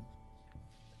stone."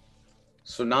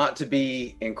 So not to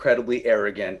be incredibly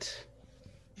arrogant,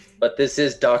 but this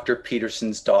is Dr.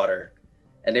 Peterson's daughter.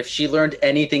 And if she learned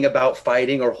anything about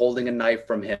fighting or holding a knife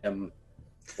from him,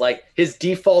 like his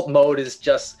default mode is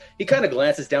just, he kind of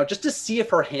glances down just to see if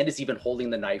her hand is even holding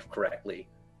the knife correctly.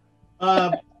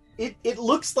 It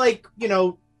looks like,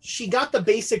 she got the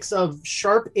basics of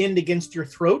sharp end against your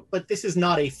throat, but this is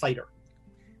not a fighter.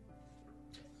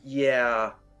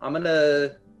 Yeah, I'm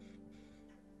gonna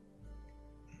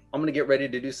get ready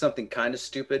to do something kind of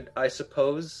stupid, I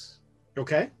suppose.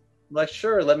 Okay. Like,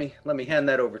 sure, let me hand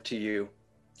that over to you.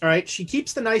 All right. She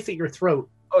keeps the knife at your throat.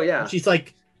 Oh yeah. She's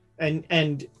like,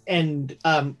 and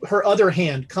her other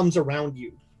hand comes around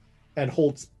you and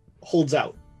holds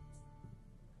out.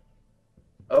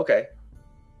 Okay.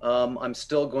 I'm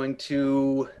still going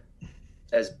to,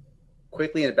 as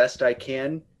quickly and best I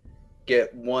can,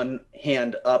 get one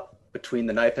hand up between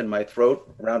the knife and my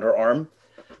throat, around her arm.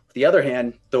 With the other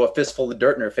hand, throw a fistful of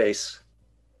dirt in her face.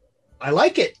 I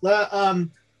like it.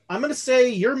 I'm going to say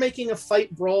you're making a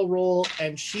fight brawl roll,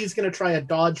 and she's going to try a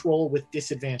dodge roll with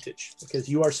disadvantage because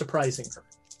you are surprising her.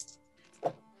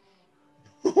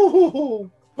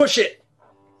 Push it!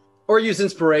 Or use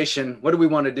inspiration. What do we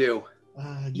want to do?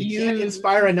 You can't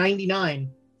inspire a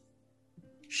 99.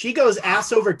 She goes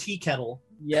ass over tea kettle.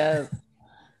 Yes.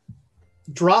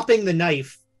 Dropping the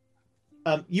knife.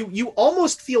 You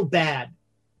almost feel bad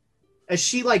as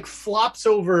she like flops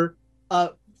over,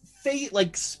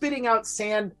 like spitting out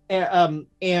sand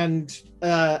and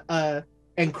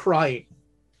crying.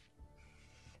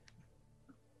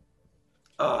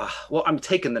 Well, I'm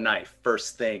taking the knife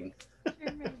first thing.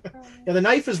 Yeah, the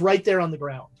knife is right there on the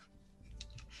ground.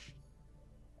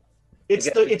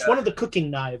 It's one of the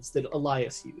cooking knives that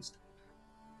Elias used.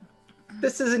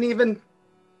 This isn't even.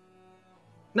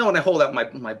 No, when I hold out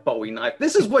my Bowie knife,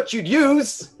 this is what you'd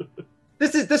use.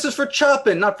 This is for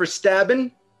chopping, not for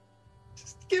stabbing.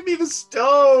 Just give me the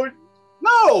stone.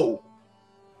 No.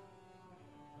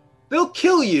 They'll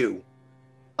kill you.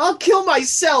 I'll kill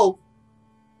myself.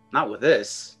 Not with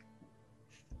this.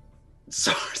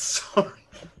 Sorry.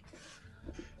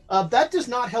 That does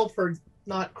not help her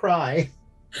not cry.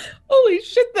 Holy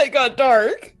shit, that got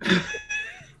dark.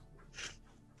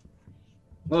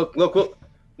 Look,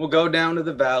 we'll go down to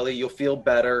the valley. You'll feel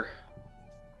better.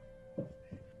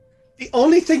 The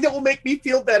only thing that will make me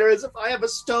feel better is if I have a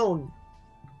stone.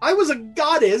 I was a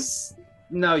goddess.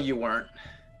 No, you weren't.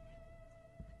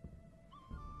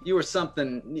 You were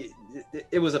something.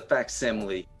 It was a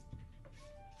facsimile.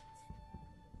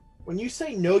 When you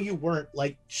say no, you weren't,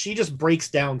 like, she just breaks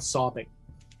down sobbing.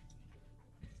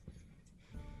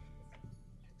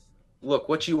 Look,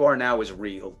 what you are now is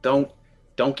real. Don't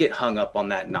get hung up on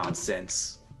that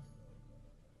nonsense.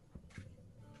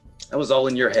 That was all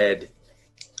in your head.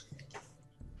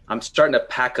 I'm starting to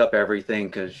pack up everything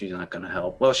because she's not going to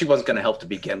help. Well, she wasn't going to help to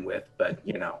begin with, but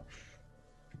you know.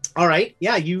 All right.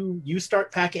 Yeah, you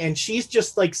start packing, and she's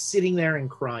just like sitting there and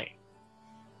crying.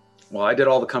 Well, I did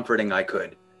all the comforting I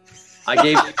could. I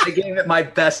gave it my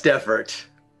best effort.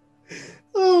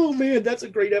 Oh man, that's a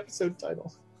great episode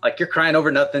title. Like, you're crying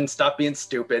over nothing. Stop being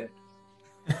stupid.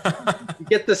 You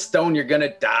get the stone, you're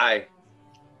gonna die.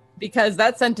 Because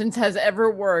that sentence has ever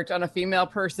worked on a female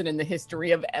person in the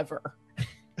history of ever.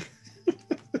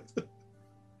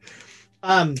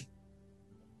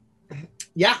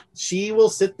 Yeah, she will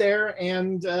sit there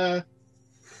and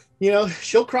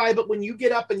she'll cry, but when you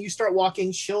get up and you start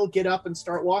walking, she'll get up and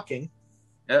start walking.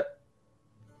 Yep.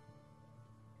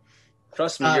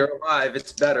 Trust me, you're alive.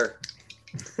 It's better.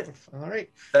 All right.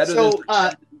 Better than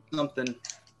something.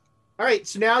 All right,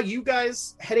 so now you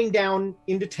guys heading down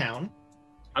into town.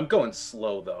 I'm going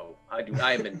slow though. I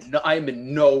am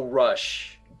in no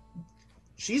rush.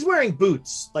 She's wearing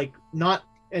boots, not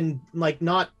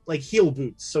heel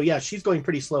boots. So yeah, she's going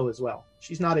pretty slow as well.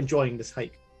 She's not enjoying this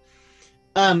hike.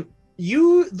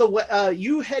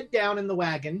 You head down in the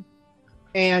wagon,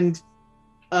 and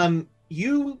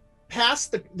you pass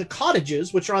the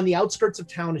cottages, which are on the outskirts of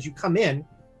town as you come in,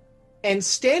 and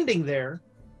standing there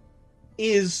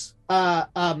is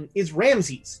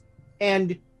Ramses,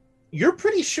 and you're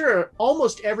pretty sure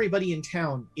almost everybody in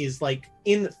town is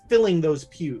filling those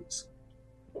pews.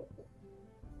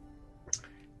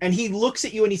 And he looks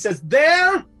at you and he says,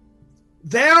 There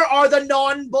are the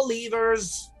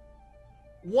non-believers.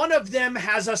 One of them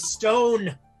has a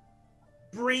stone.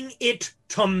 Bring it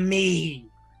to me.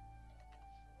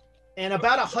 And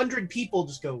about 100 people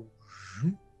just go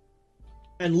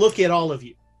and look at all of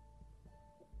you.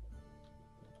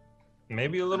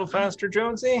 Maybe a little faster,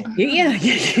 Jonesy? Yeah.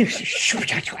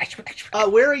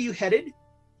 Where are you headed?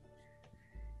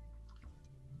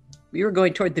 We were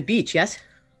going toward the beach, yes?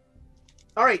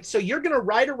 All right, so you're going to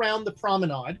ride around the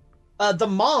promenade. The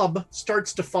mob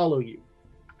starts to follow you.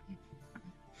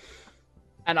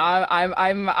 And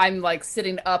I'm like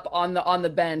sitting up on the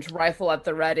bench, rifle at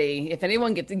the ready. If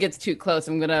anyone gets too close,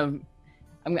 I'm gonna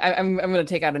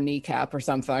take out a kneecap or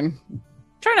something.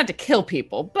 Try not to kill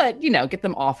people, but get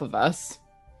them off of us.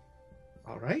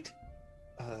 All right.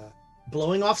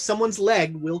 Blowing off someone's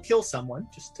leg will kill someone,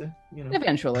 just to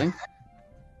Eventually.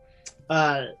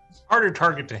 Harder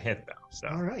target to hit though. So.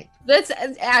 All right. That's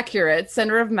accurate.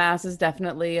 Center of mass is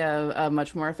definitely a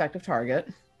much more effective target.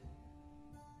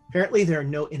 Apparently, there are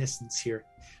no innocents here.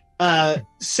 You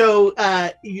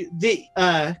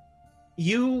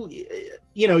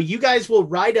guys will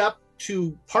ride up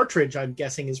to Partridge. I'm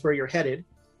guessing is where you're headed,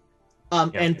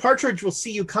 and Partridge will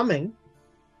see you coming,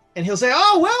 And he'll say,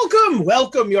 "Oh,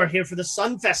 welcome. You're here for the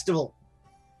Sun Festival.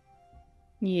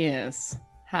 Yes.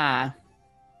 Hi.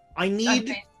 I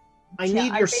need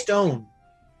your stone."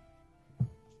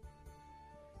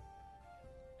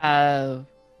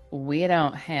 We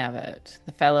don't have it.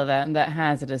 The fellow that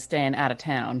has it is staying out of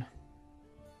town.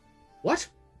 What?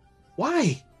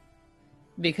 Why?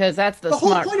 Because that's the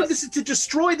whole smart point of this is to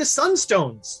destroy the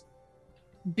Sunstones.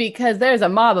 Because there's a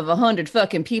mob of 100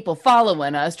 fucking people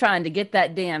following us trying to get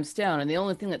that damn stone, and the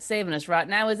only thing that's saving us right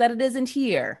now is that it isn't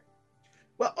here.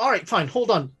 Well, all right, fine. Hold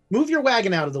on. Move your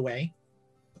wagon out of the way.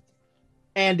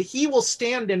 And he will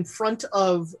stand in front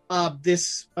of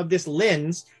this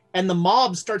lens, and the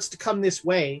mob starts to come this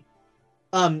way.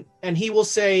 And he will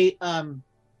say, he'll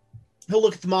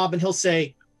look at the mob and he'll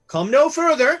say, "Come no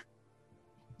further.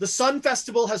 The Sun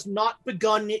Festival has not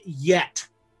begun yet."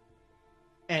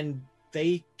 And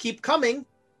they keep coming,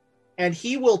 and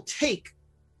he will take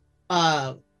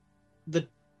the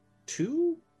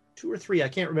two or three, I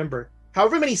can't remember,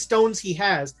 however many stones he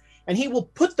has, and he will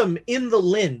put them in the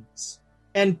lens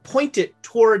and point it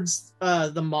towards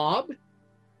the mob.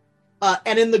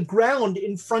 And in the ground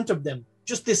in front of them,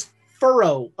 just this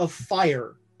furrow of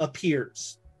fire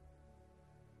appears.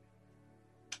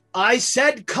 "I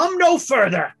said, come no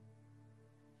further.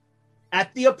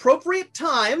 At the appropriate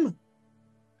time,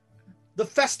 the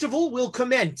festival will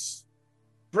commence.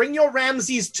 Bring your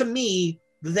Ramses to me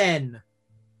then.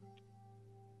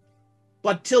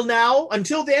 But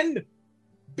until then,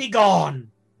 be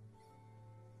gone."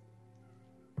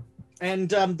 And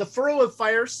the furrow of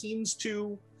fire seems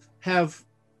to have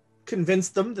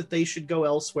convinced them that they should go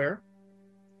elsewhere.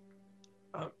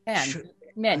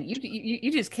 Man,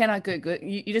 you just cannot get good.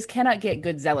 You just cannot get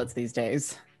good zealots these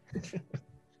days.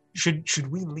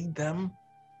 Should we lead them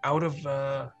out of?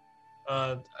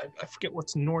 I forget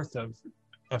what's north of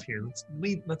here.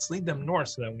 Let's lead them north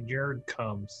so that when Jared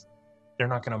comes, they're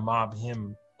not going to mob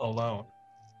him alone.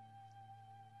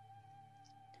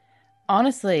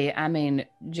 Honestly, I mean,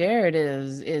 Jared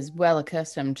is well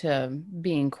accustomed to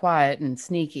being quiet and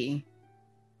sneaky.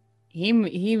 He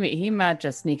might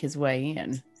just sneak his way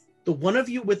in. The one of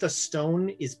you with a stone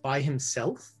is by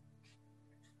himself?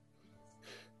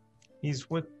 He's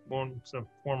with some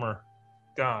former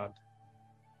god.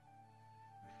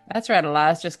 That's right,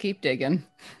 Elias. Just keep digging.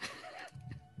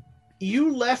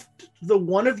 You left the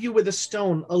one of you with a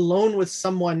stone alone with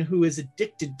someone who is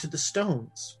addicted to the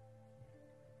stones.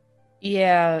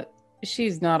 Yeah,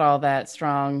 she's not all that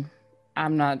strong.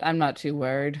 I'm not too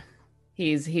worried.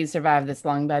 He's survived this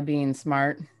long by being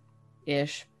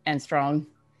smart-ish and strong.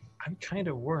 I'm kind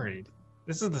of worried.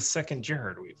 This is the second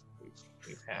Jared we've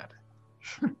had.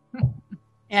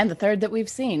 And the third that we've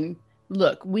seen.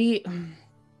 Look, we can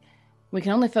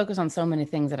only focus on so many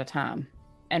things at a time.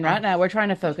 And right now we're trying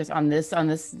to focus on this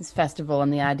festival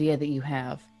and the idea that you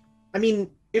have. I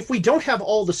mean, if we don't have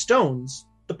all the stones,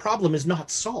 the problem is not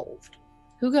solved.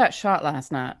 Who got shot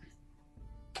last night?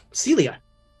 Celia.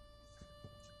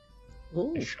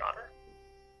 Oh. They shot her?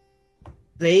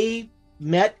 They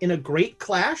met in a great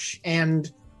clash,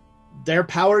 and their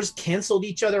powers canceled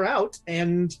each other out,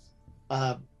 and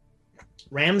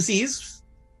Ramses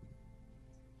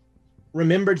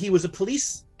remembered he was a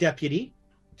police deputy,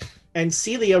 and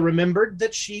Celia remembered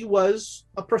that she was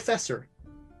a professor.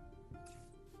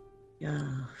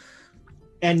 Yeah.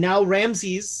 And now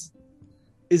Ramses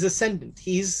is ascendant.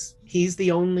 He's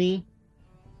the only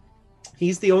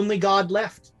god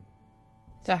left.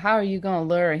 So how are you going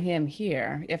to lure him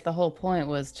here if the whole point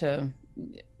was to,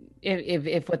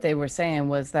 if what they were saying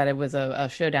was that it was a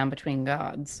showdown between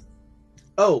gods?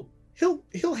 Oh,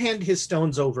 he'll hand his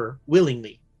stones over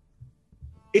willingly.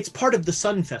 It's part of the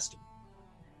Sun Festival.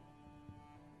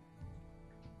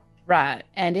 Right,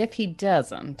 and if he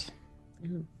doesn't,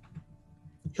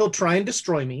 he'll try and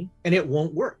destroy me, and it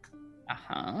won't work.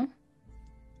 Uh-huh.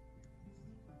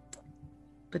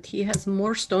 But he has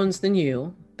more stones than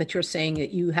you. But you're saying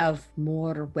that you have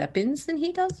more weapons than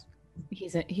he does?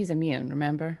 He's immune,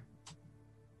 remember?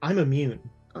 I'm immune.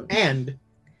 Okay.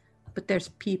 But there's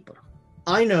people.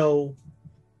 I know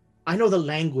the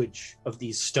language of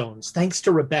these stones, thanks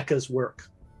to Rebecca's work.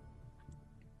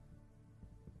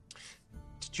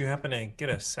 Did you happen to get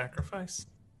a sacrifice?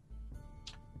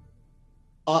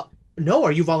 No,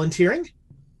 are you volunteering?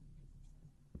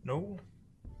 No.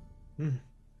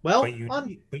 Well,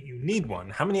 but you need one.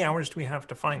 How many hours do we have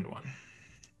to find one?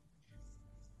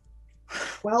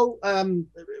 Well,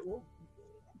 2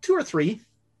 or 3.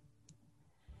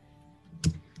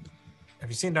 Have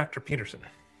you seen Dr. Peterson?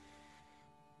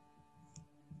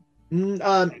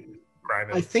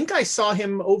 I think I saw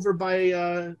him over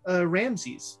by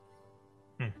Ramses.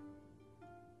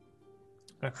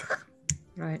 Okay.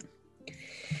 Right.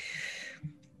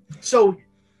 So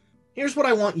here's what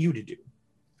I want you to do.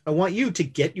 I want you to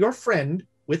get your friend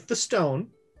with the stone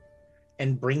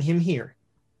and bring him here.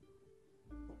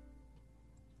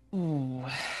 Ooh.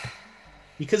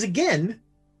 Because again,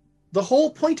 the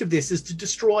whole point of this is to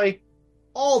destroy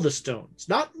all the stones,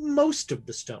 not most of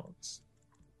the stones.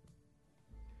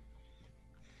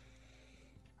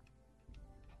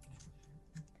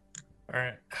 All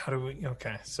right. How do we?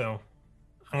 Okay. So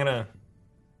I'm gonna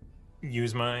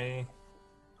use my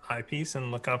eyepiece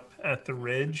and look up at the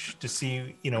ridge to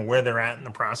see, where they're at in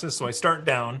the process. So I start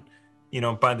down,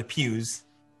 by the pews,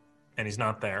 and he's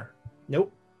not there.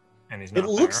 Nope. And he's not It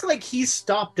looks like he's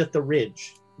stopped at the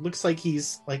ridge. Looks like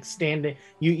he's like standing.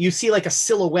 You see like a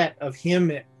silhouette of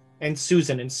him and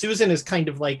Susan is kind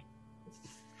of like.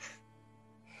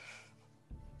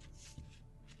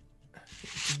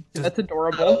 That's Not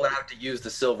adorable. allowed to use the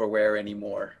silverware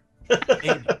anymore.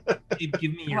 Abe,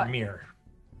 give me your What? mirror.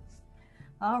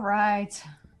 All right.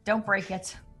 Don't break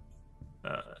it.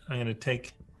 I'm gonna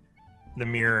take the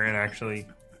mirror and actually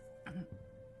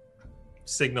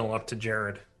signal up to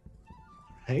Jared.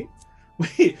 Right?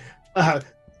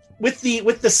 With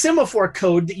the semaphore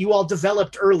code that you all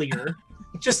developed earlier.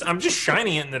 I'm just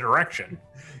shining it in the direction.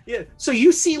 Yeah. So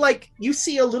you see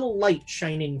a little light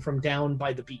shining from down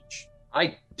by the beach.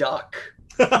 I duck.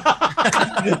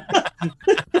 I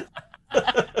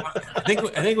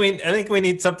think we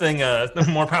need something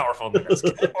more powerful than this.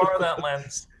 Can I borrow that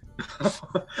lens?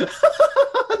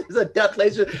 There's a death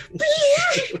laser.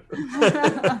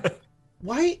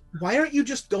 Why aren't you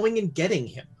just going and getting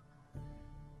him?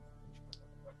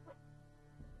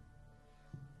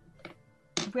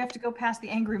 We have to go past the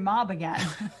angry mob again.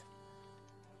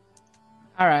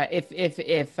 All right.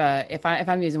 If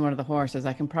I'm using one of the horses,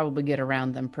 I can probably get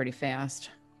around them pretty fast.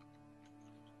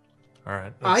 All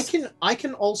right. I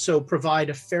can also provide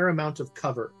a fair amount of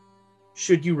cover,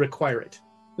 should you require it.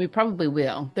 We probably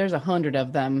will. There's 100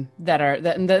 of them that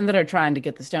are trying to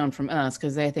get the stone from us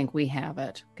because they think we have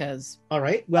it. Because all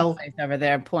right, well, over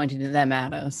there pointing them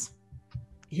at us.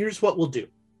 Here's what we'll do.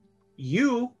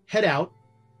 You head out.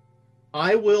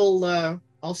 I will.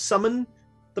 I'll summon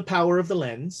the power of the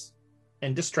lens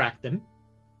and distract them.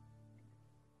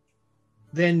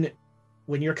 Then,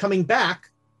 when you're coming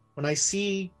back, when I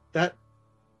see that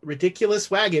ridiculous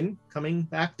wagon coming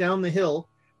back down the hill,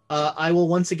 I will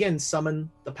once again summon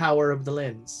the power of the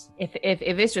lens. If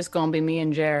it's just gonna be me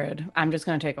and Jared, I'm just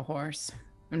gonna take a horse.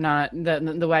 I'm not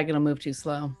the wagon will move too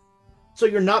slow. So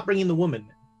you're not bringing the woman?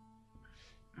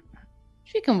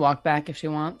 She can walk back if she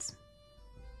wants.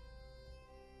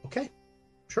 Okay,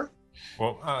 sure.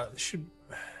 Well,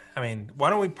 why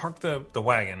don't we park the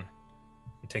wagon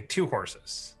and take 2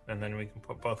 horses, and then we can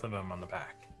put both of them on the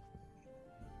back.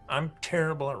 I'm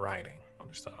terrible at riding. I'll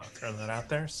just throw that out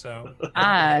there. So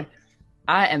I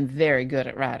am very good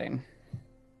at riding.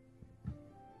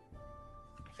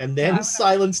 And then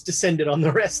silence descended on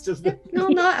the rest of the. No,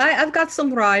 I've got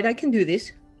some ride. I can do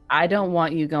this. I don't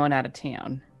want you going out of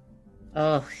town.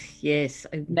 Oh, yes.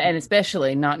 And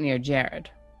especially not near Jared.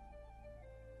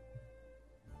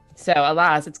 So,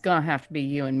 Elias, it's going to have to be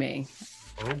you and me.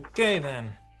 Okay,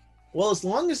 then. Well, as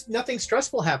long as nothing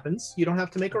stressful happens, you don't have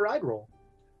to make a ride roll.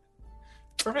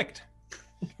 Perfect.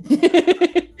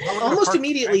 Almost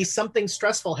immediately, something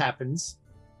stressful happens.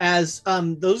 As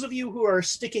those of you who are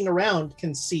sticking around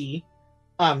can see,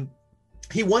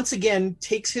 he once again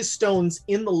takes his stones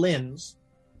in the lens,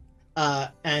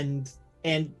 and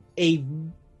a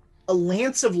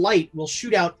lance of light will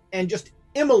shoot out and just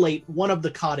immolate one of the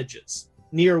cottages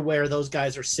near where those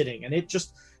guys are sitting, and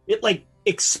it like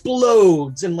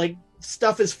explodes and like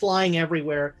stuff is flying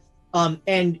everywhere.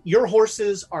 And your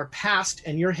horses are past,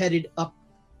 and you're headed up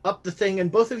the thing,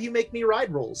 and both of you make me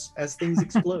ride rolls as things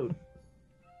explode.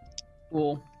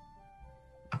 Cool.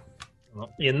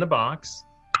 Well, in the box.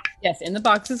 Yes, in the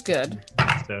box is good.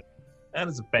 So that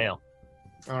is a fail.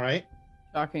 All right.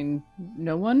 Shocking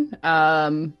no one.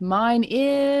 Mine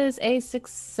is a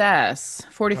success.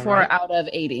 44 right. out of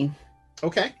 80.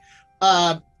 Okay.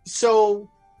 So,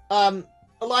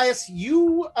 Elias,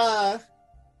 you have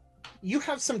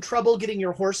some trouble getting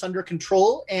your horse under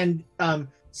control, and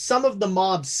some of the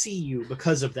mobs see you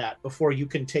because of that before you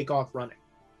can take off running.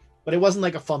 But it wasn't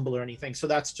like a fumble or anything, so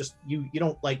that's just you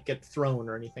don't like get thrown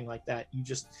or anything like that. You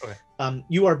just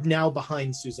you are now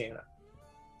behind Susanna.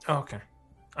 Oh, okay.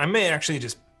 I may actually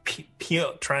just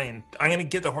try and I'm gonna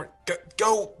get the horse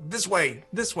go this way,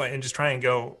 and just try and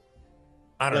go.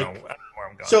 I don't know where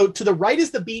I'm going. So to the right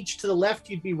is the beach. To the left,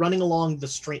 you'd be running along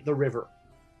the river.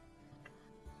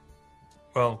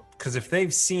 Well, because if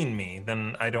they've seen me,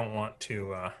 then I don't want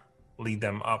to lead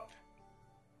them up.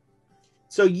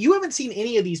 So you haven't seen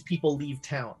any of these people leave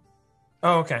town.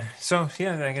 Oh, okay. So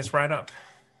yeah, I guess ride up.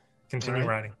 Continue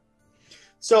riding.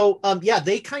 So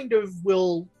they kind of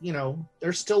will,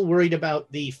 they're still worried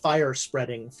about the fire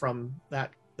spreading from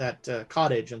that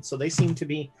cottage, and so they seem to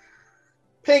be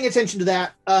paying attention to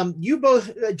that. You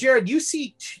both, Jared, you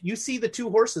see the two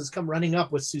horses come running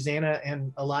up with Susanna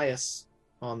and Elias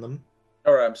on them.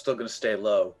 All right, I'm still going to stay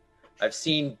low. I've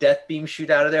seen Death Beam shoot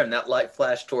out of there, and that light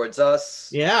flash towards us.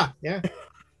 Yeah.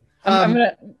 I'm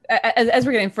gonna, as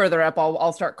we're getting further up,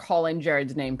 I'll start calling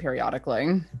Jared's name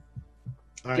periodically.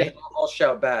 All right. Yeah, I'll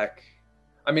shout back.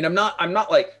 I mean, I'm not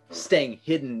like staying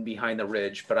hidden behind the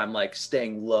ridge, but I'm like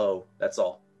staying low. That's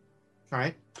all. All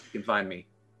right. You can find me.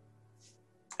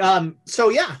 You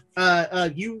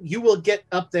will get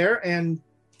up there, and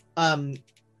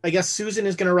I guess Susan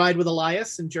is going to ride with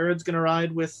Elias, and Jared's going to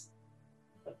ride with.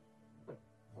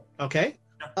 Okay.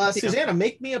 Susanna,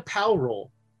 make me a POW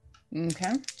roll.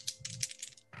 Okay.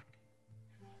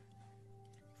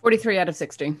 43 out of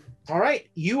 60. All right.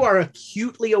 You are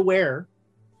acutely aware,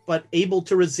 but able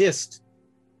to resist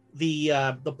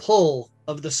the pull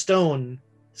of the stone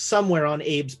somewhere on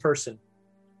Abe's person.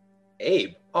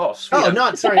 Abe? Oh, sweet.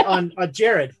 Oh, sorry, on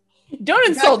Jared. Don't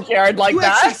insult Jared like you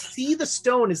that. You actually see the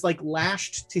stone is like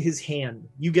lashed to his hand.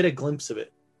 You get a glimpse of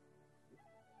it.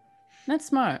 That's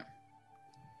smart.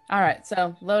 All right,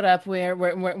 so load up.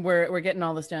 We're getting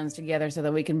all the stones together so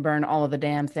that we can burn all of the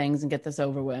damn things and get this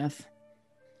over with.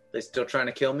 They still trying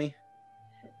to kill me?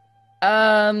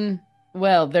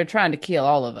 Well, they're trying to kill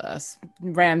all of us.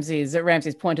 Ramses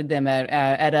pointed them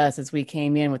at us as we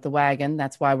came in with the wagon.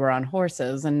 That's why we're on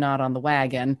horses and not on the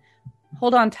wagon.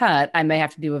 Hold on tight. I may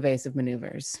have to do evasive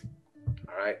maneuvers.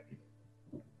 All right.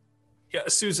 Yeah,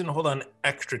 Susan, hold on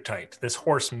extra tight. This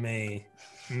horse may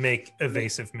make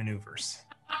evasive maneuvers.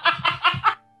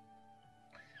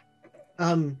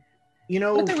 With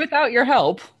or without your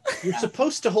help. You're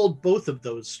supposed to hold both of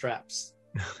those straps.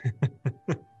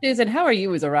 Susan, how are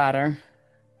you as a rider?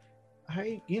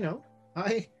 I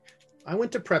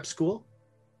went to prep school.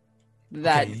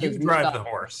 That okay, you drive the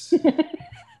horse.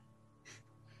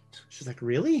 She's like,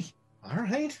 really? All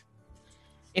right.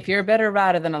 If you're a better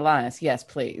rider than Elias, yes,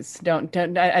 please. Don't.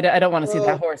 I don't want to see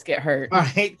that horse get hurt. All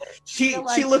right. She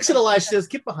looks at Elias. She says,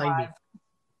 "Get behind me."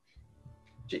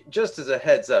 Just as a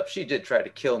heads up, she did try to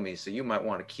kill me, so you might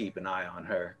want to keep an eye on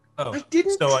her. Oh, I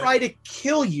didn't try to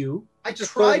kill you. I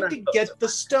tried to get the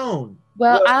stone.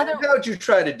 Well, how'd you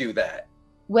try to do that?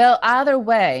 Well, either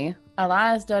way,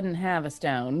 Elias doesn't have a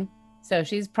stone, so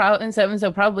she's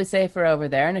probably safer over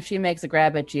there. And if she makes a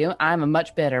grab at you, I'm a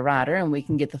much better rider, and we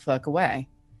can get the fuck away.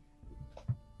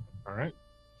 All right.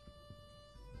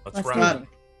 Let's ride.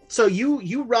 So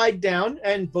you ride down,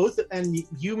 and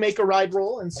you make a ride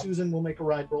roll, and Susan will make a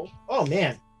ride roll. Oh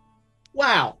man,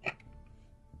 wow!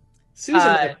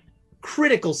 Susan,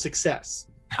 critical success.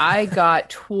 I got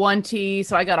 20,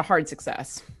 so I got a hard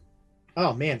success.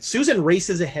 Oh man, Susan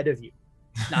races ahead of you,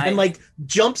 nice. and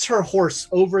jumps her horse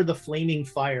over the flaming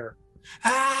fire.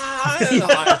 She's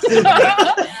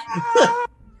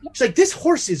like, "This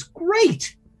horse is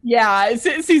great." Yeah,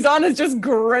 Susanna's just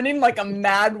grinning like a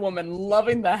mad woman,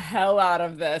 loving the hell out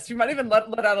of this. You might even let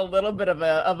out a little bit of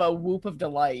a whoop of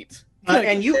delight.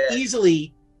 And you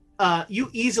easily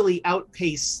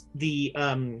outpace the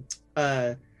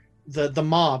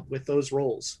mob with those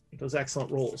rolls, those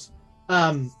excellent rolls.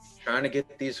 Trying to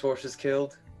get these horses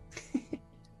killed.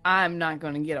 I'm not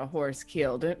going to get a horse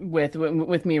killed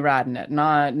with me riding it.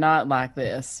 Not like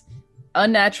this.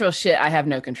 Unnatural shit I have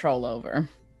no control over.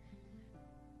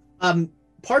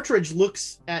 Partridge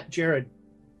looks at Jared.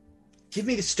 Give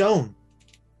me the stone.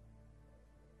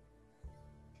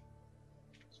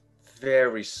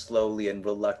 Very slowly and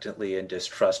reluctantly and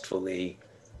distrustfully,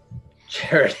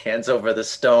 Jared hands over the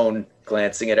stone,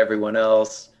 glancing at everyone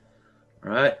else.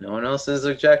 All right, no one else is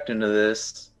objecting to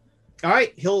this. All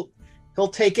right, he'll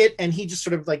take it, and he just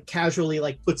sort of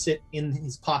casually puts it in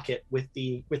his pocket with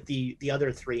the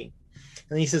other three,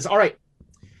 and he says, "All right.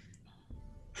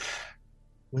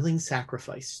 Willing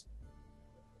sacrifice."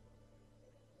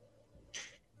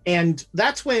 And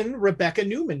that's when Rebecca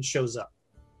Newman shows up.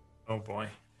 Oh boy.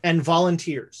 And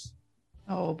volunteers.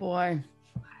 Oh boy.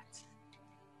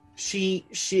 She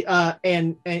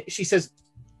says,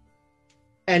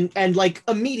 and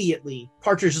immediately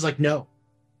Partridge is like, no.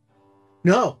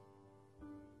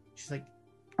 She's like,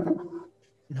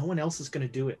 no one else is gonna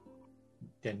do it,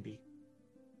 Denby.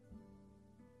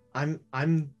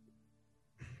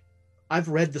 I've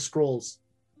read the scrolls.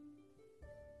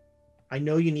 I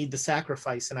know you need the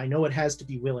sacrifice, and I know it has to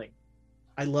be willing.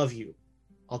 I love you.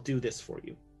 I'll do this for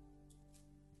you.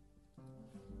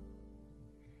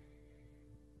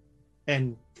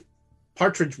 And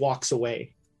Partridge walks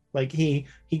away. Like he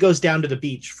goes down to the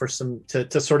beach for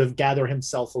to sort of gather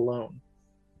himself alone.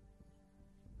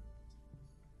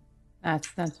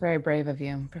 That's very brave of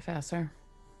you, Professor.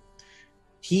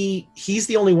 He's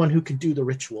the only one who can do the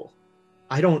ritual.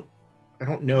 I don't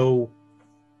know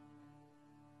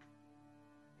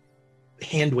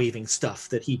hand waving stuff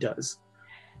that he does.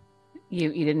 You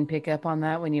didn't pick up on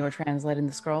that when you were translating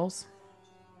the scrolls?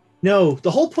 No, the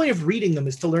whole point of reading them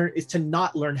is to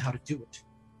not learn how to do it.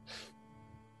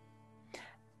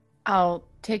 I'll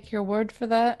take your word for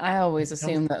that. I always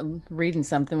assumed that reading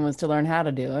something was to learn how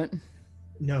to do it.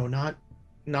 No, not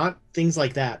things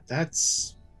like that.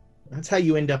 That's how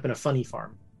you end up in a funny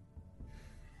farm.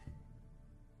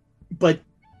 But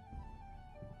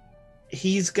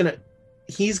he's gonna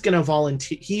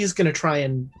volunteer. He's gonna try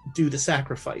and do the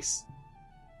sacrifice.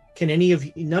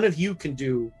 None of you can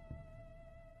do?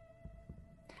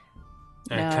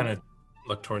 I kind of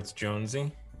look towards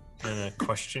Jonesy in a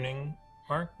questioning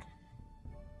mark.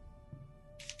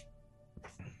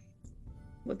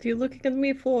 What are you looking at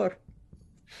me for?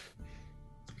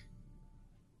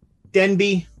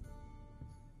 Denby,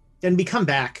 come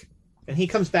back. And he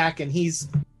comes back and he's,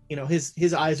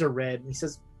 his eyes are red and he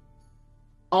says,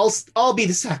 I'll be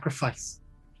the sacrifice.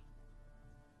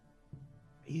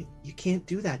 You can't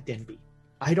do that, Denby.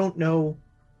 I don't know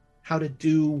how to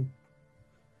do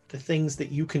the things that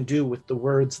you can do with the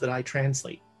words that I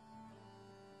translate.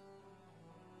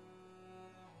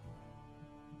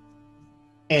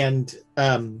 And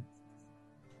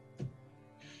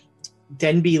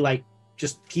Denby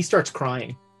he starts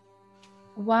crying.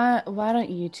 Why don't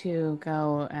you two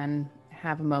go and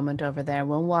have a moment over there?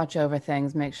 We'll watch over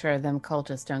things, make sure them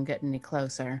cultists don't get any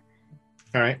closer.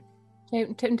 All right.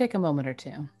 Take a moment or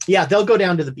two. Yeah, they'll go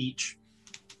down to the beach.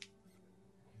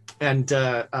 And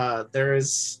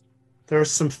there's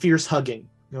some fierce hugging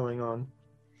going on.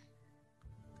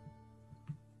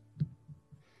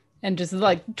 And just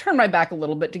turn my back a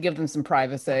little bit to give them some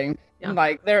privacy.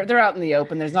 Yeah. They're out in the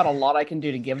open. There's not a lot I can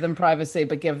do to give them privacy,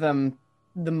 but give them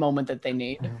the moment that they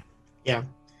need. Yeah.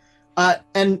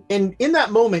 And in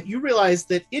that moment, you realize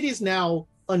that it is now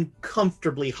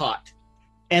uncomfortably hot,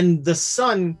 and the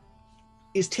sun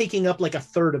is taking up like a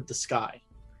third of the sky.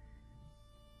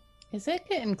 Is it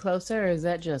getting closer, or is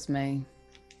that just me?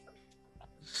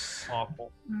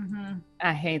 Awful. Mm-hmm.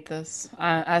 I hate this.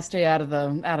 I stay out of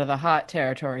the hot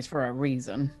territories for a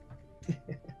reason.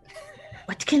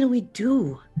 What can we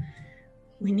do?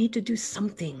 We need to do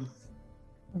something.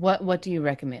 What do you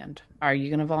recommend? Are you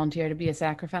going to volunteer to be a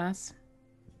sacrifice?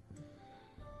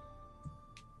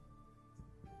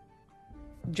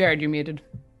 Jared, you're muted.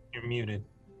 You're muted.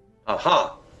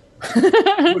 Aha!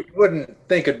 You wouldn't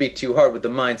think it'd be too hard with the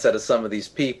mindset of some of these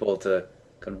people to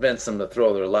convince them to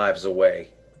throw their lives away.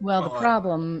 Well, the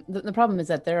problem is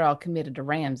that they're all committed to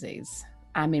Ramses.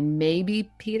 I mean,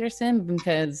 maybe Peterson,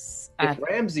 because If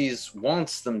Ramses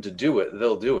wants them to do it,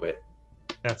 they'll do it.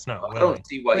 That's not willing. I don't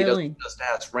see why he Willing. doesn't just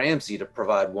ask Ramsey to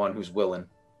provide one who's willing.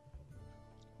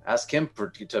 Ask him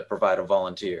to provide a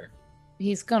volunteer.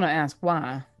 he's going to ask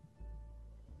why.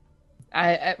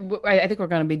 I think we're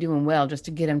going to be doing well just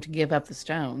to get him to give up the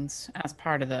stones as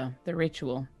part of the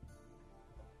ritual.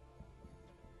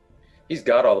 He's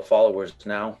got all the followers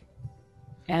now.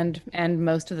 And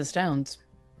most of the stones.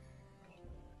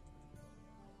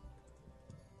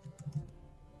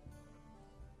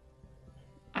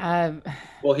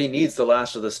 Well, he needs the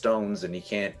last of the stones, and he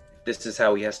can't. This is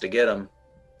how he has to get them.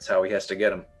 That's how he has to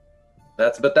get them.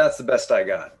 That's the best I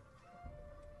got.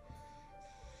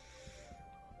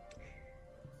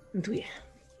 And we...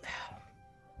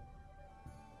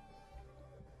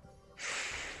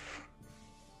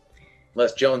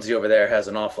 Unless Jonesy over there has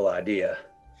an awful idea.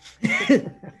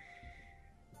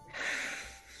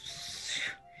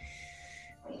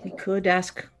 We could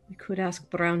ask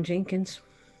Brown Jenkins.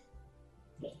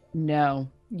 No.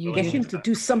 Get him to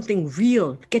do something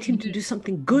real. Get him to do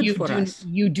something good for us.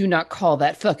 You do not call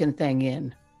that fucking thing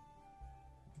in.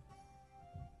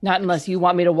 Not unless you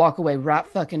want me to walk away right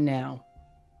fucking now.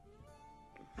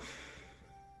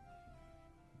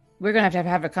 We're going to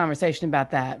have a conversation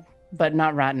about that, but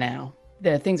not right now.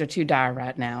 The things are too dire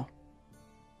right now.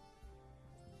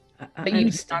 But you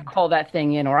do not call that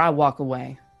thing in or I walk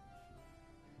away.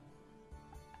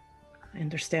 I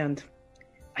understand.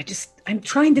 I'm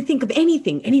trying to think of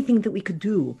anything that we could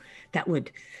do that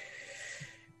would...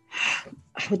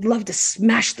 I would love to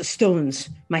smash the stones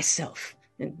myself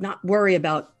and not worry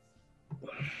about...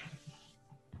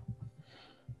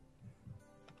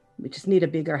 We just need a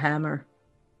bigger hammer.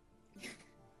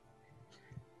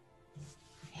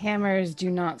 Hammers do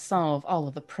not solve all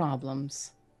of the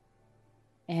problems.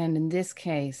 And in this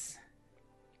case,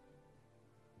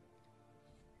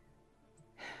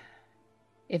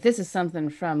 if this is something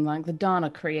from like the dawn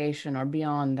of creation or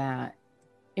beyond that,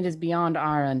 it is beyond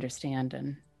our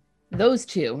understanding. Those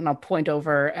two, and I'll point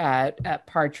over at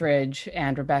Partridge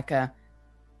and Rebecca,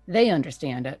 they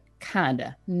understand it,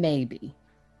 kinda, maybe.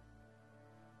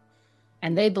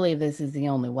 And they believe this is the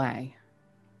only way.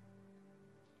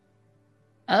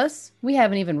 Us, we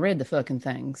haven't even read the fucking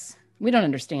things. We don't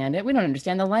understand it. We don't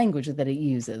understand the language that it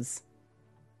uses.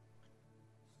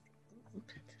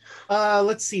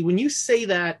 Let's see. When you say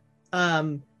that,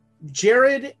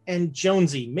 Jared and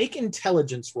Jonesy, make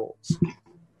intelligence rolls.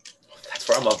 That's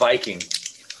where I'm a Viking.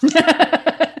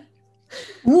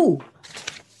 Ooh.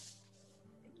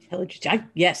 Intelligence.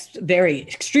 Yes, very,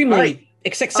 extremely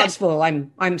successful.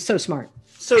 I'm so smart.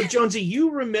 So, Jonesy,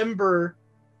 you remember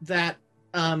that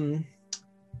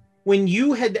when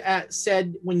you had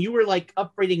said, when you were like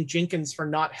upbraiding Jenkins for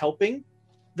not helping,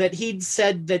 that he'd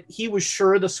said that he was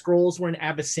sure the scrolls were in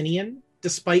Abyssinian,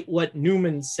 despite what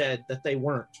Newman said that they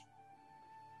weren't.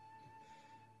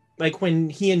 Like when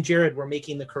he and Jared were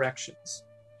making the corrections.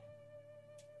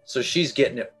 So she's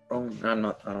getting it wrong. I don't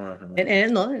know.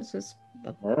 And no, it's just,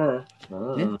 but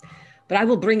I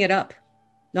will bring it up.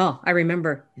 No, I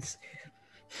remember.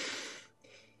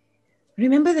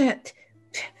 Remember that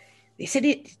they said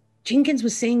it. Jenkins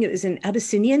was saying it was an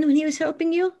Abyssinian when he was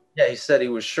helping you. Yeah, he said he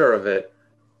was sure of it.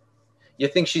 You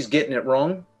think she's getting it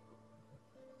wrong?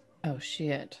 Oh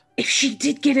shit! If she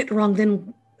did get it wrong,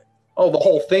 then the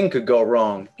whole thing could go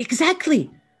wrong.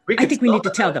 Exactly. I think we need to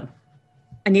tell them.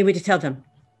 I need to tell them.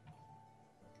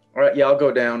 All right, yeah, I'll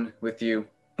go down with you.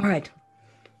 All right.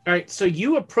 So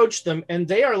you approach them, and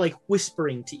they are like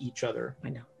whispering to each other. I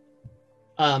know.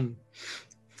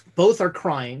 Both are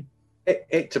crying.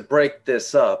 To break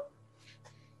this up,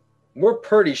 we're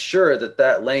pretty sure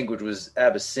that language was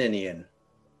Abyssinian.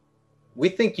 We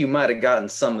think you might have gotten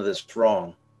some of this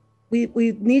wrong. We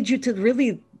need you to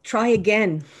really try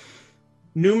again.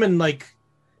 Newman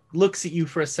looks at you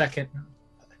for a second.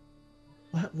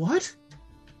 What?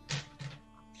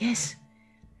 Yes,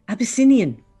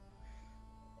 Abyssinian.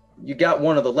 You got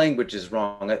one of the languages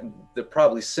wrong. They're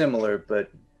probably similar,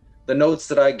 but the notes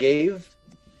that I gave,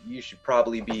 you should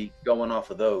probably be going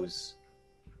off of those.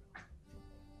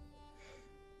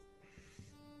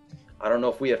 I don't know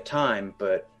if we have time,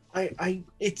 but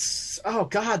it's oh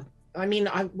God. I mean,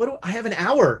 I have an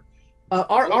hour.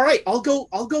 All right, I'll go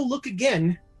look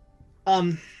again.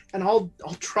 And I'll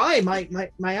try my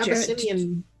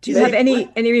Abyssinian. Do you have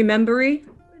any memory?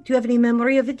 Do you have any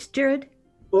memory of it, Jared?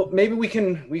 Well, maybe we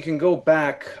can go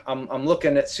back. I'm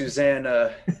looking at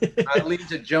Susanna. I lead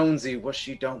to Jonesy. What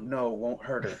she don't know won't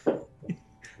hurt her.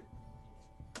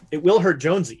 It will hurt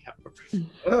Jonesy, however.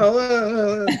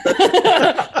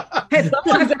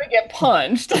 Someone's gonna get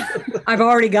punched. I've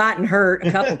already gotten hurt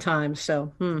a couple times,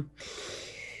 so.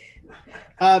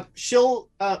 She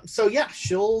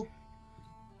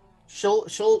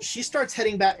starts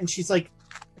heading back, and she's like,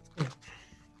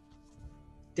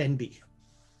 Denby,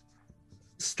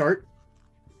 start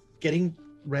getting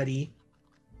ready.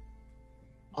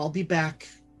 I'll be back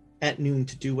at noon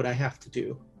to do what I have to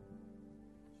do.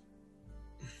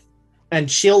 And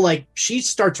she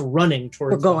starts running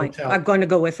towards the hotel. I'm going to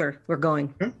go with her. We're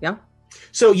going. Yeah.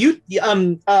 So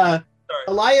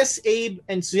Elias, Abe,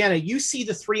 and Susanna, you see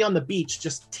the three on the beach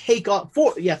just take off.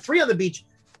 Three on the beach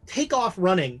take off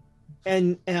running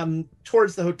and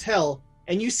towards the hotel.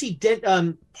 And you see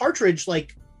Partridge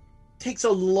takes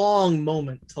a long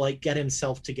moment to get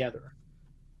himself together,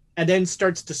 and then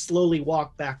starts to slowly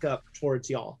walk back up towards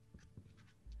y'all.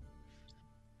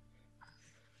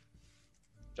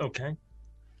 Okay.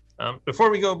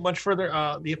 Before we go much further,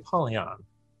 the Apollyon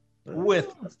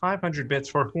with 500 bits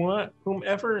for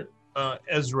whomever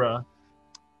Ezra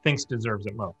thinks deserves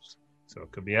it most. So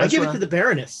it could be Ezra. I give it to the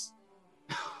Baroness.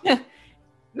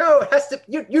 No, it has to.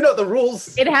 You know the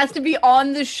rules. It has to be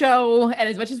on the show, and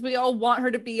as much as we all want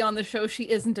her to be on the show, she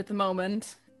isn't at the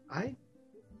moment.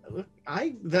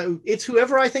 It's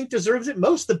whoever I think deserves it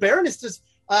most. The Baroness does.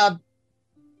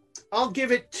 I'll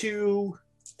give it to.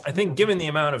 I think, given the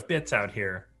amount of bits out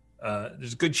here,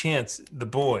 there's a good chance the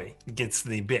boy gets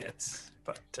the bits.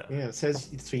 But it says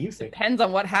it's what you think. Depends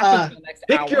on what happens in the next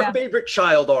hour. Pick your favorite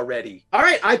child already. All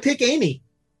right, I pick Amy.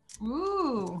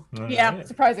 Ooh. Yeah,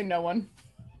 surprising no one.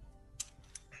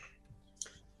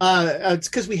 It's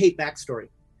because we hate backstory.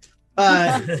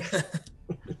 The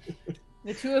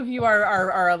two of you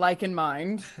are alike in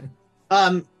mind.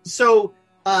 So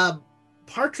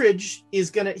Partridge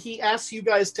is he asks you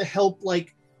guys to help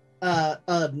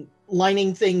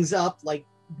lining things up,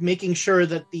 making sure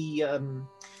that the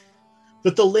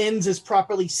that the lens is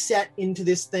properly set into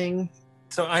this thing.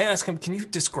 So I ask him, can you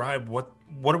describe what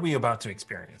are we about to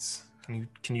experience?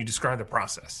 Can you describe the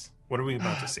process? What are we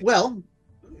about to see? Well,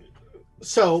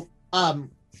 so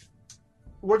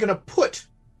we're going to put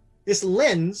this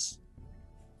lens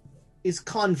is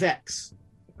convex.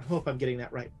 I hope I'm getting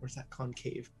that right. Where's that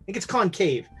concave? I think it's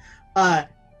concave.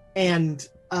 And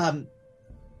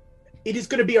it is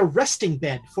going to be a resting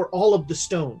bed for all of the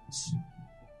stones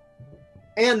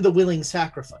and the willing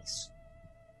sacrifice.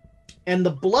 And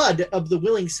the blood of the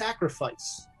willing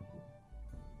sacrifice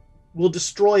will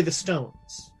destroy the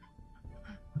stones.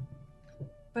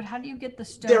 But how do you get the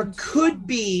stones? There could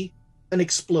be an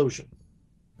explosion.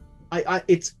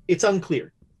 It's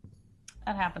unclear.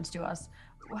 That happens to us.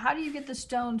 How do you get the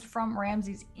stones from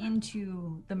Ramses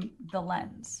into the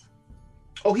lens?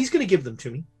 Oh, he's going to give them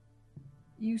to me.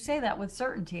 You say that with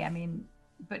certainty. I mean,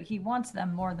 but he wants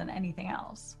them more than anything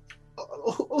else.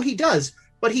 Oh, he does.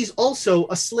 But he's also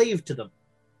a slave to them.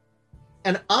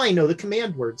 And I know the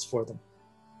command words for them.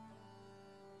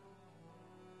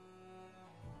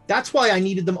 That's why I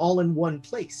needed them all in one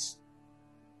place.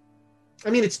 I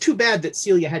mean, it's too bad that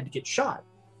Celia had to get shot.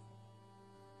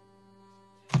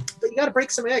 But you got to break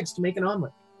some eggs to make an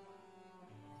omelet.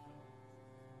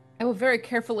 I will very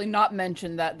carefully not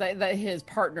mention that his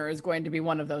partner is going to be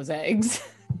one of those eggs.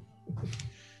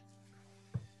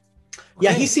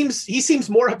 Yeah, he seems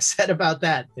more upset about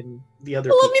that than the other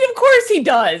Well, people. I mean, of course he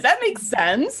does. That makes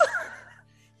sense.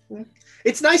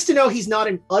 It's nice to know he's not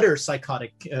an utter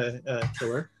psychotic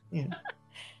killer. Yeah.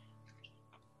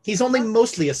 He's only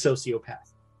mostly a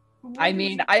sociopath. I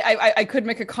mean, I could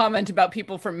make a comment about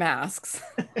people from Masks.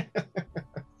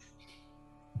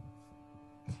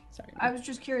 Sorry. I was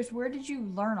just curious, where did you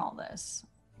learn all this?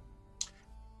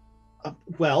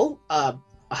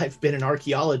 I've been an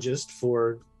archaeologist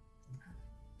for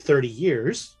 30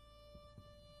 years.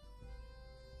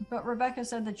 But Rebecca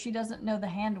said that she doesn't know the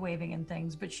hand waving and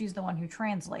things, but she's the one who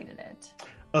translated it.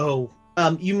 Oh,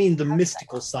 you mean the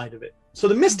mystical side of it. So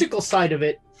the mystical side of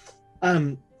it,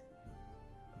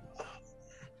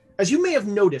 as you may have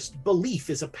noticed, belief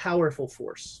is a powerful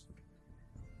force.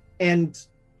 And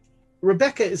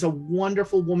Rebecca is a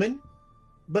wonderful woman,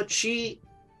 but she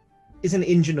is an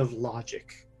engine of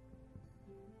logic.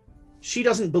 She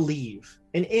doesn't believe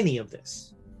in any of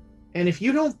this. And if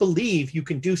you don't believe you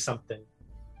can do something,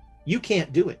 you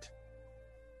can't do it.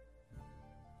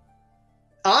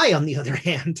 I, on the other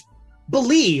hand,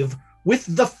 believe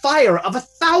with the fire of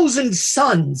 1,000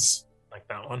 suns. Like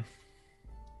that one.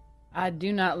 I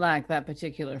do not like that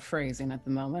particular phrasing at the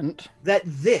moment. That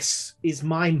this is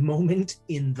my moment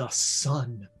in the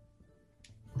sun.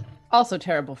 Also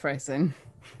terrible phrasing.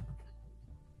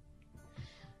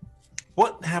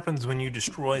 What happens when you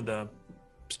destroy the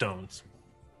stones?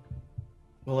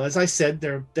 Well, as I said,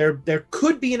 there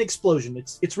could be an explosion.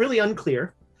 It's really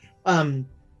unclear.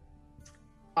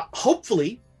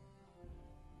 Hopefully,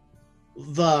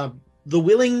 the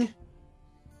willing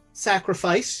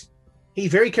sacrifice. He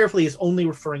very carefully is only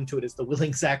referring to it as the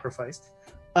willing sacrifice.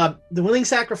 The willing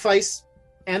sacrifice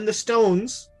and the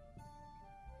stones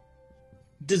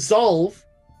dissolve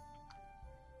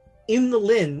in the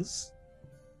lens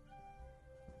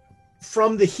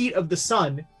from the heat of the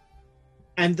sun,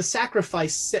 and the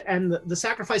sacrifice and the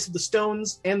sacrifice of the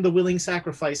stones and the willing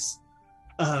sacrifice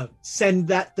send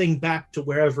that thing back to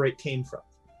wherever it came from.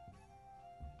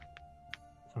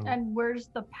 And where's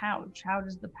the pouch? How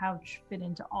does the pouch fit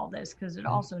into all this? Because it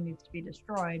also needs to be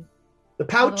destroyed. The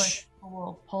pouch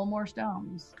will pull more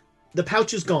stones. The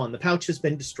pouch is gone. The pouch has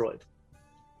been destroyed.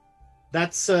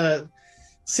 That's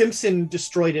Simpson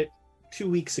destroyed it 2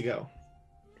 weeks ago.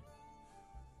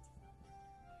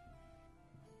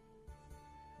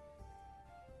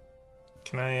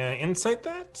 Can I insight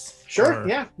that? Sure, Or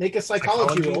yeah. Make a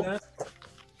psychology roll. that?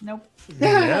 Nope.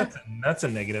 Yeah, that's a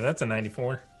negative. That's a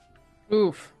 94.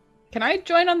 Oof. Can I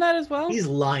join on that as well? He's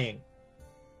lying.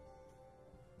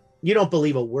 You don't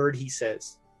believe a word he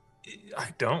says.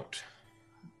 I don't.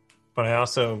 But I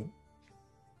also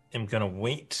am going to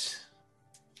wait.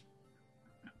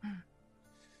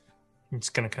 I'm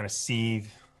just going to kind of seethe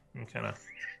and kind of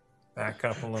back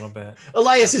up a little bit.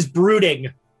 Elias is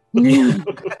brooding.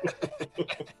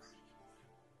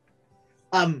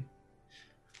 All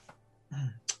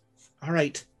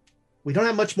right. We don't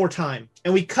have much more time.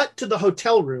 And we cut to the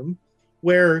hotel room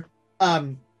where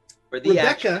the Rebecca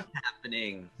action's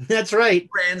happening. That's right.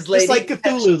 Translating Just like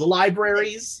Cthulhu, the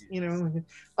libraries, you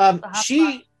know.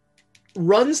 She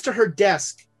runs to her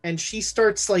desk and she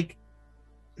starts like,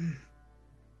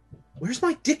 where's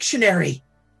my dictionary?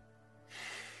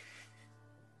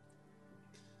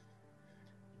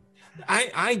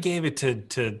 I gave it to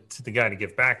the guy to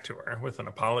give back to her with an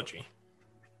apology.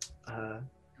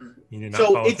 You did not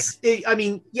So apologize.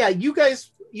 you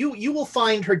guys, you will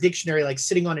find her dictionary like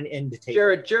sitting on an end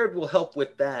table. Jared will help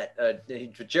with that.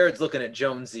 Jared's looking at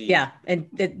Jonesy. Yeah, and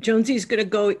Jonesy's gonna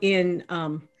go in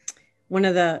one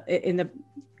of the in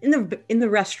the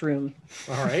restroom.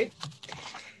 All right.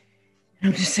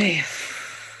 I'm just saying,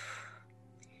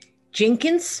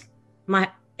 Jenkins, my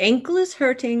ankle is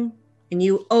hurting, and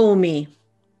you owe me.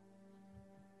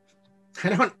 I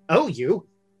don't owe you.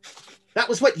 That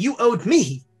was what you owed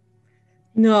me.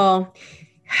 No.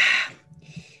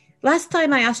 Last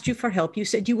time I asked you for help, you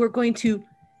said you were going to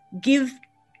give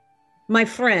my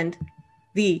friend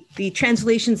the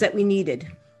translations that we needed.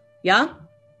 Yeah?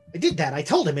 I did that. I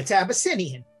told him it's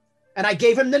Abyssinian. And I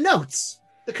gave him the notes,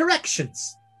 the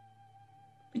corrections.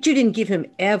 But you didn't give him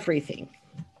everything.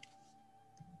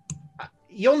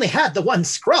 You only had the one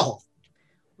scroll.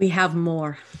 We have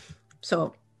more.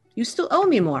 So you still owe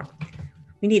me more.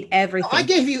 We need everything. I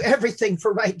gave you everything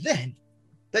for right then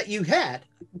that you had.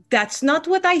 That's not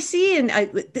what I see. And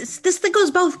this thing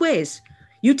goes both ways.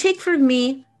 You take from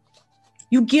me,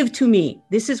 you give to me.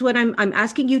 This is what I'm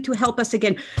asking you to help us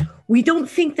again. We don't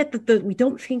think that we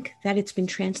don't think that it's been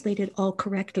translated all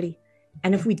correctly.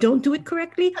 And if we don't do it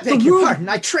correctly, I beg your pardon.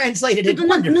 I translated it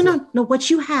wonderfully. No. What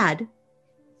you had,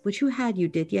 you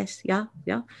did. Yes. Yeah.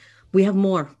 We have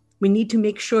more. We need to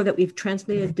make sure that we've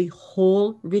translated the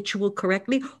whole ritual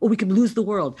correctly, or we could lose the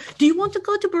world. Do you want to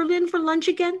go to Berlin for lunch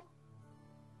again?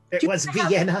 It was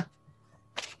Vienna.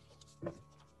 It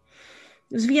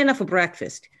was Vienna for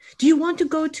breakfast. Do you want to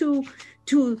go to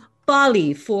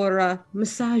Bali for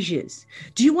massages?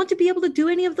 Do you want to be able to do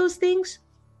any of those things?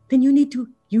 Then you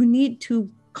need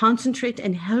to concentrate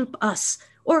and help us,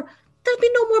 or there'll be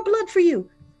no more blood for you.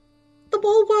 The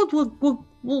whole world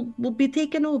will be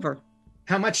taken over.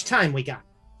 How much time we got?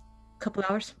 A couple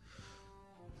hours.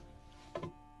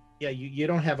 Yeah, you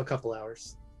don't have a couple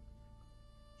hours.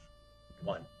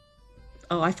 One.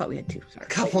 Oh, I thought we had two. Sorry. A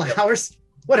couple hours?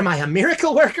 What am I, a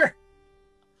miracle worker?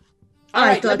 All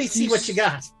right, let me see what you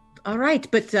got. All right,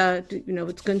 but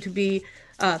it's going to be.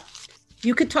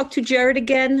 You could talk to Jared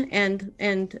again,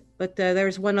 but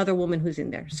there's one other woman who's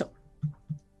in there. So,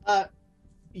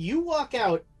 you walk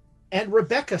out, and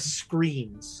Rebecca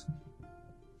screams.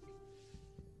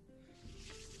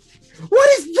 What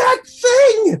is that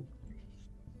thing?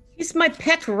 He's my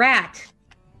pet rat.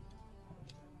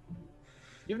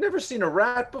 You've never seen a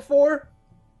rat before?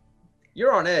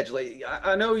 You're on edge, lady.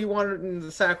 I know you wanted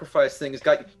the sacrifice thing.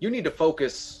 You need to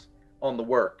focus on the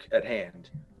work at hand.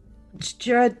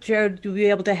 Jared, you'll be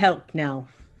able to help now.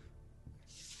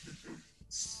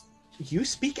 You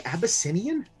speak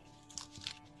Abyssinian?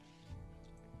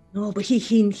 No, but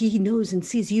he knows and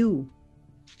sees you.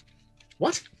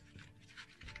 What?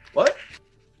 What?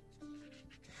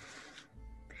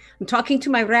 I'm talking to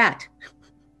my rat.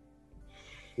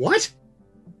 What?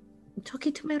 I'm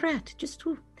talking to my rat.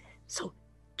 So,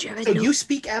 Jared. So you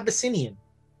speak Abyssinian?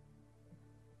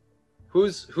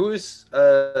 Who's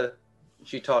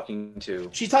she talking to?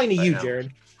 She's talking to you, now?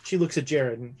 Jared. She looks at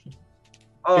Jared. And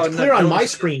it's clear on my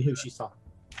screen who she's talking.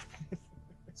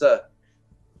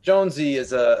 Jonesy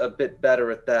is a bit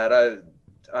better at that.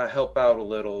 I help out a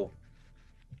little.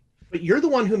 But you're the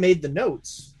one who made the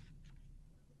notes.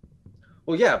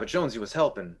 Well, yeah, but Jonesy was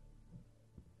helping.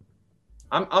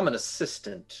 I'm an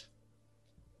assistant.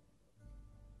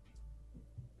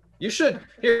 You should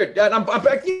here.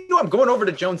 I'm going over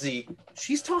to Jonesy.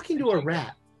 She's talking to a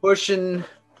rat. Pushing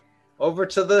over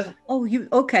to the. Oh, you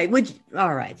okay?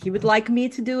 All right. You would like me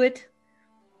to do it?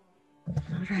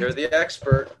 Right. You're the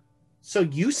expert. So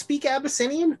you speak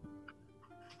Abyssinian?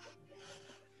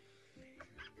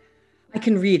 I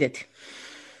can read it.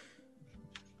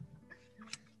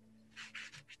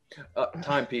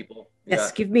 Time, people.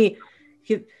 Yes,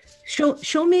 yeah.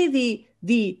 Show me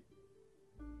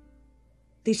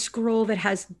the scroll that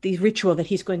has the ritual that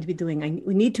he's going to be doing.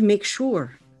 We need to make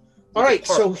sure. All right,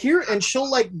 so here, and she'll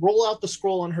like roll out the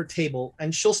scroll on her table,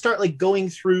 and she'll start like going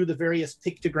through the various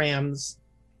pictograms,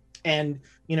 and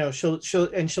she'll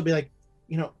be like,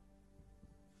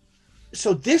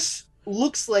 so this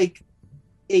looks like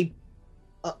a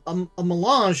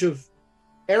melange of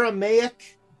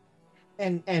Aramaic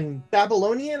and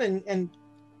Babylonian and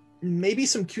maybe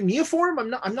some cuneiform.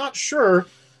 I'm not sure.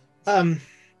 I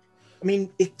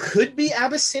mean, it could be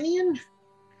Abyssinian.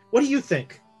 What do you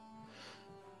think?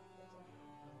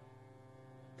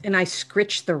 And I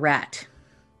scritch the rat.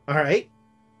 All right.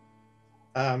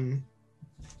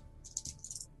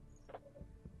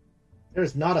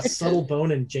 There's not a subtle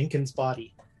bone in Jenkins'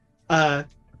 body.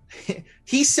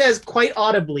 He says quite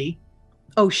audibly,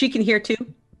 Oh, she can hear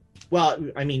too? Well,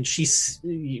 I mean,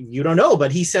 you don't know,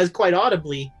 but he says quite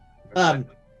audibly, I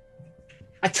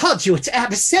told you it's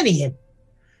Abyssinian.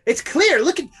 It's clear.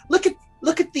 Look at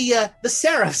the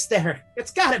serifs there.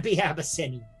 It's got to be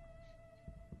Abyssinian.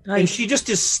 And she just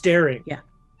is staring. Yeah.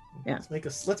 Let's make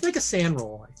a sand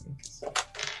roll, I think.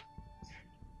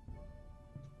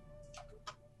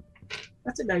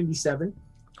 That's a 97.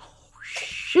 Oh,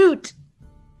 shoot.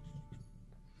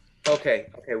 Okay,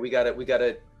 we got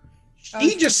it.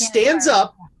 She just stands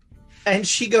up and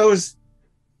she goes,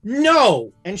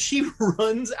 "No!" And she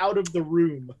runs out of the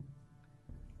room.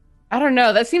 I don't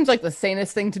know. That seems like the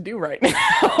sanest thing to do right now.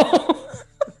 I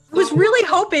was really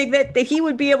hoping that he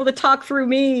would be able to talk through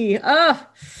me. Well,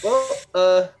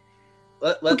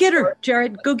 let's go get her,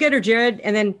 Jared. Go get her, Jared,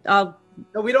 and then I'll.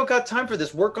 No, we don't got time for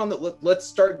this. Work on the. Let's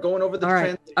start going over the.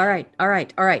 All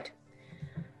right.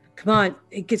 Come on.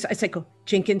 It's like,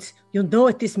 Jenkins. You'll know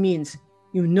what this means.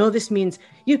 You know this means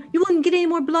you won't get any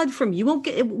more blood from me. You won't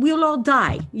get. We'll all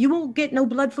die. You won't get no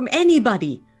blood from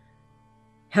anybody.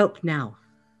 Help now.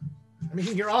 I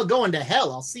mean, you're all going to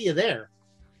hell. I'll see you there.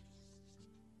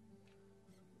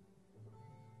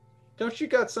 Don't you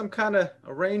got some kind of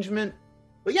arrangement?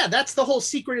 Well, yeah, that's the whole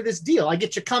secret of this deal. I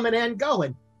get you coming and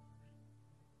going.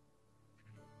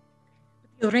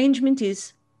 The arrangement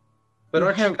is. But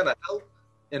aren't you going to help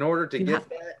in order to get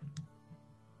that?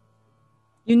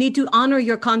 You need to honor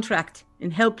your contract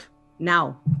and help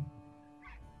now.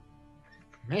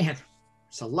 Man,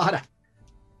 there's a lot of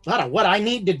what I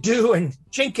need to do, and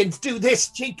Jenkins do this,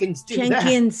 Jenkins do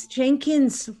that.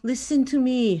 Jenkins, listen to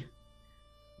me.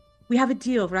 We have a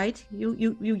deal, right?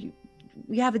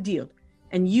 We have a deal,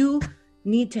 and you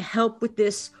need to help with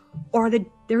this, or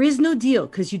there is no deal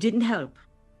because you didn't help,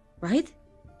 right?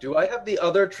 Do I have the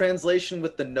other translation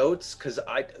with the notes? Because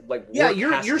I like. Yeah,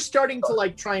 you're starting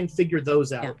to try and figure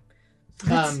those out.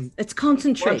 Yeah. Let's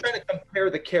concentrate. I'm trying to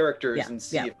compare the characters and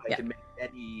see if I can make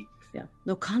any. Yeah.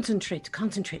 No, concentrate.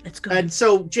 Let's go. And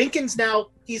so Jenkins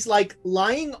now, he's like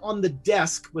lying on the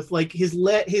desk with like his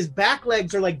back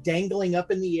legs are like dangling up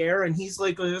in the air, and he's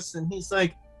like this, and he's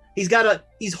like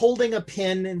he's holding a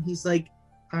pin, and he's like,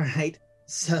 all right,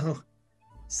 so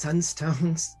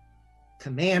sunstones,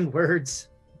 command words.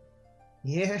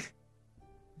 Yeah.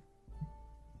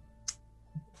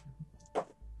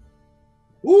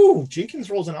 Ooh, Jenkins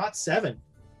rolls an odd 7.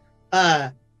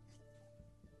 Jenkins.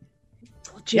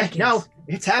 Yeah, no,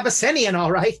 it's Abyssinian,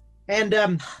 all right.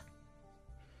 And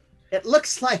it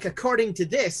looks like, according to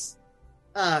this,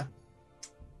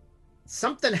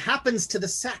 something happens to the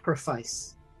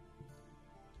sacrifice.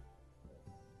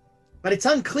 But it's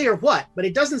unclear what, but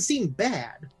it doesn't seem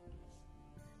bad.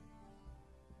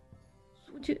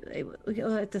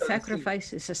 The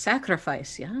sacrifice is a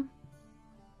sacrifice, yeah?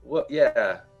 Well,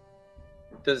 yeah.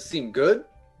 Does it seem good?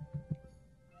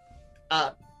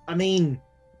 I mean,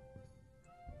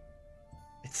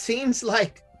 it seems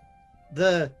like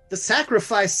the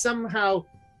sacrifice somehow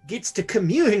gets to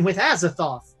commune with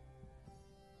Azathoth.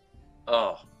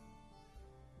 Oh.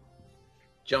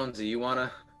 Jonesy, you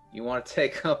wanna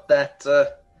take up that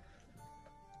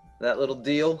little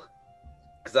deal?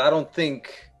 Because I don't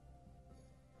think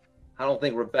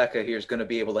Rebecca here is going to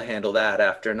be able to handle that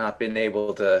after not being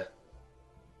able to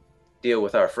deal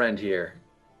with our friend here.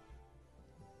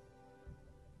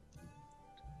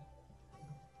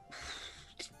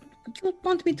 You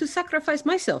want me to sacrifice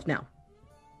myself now?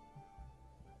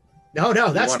 No,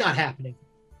 that's not happening.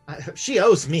 She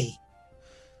owes me.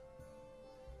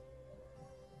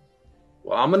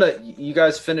 Well, you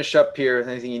guys finish up here.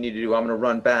 Anything you need to do, I'm going to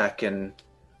run back and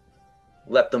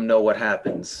let them know what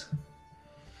happens.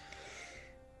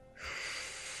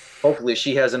 Hopefully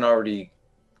she hasn't already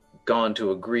gone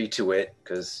to agree to it,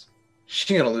 because she's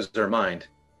going to lose her mind.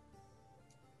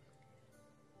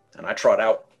 And I trot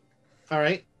out. All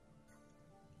right.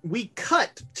 We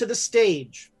cut to the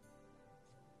stage.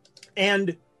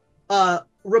 And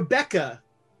Rebecca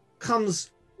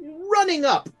comes running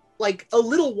up like a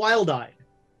little wild-eyed.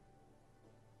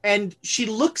 And she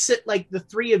looks at like the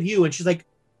three of you and she's like,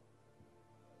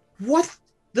 "What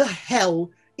the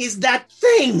hell is that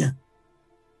thing?"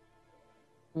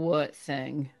 What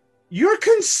thing? "You're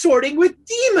consorting with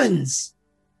demons."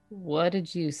 What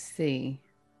did you see?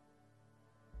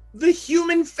 "The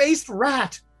human-faced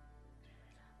rat."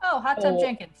 Oh, Hot Tub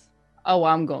Jenkins. Oh,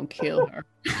 I'm gonna kill her.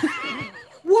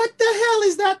 "What the hell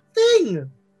is that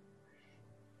thing?"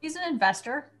 He's an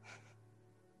investor.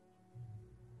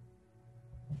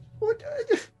 "What?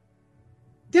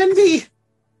 Denby,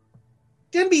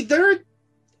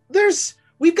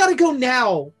 we've got to go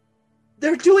now.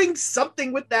 They're doing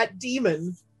something with that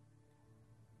demon."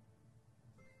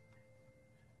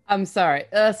 I'm sorry.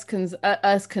 Us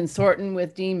consorting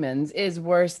with demons is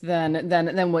worse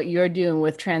than what you're doing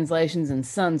with translations and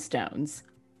sunstones.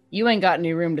 You ain't got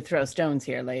any room to throw stones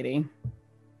here, lady.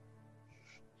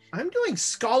 I'm doing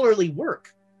scholarly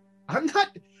work. I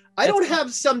don't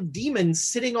have some demon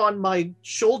sitting on my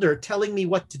shoulder telling me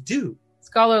what to do.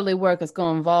 Scholarly work is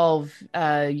going to involve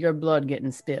your blood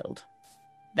getting spilled.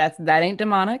 That ain't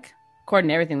demonic. According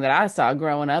to everything that I saw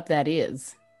growing up, that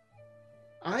is.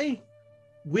 I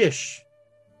wish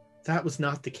that was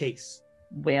not the case.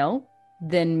 Well,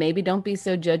 then maybe don't be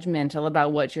so judgmental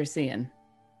about what you're seeing.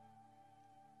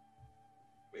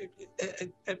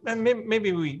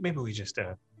 Maybe we just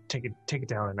take it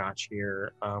down a notch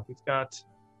here. We've got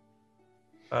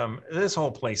this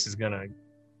whole place is gonna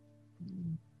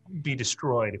be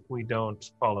destroyed if we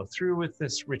don't follow through with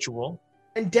this ritual.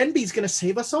 And Denby's gonna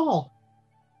save us all.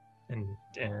 And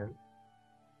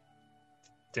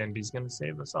Denby's gonna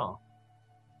save us all.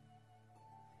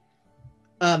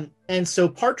 And so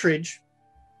Partridge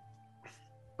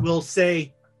will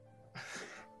say,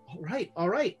 all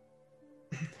right.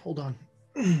 Hold on.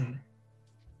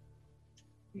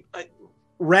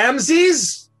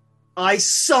 Ramses, I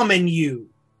summon you.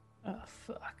 Oh,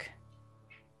 fuck.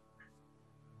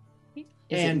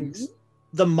 And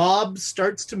the mob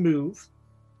starts to move.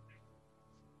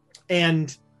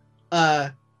 And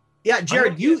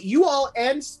Jared, you all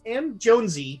and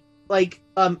Jonesy, like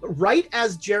right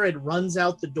as Jared runs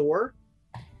out the door,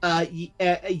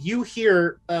 you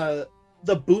hear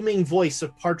the booming voice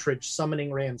of Partridge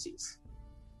summoning Ramses.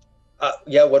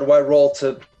 What do I roll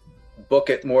to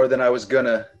book it more than I was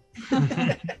gonna?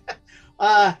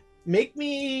 Make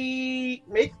me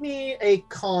a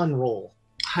con roll.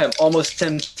 I am almost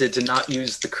tempted to not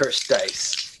use the cursed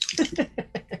dice.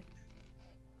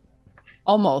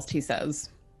 Almost, he says.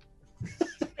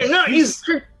 And not use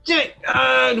do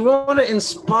you want to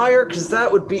inspire? Because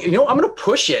that would be, I'm going to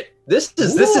push it. This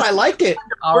is. I like it.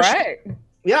 All right.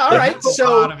 Yeah, all right.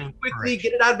 So quickly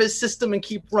get it out of his system and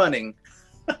keep running.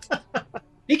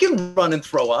 He can run and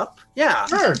throw up. Yeah.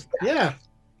 Sure. Yeah.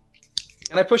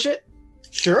 Can I push it?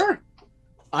 Sure.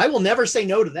 I will never say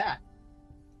no to that.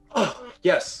 Oh,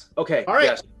 yes. Okay. All right.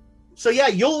 Yes. So yeah,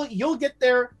 you'll get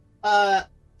there.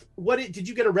 Did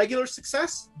you get a regular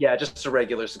success? Yeah, just a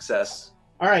regular success.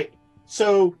 All right.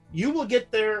 So you will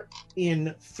get there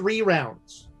in 3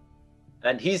 rounds.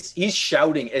 And he's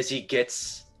shouting as he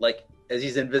gets, like, as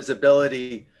he's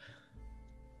invisibility.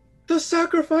 The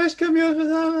sacrifice can be.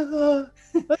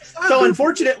 So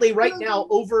unfortunately, right now,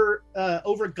 over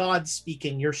God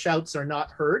speaking, your shouts are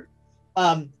not heard.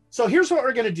 So here's what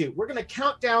we're going to do. We're going to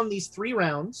count down these 3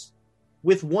 rounds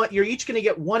with one. You're each going to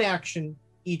get 1 action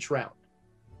each round.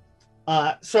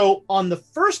 So on the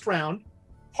first round,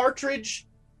 Partridge,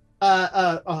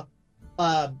 all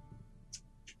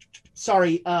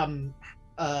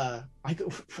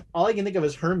I can think of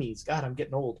is Hermes. God, I'm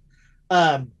getting old.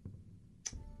 The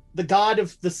god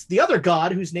of the other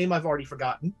god whose name I've already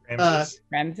forgotten.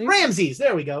 Ramses.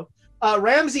 There we go.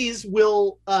 Ramses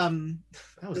will. That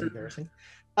was embarrassing.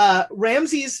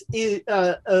 Ramses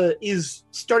is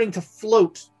starting to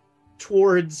float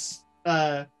towards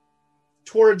the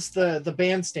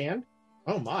bandstand.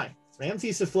 Oh my!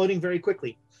 Ramses is floating very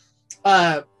quickly,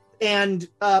 and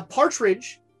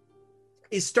Partridge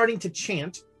is starting to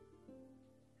chant,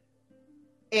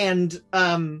 and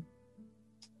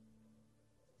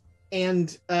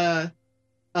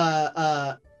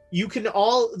you can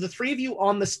all, the 3 of you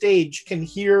on the stage can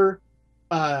hear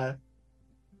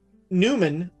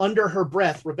Newman under her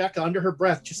breath, Rebecca under her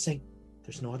breath, just saying,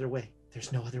 "There's no other way.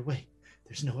 There's no other way.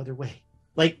 There's no other way."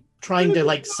 Like trying to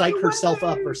like psych herself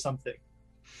up or something.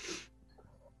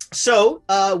 So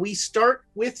we start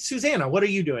with Susanna. What are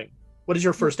you doing? What is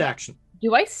your first action?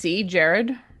 Do I see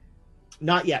Jared?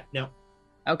 Not yet. No.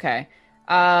 Okay.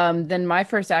 Then my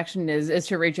first action is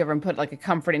to reach over and put like a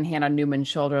comforting hand on Newman's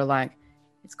shoulder, like,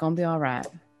 it's gonna be all right.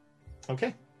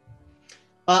 Okay.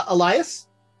 Elias?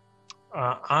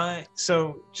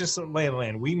 So just a lay of the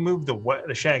land. We moved the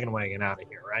shaggin' wagon out of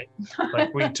here, right?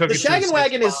 Like we took the shaggin'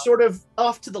 wagon is sort of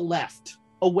off to the left,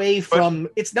 away from.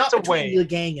 It's not between the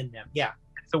gang and them. Yeah,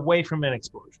 it's away from an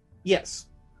explosion. Yes,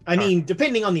 I mean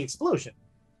depending on the explosion.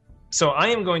 So I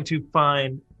am going to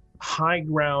find high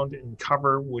ground and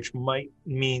cover, which might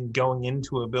mean going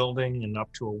into a building and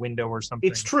up to a window or something.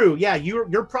 It's true. Yeah,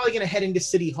 you're probably going to head into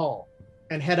City Hall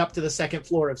and head up to the 2nd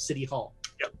floor of City Hall.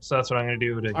 Yep. So that's what I'm going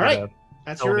to do. All right.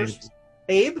 That's yours.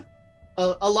 Abe?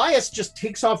 Elias just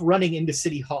takes off running into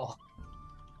City Hall.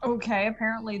 Okay,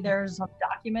 apparently there's some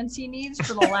documents he needs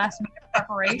for the last minute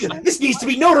preparation. This needs to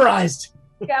be notarized.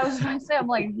 Yeah, I was going to say, I'm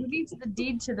like, who needs the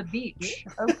deed to the beach?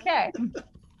 Okay.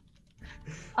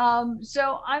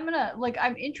 So I'm gonna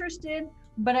I'm interested,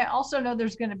 but I also know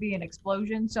there's gonna be an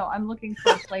explosion. So I'm looking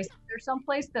for a place. There's some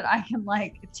place that I can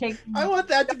take. I want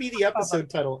that to be the episode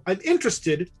title. I'm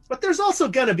interested, but there's also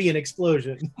gonna be an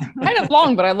explosion. Kind of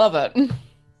long, but I love it.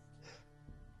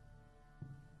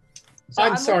 So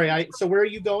I'm sorry. So where are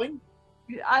you going?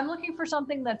 I'm looking for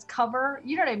something that's cover.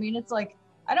 You know what I mean? It's like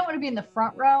I don't want to be in the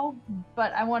front row,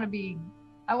 but I want to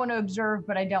observe,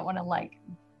 but I don't want to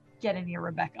get any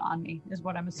Rebecca on me, is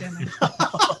what I'm assuming.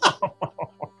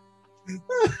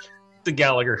 The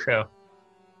Gallagher show.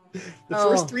 The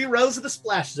first 3 rows of the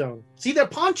splash zone. See their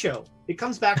poncho. It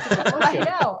comes back to the poncho. I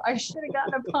know. I should have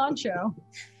gotten a poncho.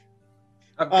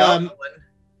 I've got one.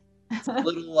 It's a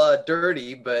little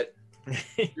dirty, but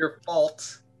your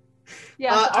fault.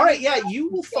 Yeah. All right. Yeah, you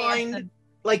will find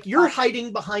you're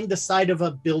hiding behind the side of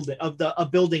a building a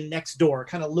building next door,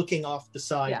 kind of looking off the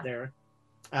side there.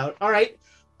 Out. All right.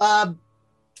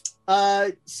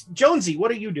 Jonesy,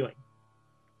 what are you doing?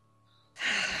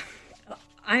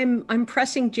 I'm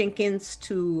pressing Jenkins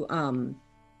to,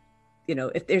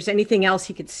 if there's anything else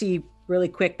he could see really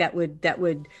quick that would,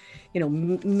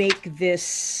 make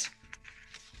this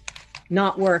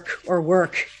not work or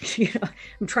work.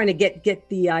 I'm trying to get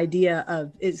the idea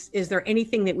of is there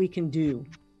anything that we can do?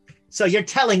 So you're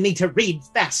telling me to read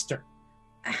faster?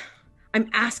 I'm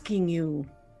asking you.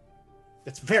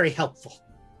 That's very helpful.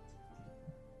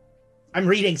 I'm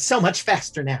reading so much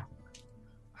faster now.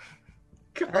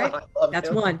 God, all right, that's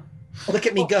him. One. Look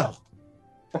at me go.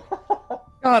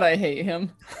 God, I hate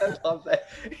him. I love that.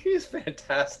 He's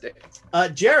fantastic.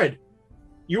 Jared,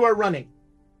 you are running.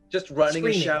 Just running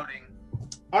Screaming. And shouting.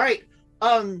 All right.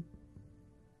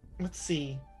 Let's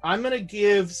see. I'm going to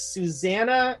give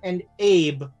Susanna and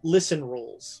Abe listen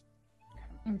rolls.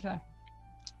 Okay.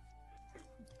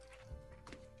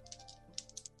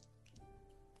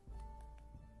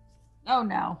 Oh,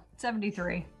 no.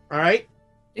 73. All right.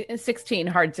 16,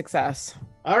 hard success.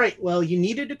 All right. Well, you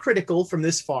needed a critical from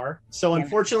this far. So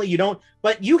unfortunately you don't,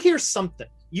 but you hear something.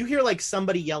 You hear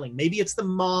somebody yelling. Maybe it's the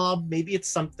mob. Maybe it's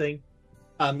something.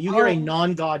 You hear a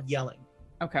non-god yelling.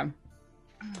 Okay.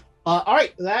 All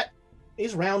right. That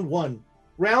is round 1.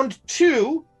 Round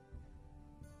 2,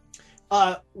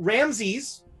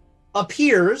 Ramses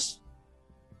appears,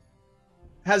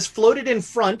 has floated in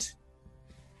front,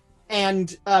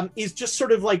 and is just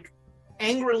sort of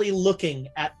angrily looking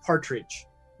at Partridge.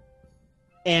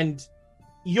 And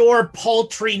your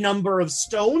paltry number of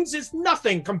stones is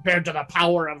nothing compared to the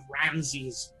power of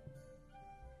Ramses.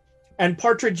 And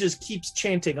Partridge just keeps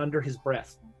chanting under his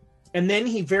breath. And then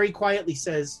he very quietly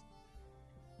says,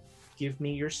 "Give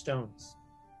me your stones."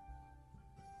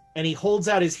 And he holds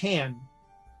out his hand,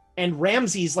 and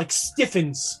Ramses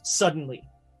stiffens suddenly.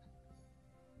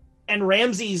 And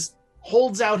Ramses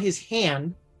holds out his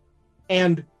hand,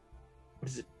 and what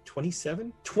is it,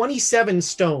 27? 27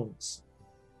 stones.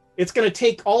 It's going to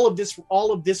take all of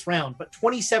this round, but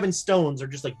 27 stones are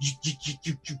just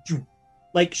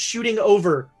shooting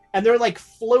over, and they're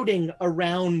floating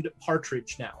around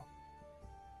Partridge now.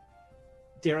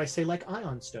 Dare I say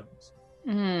ion stones.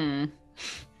 I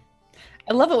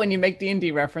love it when you make D&D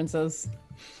references.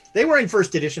 They were in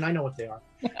first edition. I know what they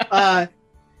are.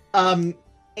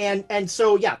 And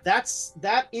so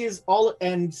that is all.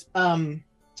 And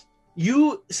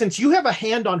you, since you have a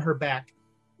hand on her back,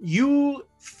 you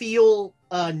feel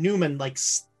Newman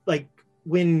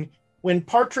when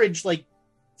Partridge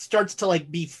starts to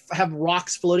have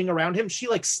rocks floating around him, she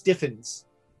stiffens.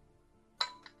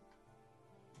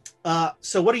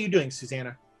 So what are you doing,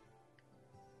 Susanna?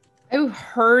 I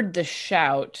heard the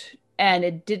shout, and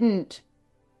it didn't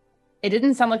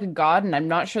sound like a god, and I'm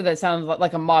not sure that sounds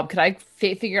like a mob. Could I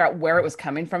figure out where it was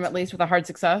coming from, at least with a hard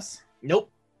success?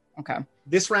 Nope. Okay.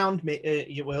 This round,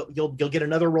 you'll get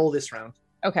another roll this round.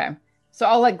 Okay. So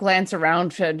I'll glance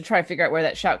around to try to figure out where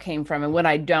that shout came from, and when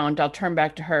I don't, I'll turn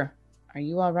back to her. Are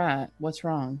you all right? What's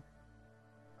wrong?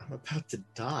 I'm about to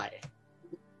die.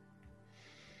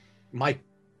 My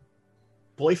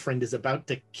boyfriend is about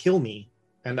to kill me,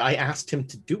 and I asked him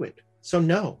to do it. So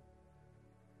no,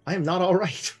 I am not all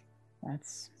right.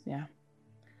 Yeah.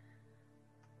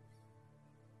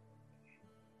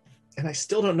 And I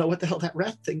still don't know what the hell that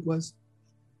rat thing was.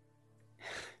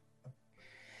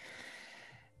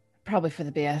 Probably for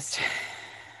the best.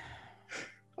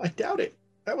 I doubt it.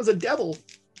 That was a devil.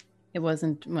 It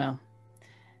wasn't, well,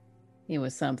 it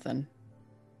was something.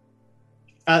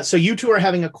 So you two are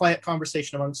having a quiet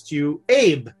conversation amongst you.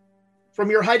 Abe, from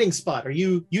your hiding spot,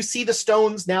 you see the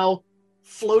stones now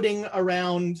floating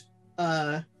around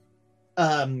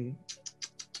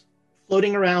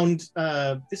floating around.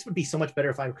 This would be so much better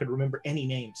if I could remember any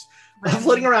names.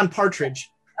 Floating around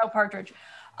Partridge. Oh, Partridge.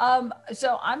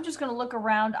 So I'm just going to look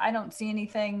around. I don't see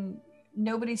anything.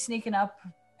 Nobody's sneaking up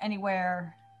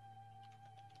anywhere.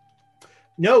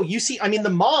 No, you see, I mean, the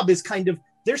mob is kind of,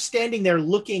 they're standing there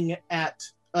looking at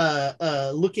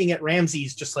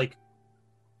Ramses, just like,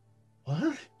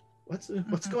 what?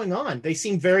 What's going on? They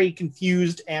seem very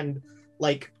confused and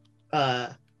like,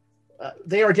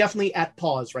 they are definitely at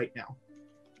pause right now.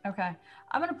 Okay.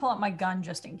 I'm going to pull out my gun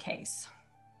just in case.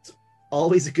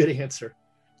 Always a good answer.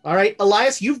 All right,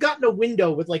 Elias, you've gotten a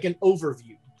window with like an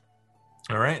overview.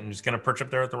 All right, I'm just gonna perch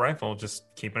up there with the rifle, just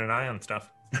keeping an eye on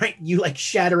stuff. Right, you like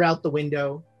shatter out the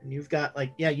window, and you've got a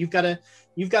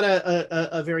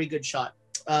very good shot.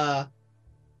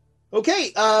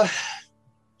 Okay,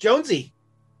 Jonesy.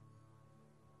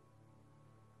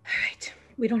 All right,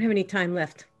 we don't have any time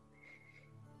left.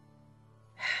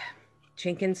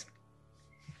 Jenkins,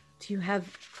 do you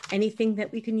have anything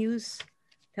that we can use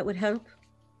that would help?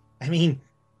 I mean,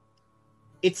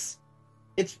 it's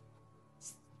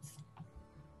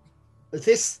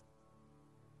this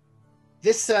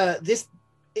as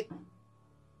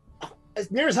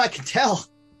near as I can tell,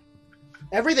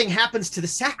 everything happens to the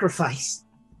sacrifice.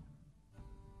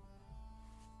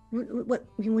 What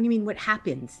do you mean? What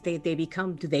happens? Do they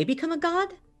become a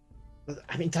god?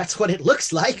 I mean, that's what it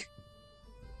looks like.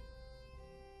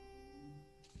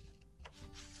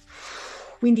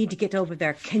 We need to get over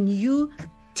there. Can you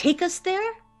take us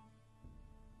there?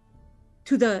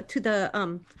 To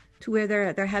where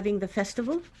they're having the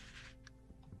festival?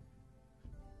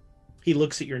 He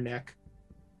looks at your neck.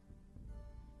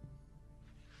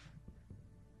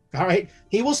 All right.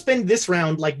 He will spend this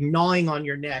round like gnawing on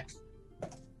your neck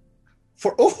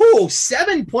for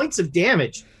 7 points of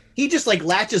damage. He just like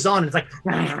latches on and it's like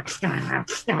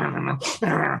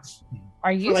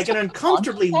Are you for like an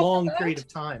uncomfortably long period of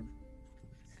time.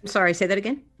 I'm sorry, say that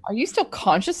again. Are you still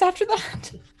conscious after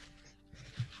that?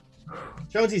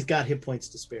 Jonesy's got hit points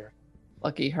to spare.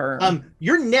 Lucky her.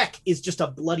 Your neck is just a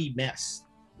bloody mess.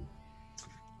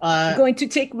 I'm going to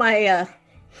take my I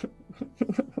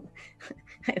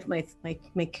have my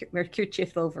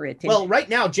kerchief over it. Well, right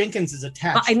now Jenkins is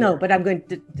attached. I know, but I'm going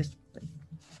to just.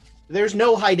 There's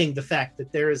no hiding the fact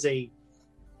that there is a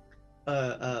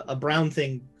brown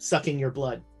thing sucking your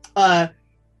blood. All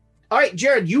right,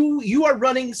 Jared, you are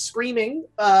running, screaming.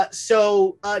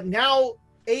 So now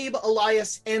Abe,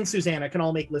 Elias, and Susanna can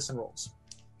all make listen rolls.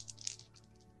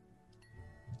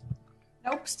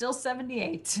 Nope, still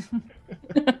 78.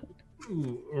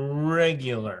 Ooh,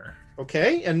 regular.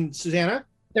 Okay, and Susanna?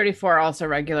 34, also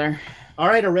regular. All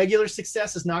right, a regular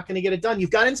success is not going to get it done.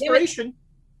 You've got inspiration.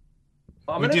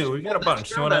 We do. We got a bunch.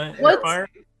 Do you want to fire?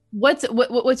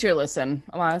 What's your listen,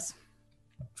 Elias?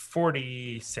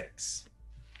 46.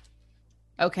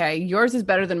 Okay, yours is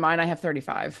better than mine. I have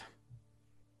 35.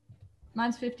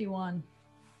 Mine's 51.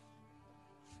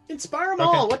 Inspire them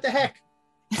all. What the heck?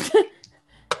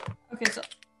 Okay, so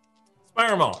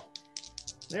Inspire them all.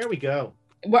 There we go.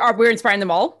 We're inspiring them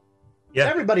all? Yeah.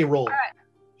 Everybody roll. All right.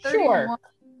 31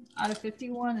 out of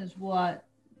 51 is what?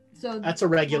 So that's a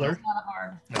regular. Not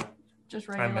hard. No. Just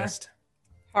regular. I missed.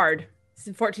 Hard.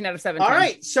 14 out of 17. All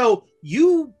right, so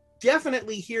you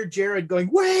definitely hear Jared going,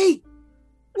 wait.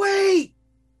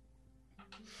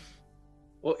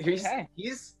 Well,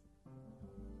 he's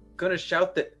gonna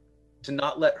shout that to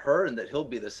not let her and that he'll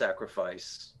be the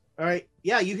sacrifice. All right.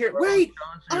 Yeah, you hear, wait,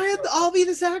 I'll be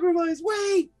the sacrifice.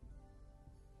 Wait.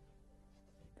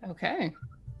 Okay.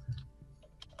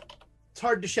 It's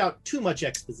hard to shout too much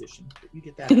exposition, but you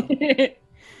get that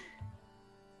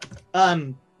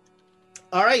out.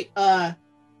 All right.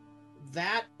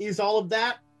 That is all of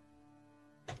that.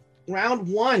 Round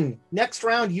 1. Next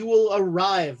round, you will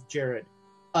arrive, Jared.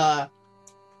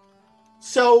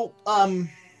 So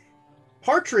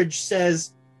Partridge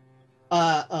says,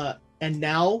 and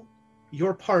now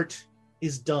your part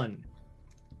is done.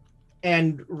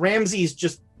 And Ramses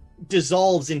just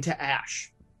dissolves into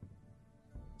ash.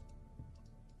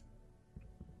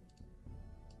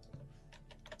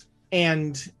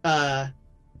 And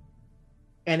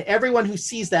everyone who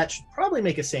sees that should probably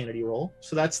make a sanity roll.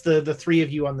 So that's the three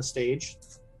of you on the stage.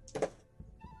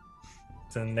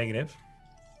 It's a negative.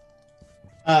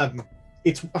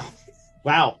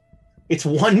 Wow. It's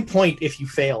 1 point if you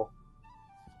fail.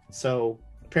 So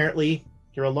apparently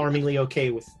you're alarmingly okay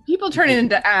with people turning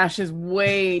into ash is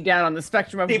way down on the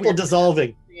spectrum of people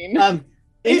dissolving.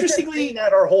 Interestingly,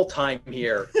 that our whole time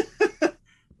here.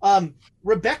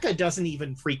 Rebecca doesn't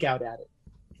even freak out at it.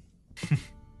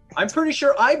 I'm pretty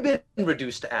sure I've been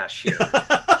reduced to ash here.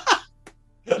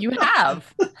 You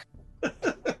have.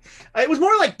 It was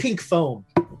more like pink foam.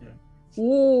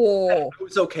 Ooh. I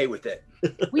was okay with it.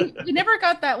 We never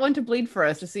got that one to bleed for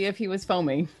us to see if he was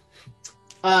foamy.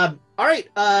 All right.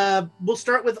 We'll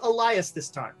start with Elias this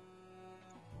time.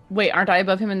 Wait, aren't I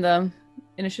above him in the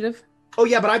initiative? Oh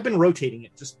yeah, but I've been rotating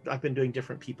it. I've been doing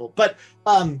different people. But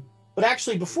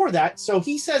actually before that, so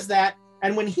he says that,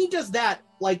 and when he does that,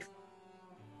 like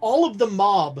all of the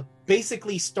mob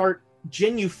basically start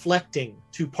genuflecting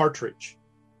to Partridge.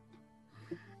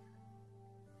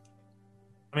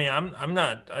 I mean, I'm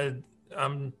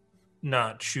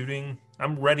not shooting.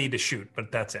 I'm ready to shoot,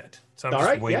 but that's it. So I'm All just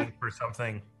right, waiting for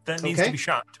something that needs Okay. to be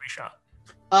shot.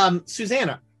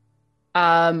 Susanna.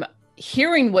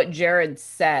 Hearing what Jared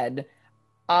said,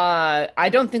 I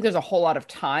don't think there's a whole lot of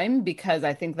time because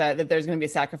I think that there's going to be a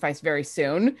sacrifice very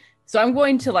soon. So I'm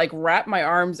going to like wrap my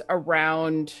arms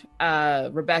around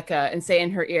Rebecca and say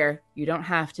in her ear, "You don't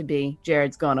have to be.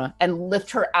 Jared's gonna," and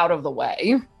lift her out of the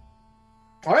way.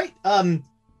 All right.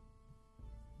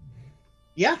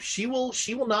 Yeah, she will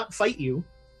not fight you.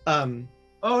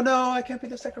 Oh no, I can't be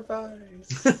the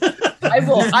sacrifice.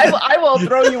 I will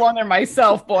throw you on there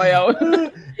myself, boyo.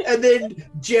 And then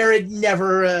Jared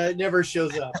never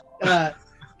shows up.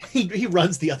 He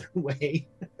runs the other way.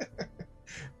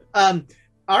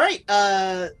 All right,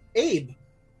 Abe.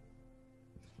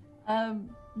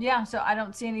 Yeah, so I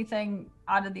don't see anything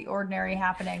out of the ordinary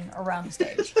happening around the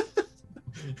stage.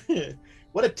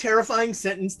 What a terrifying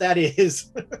sentence that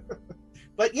is.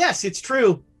 But yes, it's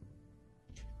true.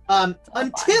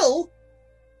 Until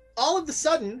all of a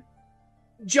sudden,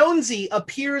 Jonesy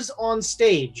appears on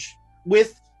stage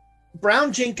with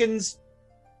Brown Jenkins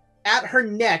at her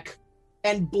neck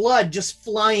and blood just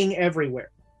flying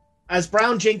everywhere. As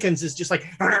Brown Jenkins is just like...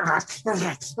 That's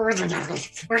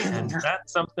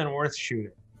something worth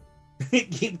shooting.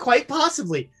 Quite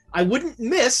possibly. I wouldn't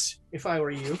miss if I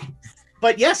were you.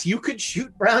 But yes, you could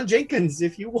shoot Brown Jenkins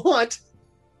if you want.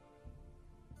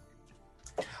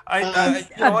 You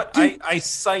know what? I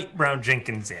cite Brown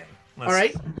Jenkins in. All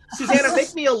right. Susanna,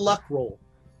 make me a luck roll.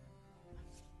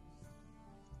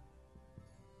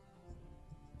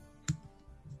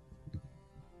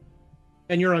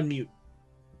 And you're on mute.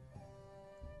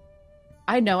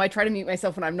 I know. I try to mute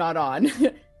myself when I'm not on.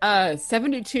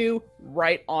 72,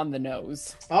 right on the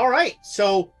nose. All right.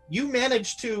 So you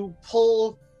managed to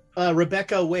pull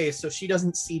Rebecca away so she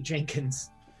doesn't see Jenkins.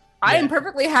 I am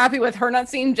perfectly happy with her not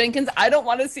seeing Jenkins. I don't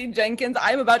want to see Jenkins.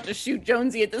 I'm about to shoot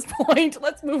Jonesy at this point.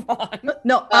 Let's move on.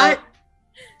 No,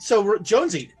 So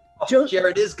Jonesy.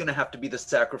 Jared is going to have to be the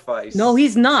sacrifice. No,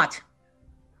 he's not.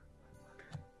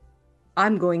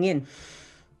 I'm going in.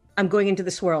 I'm going into the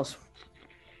swirls.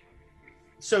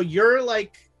 So you're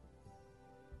like,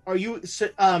 are you? So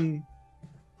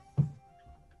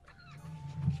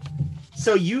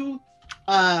you,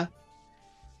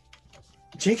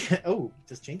 Jenkins. Oh,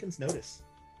 does Jenkins notice?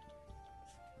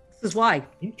 This is why.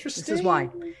 Interesting. This is why.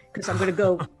 Because I'm going to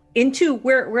go into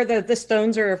where the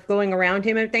stones are going around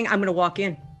him and everything. I'm going to walk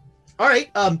in. All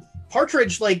right.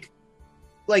 Partridge, like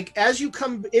as you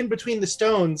come in between the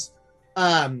stones,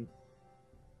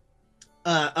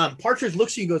 Partridge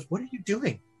looks at you and goes, "What are you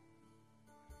doing?"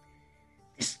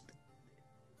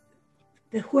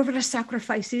 Whoever the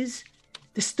sacrifice is,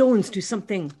 the stones do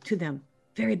something to them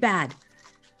very bad.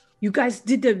 You guys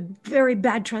did a very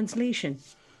bad translation.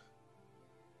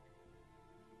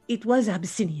 It was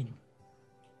Abyssinian.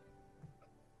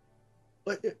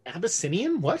 What,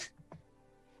 Abyssinian? What?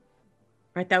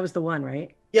 Right, that was the one,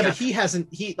 right? Yeah, but he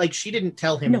hasn't. She didn't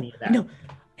tell him any of that.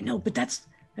 I know, but that's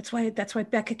why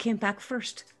Becca came back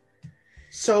first.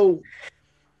 So,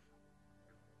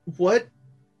 what?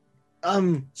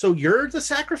 So you're the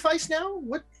sacrifice now?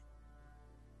 What?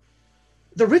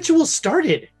 The ritual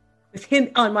started with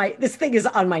him on my. This thing is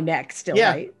on my neck still,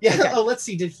 yeah, right? Yeah. Okay. Oh, let's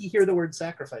see. Did he hear the word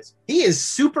sacrifice? He is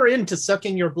super into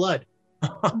sucking your blood.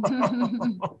 I'm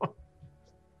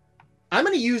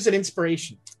going to use an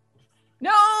inspiration.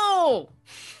 No.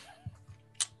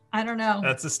 I don't know.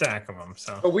 That's a stack of them.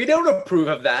 So, but we don't approve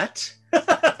of that.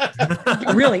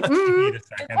 Really?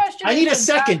 I need a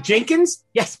second. Jenkins?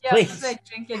 Yes, Yeah, please.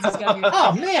 Jenkins is gonna be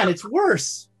Oh man, it's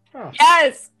worse. Oh.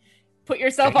 Yes. Put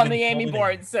yourself on the Amy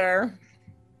board, sir.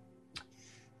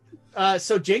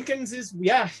 So Jenkins is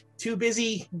too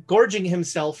busy gorging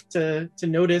himself to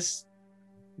notice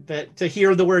that, to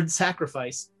hear the word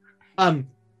sacrifice.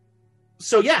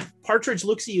 So Partridge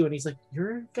looks at you and he's like,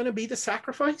 "You're gonna be the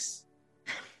sacrifice?"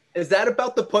 Is that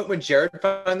about the point when Jared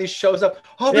finally shows up?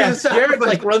 Oh, Yeah, Jared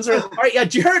runs around. All right, yeah,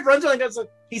 Jared runs around.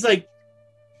 He's like,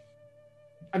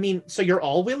 I mean, so you're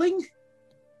all willing?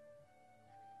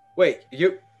 Wait,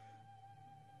 you?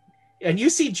 And you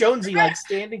see Jonesy like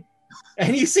standing.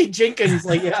 And you see Jenkins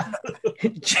like, yeah.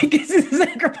 Jenkins is a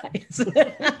sacrifice.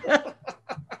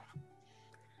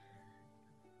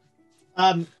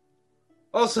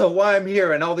 Also, why I'm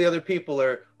here and all the other people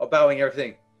are bowing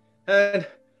everything. And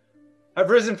I've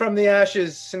risen from the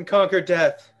ashes and conquered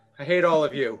death. I hate all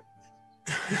of you.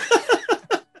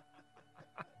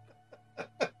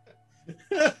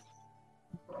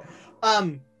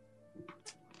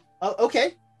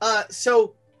 Okay.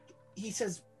 So he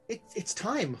says, it's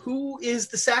time. Who is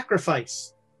the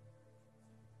sacrifice?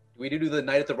 We do the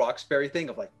Night at the Roxbury thing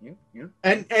of like, you.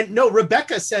 And no,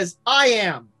 Rebecca says, I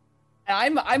am.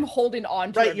 I'm holding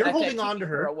on to her. Right, you're holding on to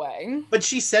her. Away. But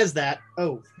she says that.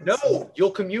 Oh. No,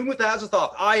 you'll commune with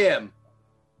Azathoth. I am.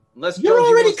 Unless You're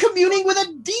Jonesy already wants... communing with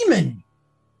a demon.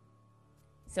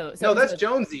 So no, that's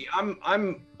Jonesy.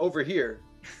 I'm over here.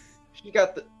 She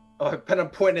got the... Oh, I'm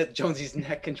pointing at Jonesy's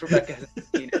neck and Rebecca hasn't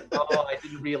seen it. Oh, I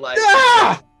didn't realize.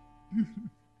 Ah!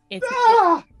 It's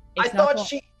I not thought going-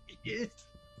 she...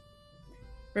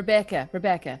 Rebecca,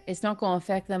 it's not going to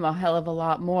affect them a hell of a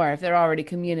lot more if they're already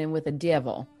communing with a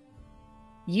devil.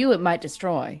 You, it might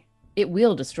destroy. It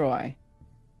will destroy.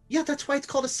 Yeah, that's why it's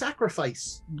called a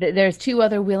sacrifice. There's 2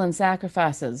 other willing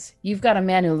sacrifices. You've got a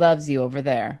man who loves you over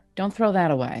there. Don't throw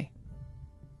that away.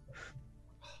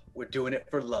 We're doing it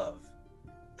for love.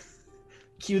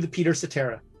 Cue the Peter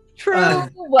Cetera. True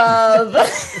love.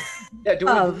 Yeah, do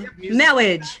of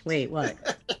marriage. Wait, what?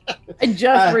 I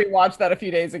just rewatched that a few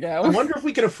days ago. I wonder if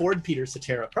we could afford Peter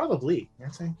Cetera. Probably.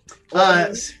 Well,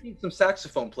 we need some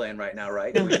saxophone playing right now,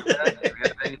 right? Do we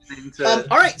have anything to...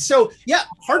 All right, so yeah,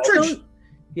 Partridge.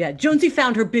 Yeah, Jonesy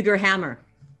found her bigger hammer.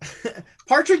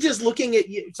 Partridge is looking at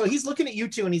you. So he's looking at you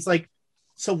two, and he's like,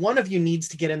 "So one of you needs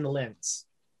to get in the lens."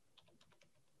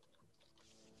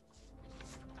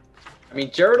 I mean,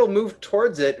 Jared will move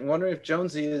towards it and wondering if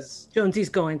Jonesy is... Jonesy's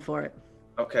going for it.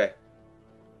 Okay.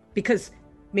 Because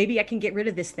maybe I can get rid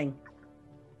of this thing.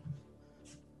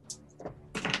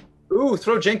 Ooh,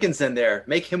 throw Jenkins in there.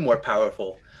 Make him more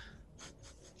powerful.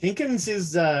 Jenkins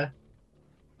is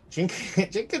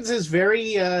Jenkins is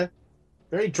very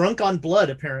very drunk on blood,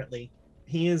 apparently.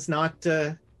 He is not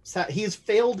he has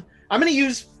failed. I'm gonna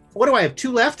use, what do I have?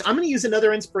 2 left? I'm gonna use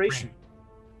another inspiration.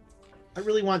 I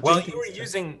really want While Jenkins you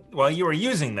were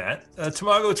using that,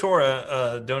 Tamago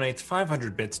Tora donates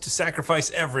 500 bits to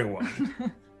sacrifice everyone.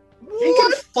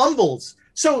 Jenkins fumbles.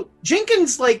 So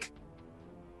Jenkins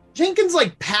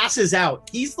passes out.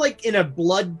 He's like in a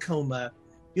blood coma.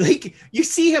 Like, you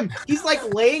see him, he's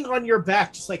like laying on your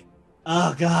back, just like,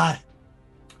 oh god,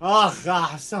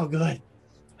 so good.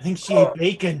 I think she ate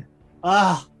bacon.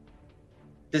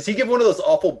 Does he give one of those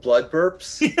awful blood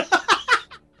burps?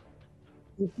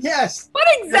 Yes. What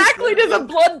exactly does a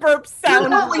blood burp sound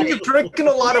When like? you're drinking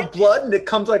a lot of blood and it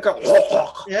comes like a...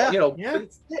 Yeah, you know, yeah.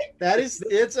 That is,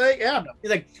 it's like, yeah. He's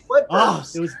like, blood oh,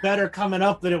 burps. it was better coming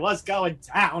up than it was going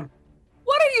down.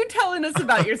 What are you telling us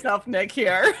about yourself, Nick,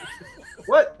 here?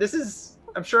 What? This is...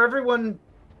 I'm sure everyone...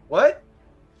 What?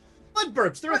 Blood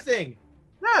burps, they're a thing.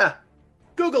 Yeah.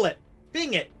 Google it.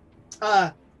 Bing it.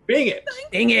 Bing it.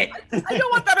 Bing it. I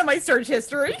don't want that in my search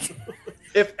history.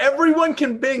 If everyone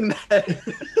can bing that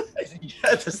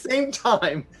at the same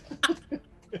time...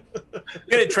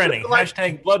 Get it trending.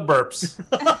 Hashtag blood burps.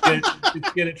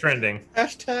 Get it trending.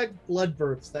 Hashtag blood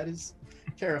burps. That is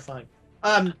terrifying.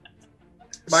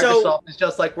 Microsoft is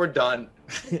just like, we're done.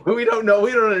 We don't know.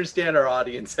 We don't understand our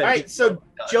audience. All right, so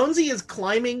Jonesy is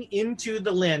climbing into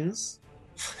the lens,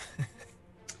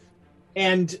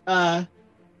 and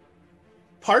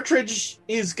Partridge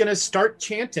is going to start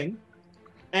chanting,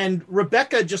 and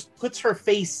Rebecca just puts her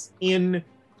face in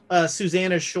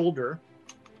Susanna's shoulder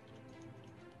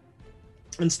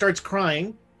and starts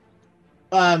crying.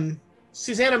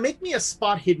 Susanna, make me a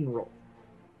spot hidden roll.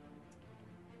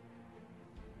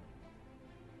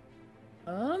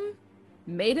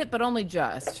 Made it, but only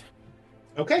just.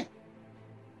 Okay.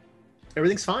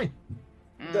 Everything's fine.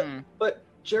 But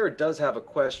Jared does have a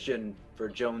question for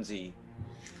Jonesy.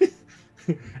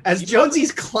 As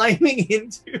Jonesy's climbing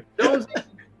into... Jonesy,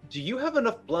 do you have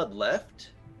enough blood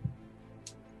left?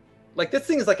 Like, this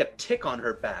thing is like a tick on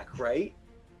her back, right?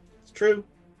 It's true.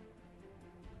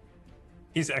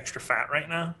 He's extra fat right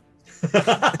now.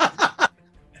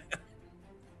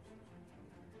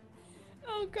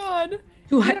 Oh, God.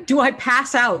 Do I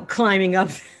pass out climbing up?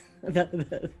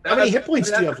 How many hit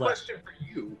points do you have left? Question for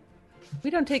you. We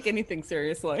don't take anything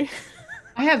seriously.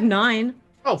 I have 9.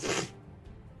 Oh.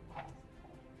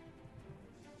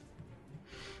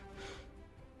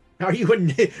 Are you?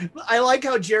 I like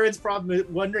how Jared's problem is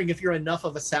wondering if you're enough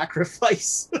of a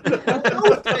sacrifice.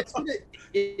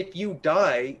 If you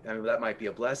die, I mean, that might be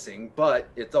a blessing, but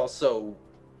it's also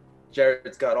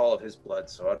Jared's got all of his blood,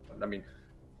 so I mean,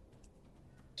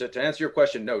 to answer your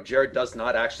question, no, Jared does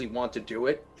not actually want to do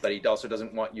it, but he also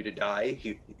doesn't want you to die.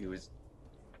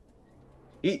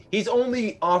 He's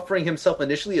only offering himself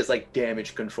initially as like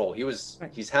damage control.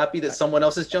 He's happy that someone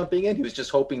else is jumping in. He was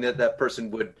just hoping that person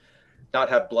would not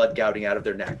have blood gouting out of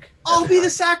their neck. I'll be the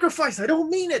sacrifice. I don't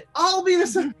mean it. I'll be the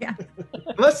sacrifice.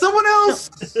 Unless someone else.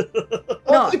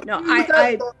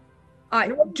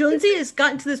 Jonesy has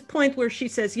gotten to this point where she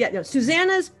says,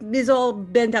 Susanna is all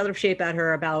bent out of shape at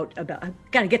her about I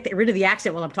gotta get rid of the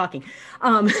accent while I'm talking.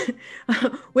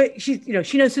 She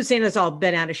knows Susanna's all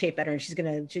bent out of shape at her,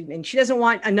 and she doesn't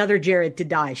want another Jared to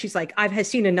die. She's like, I've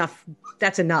seen enough.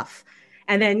 That's enough.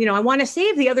 And then, I want to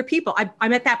save the other people.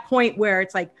 I'm at that point where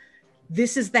it's like,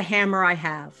 this is the hammer I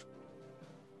have.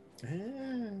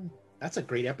 That's a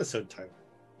great episode title.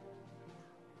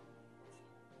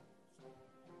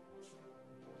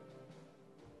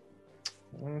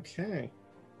 Okay.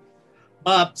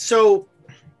 So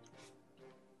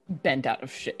bent out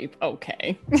of shape.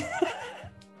 Okay.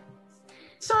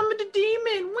 Summon the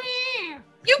demon. Wah!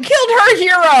 You killed her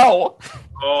hero.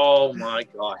 Oh my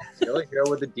god! Still here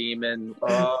with the demon.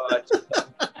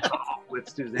 With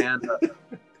Susanna.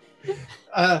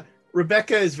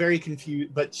 Rebecca is very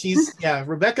confused, but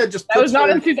Rebecca just that was not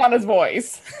in Susanna's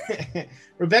voice.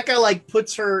 Rebecca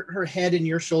puts her head in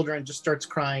your shoulder and just starts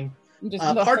crying.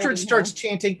 Partridge starts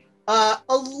chanting,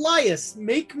 Elias,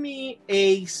 make me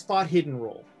a spot hidden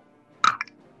roll.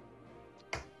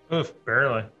 Oof,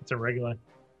 barely. It's a regular.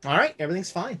 All right,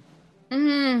 everything's fine.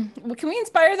 Well, can we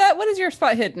inspire that? What is your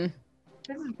spot hidden?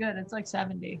 This is good. It's like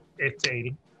 70. It's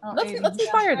 80. Oh, let's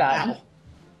inspire that.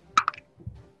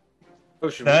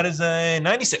 That is a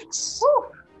 96.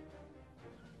 Woo.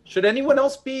 Should anyone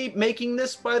else be making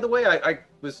this, by the way? I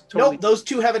was totally... Nope, those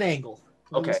two have an angle.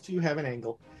 Okay. Those two have an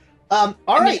angle. All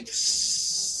right.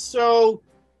 So,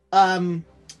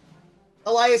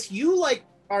 Elias, you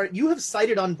have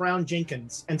sighted on Brown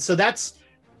Jenkins, and so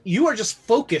you are just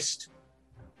focused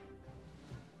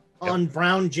on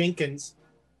Brown Jenkins.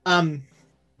 And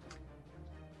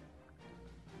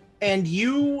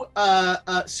you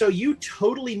so you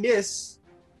totally miss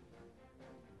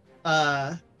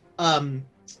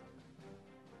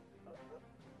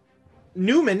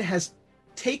Newman has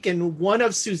taken one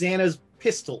of Susanna's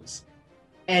pistols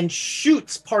and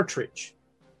shoots Partridge.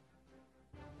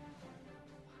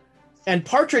 And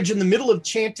Partridge, in the middle of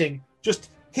chanting, just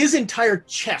his entire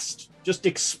chest just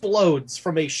explodes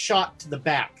from a shot to the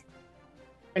back.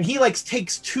 And he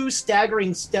takes 2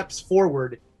 staggering steps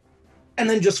forward and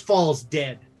then just falls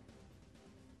dead.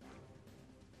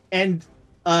 And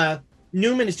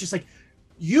Newman is just like,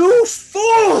 you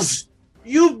fools!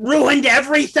 You ruined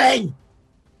everything!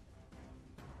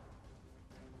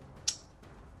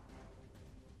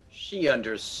 She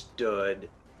understood.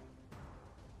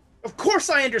 Of course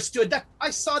I understood that. I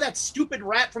saw that stupid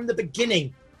rat from the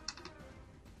beginning.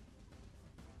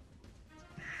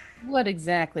 What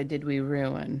exactly did we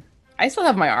ruin? I still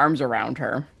have my arms around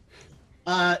her.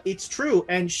 It's true.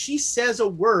 And she says a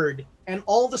word and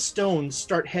all the stones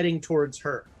start heading towards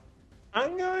her.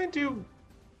 I'm going to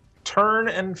turn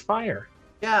and fire.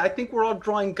 Yeah, I think we're all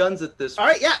drawing guns at this. All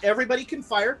right, yeah, everybody can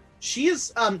fire. She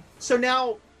is, so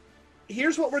now,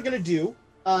 here's what we're going to do.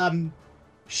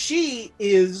 She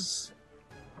is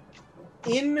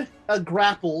in a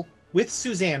grapple with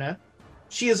Susanna.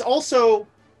 She is also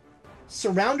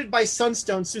surrounded by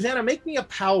sunstone. Susanna, make me a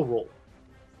POW roll.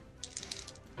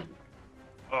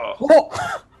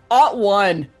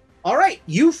 One. All right,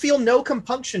 you feel no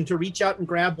compunction to reach out and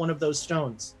grab one of those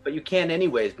stones. But you can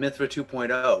anyways, Mithra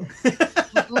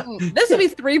 2.0. This would be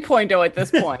 3.0 at this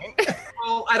point.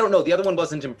 Well, I don't know. The other one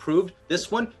wasn't improved.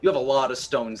 This one, you have a lot of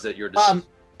stones that you're...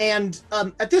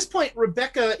 At this point,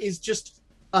 Rebecca is just,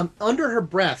 under her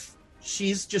breath,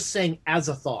 she's just saying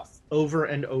Azathoth over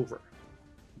and over.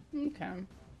 Okay.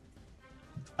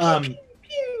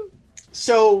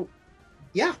 So,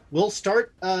 yeah, we'll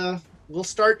start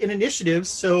in initiative.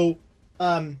 So,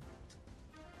 I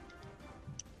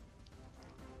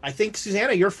think,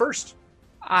 Susanna, you're first.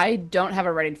 I don't have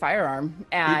a readied firearm,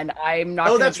 and I'm not...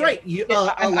 Oh, that's right.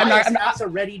 Elias has a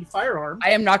readied firearm.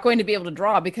 I am not going to be able to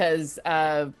draw because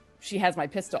she has my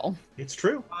pistol. It's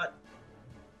true.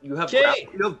 You have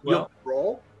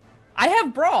brawl? I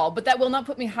have brawl, but that will not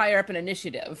put me higher up in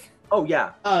initiative. Oh,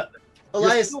 yeah.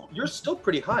 Elias, you're still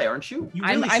pretty high, aren't you?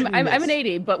 I'm an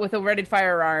 80, but with a readied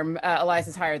firearm, Elias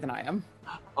is higher than I am.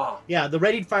 Oh. Yeah, the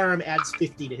readied firearm adds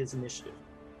 50 to his initiative.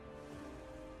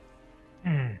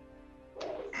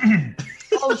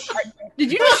 Oh,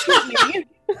 did you just shoot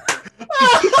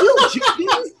me?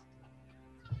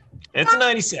 It's a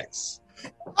 96.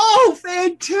 Oh,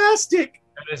 fantastic!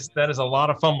 That is a lot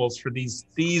of fumbles for these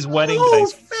wedding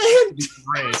dice.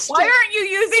 Fantastic! Why aren't you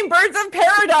using Birds of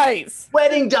Paradise?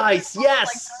 Wedding dice,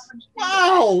 yes!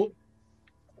 Wow!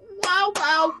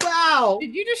 Wow!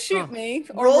 Did you just shoot me?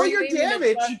 Roll were you your aiming at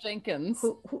damage. John Jenkins.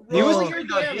 Roll your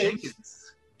damage.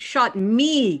 Shot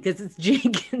me because it's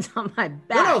Jenkins on my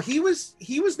back. No, he was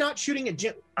not shooting at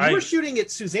Jim. You were shooting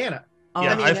at Susanna.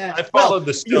 Yeah, I followed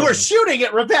the You were stones. shooting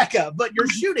at Rebecca, but you're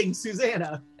shooting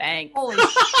Susanna. Thanks. Holy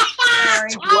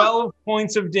shit. 12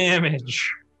 points of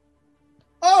damage.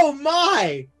 Oh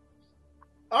my!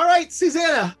 All right,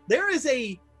 Susanna, there is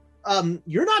a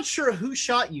you're not sure who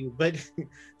shot you, but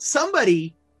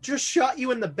somebody just shot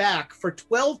you in the back for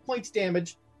 12 points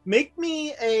damage. Make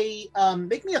me a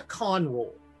con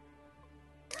roll.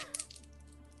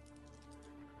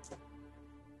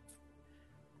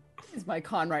 Is my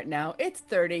con right now? It's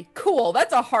 30. Cool.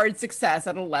 That's a hard success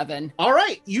at 11. All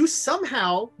right, you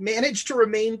somehow managed to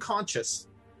remain conscious.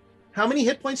 How many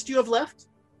hit points do you have left?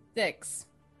 6.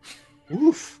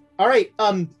 Oof. All right.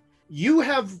 You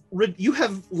have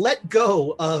let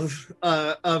go of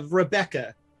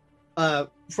Rebecca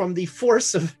from the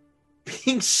force of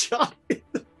being shot in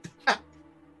the back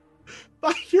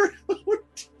by your own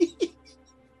team.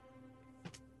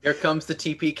 Here comes the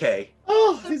TPK.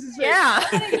 Oh, this is Yeah.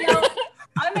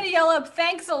 I'm gonna yell up,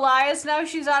 "Thanks, Elias. Now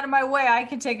she's out of my way. I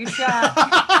can take a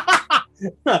shot."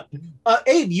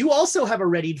 Abe, you also have a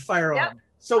readied firearm. Yep.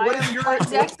 So whatever your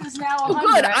Dex is now Oh, 100.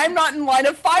 good. I'm not in line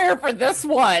of fire for this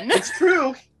one. It's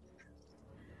true.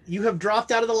 You have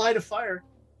dropped out of the line of fire.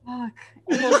 Fuck.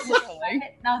 I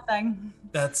hit nothing.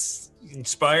 That's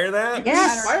inspire that.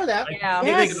 Yes. Fire that. Yeah.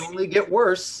 Maybe it can only get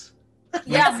worse.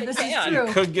 Yes, this is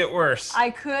true. Could get worse.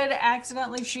 I could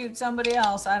accidentally shoot somebody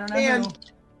else. I don't know And who.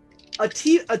 a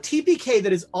TPK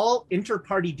that is all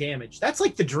inter-party damage. That's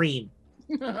like the dream.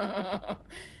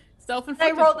 Self-inflicted.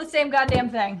 They rolled the same goddamn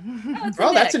thing.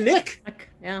 Oh, that's a Nick.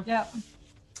 Yeah. Yep.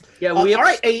 Yeah, well, we have all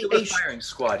right, a firing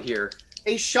squad here.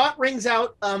 A shot rings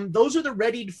out. Those are the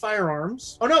readied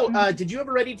firearms. Oh no, did you have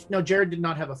a readied? No, Jared did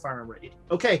not have a firearm readied.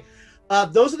 Okay,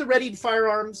 those are the readied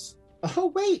firearms. Oh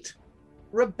wait,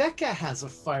 Rebecca has a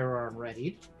firearm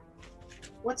readied.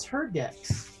 What's her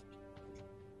dex?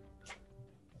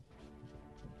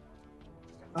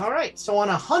 All right, so on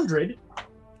 100,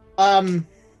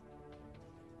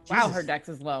 Wow, Jesus. her dex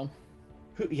is low.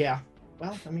 Yeah.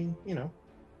 Well, I mean, you know,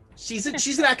 she's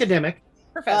an academic.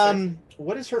 Professor.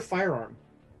 What is her firearm?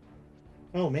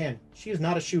 Oh man, she is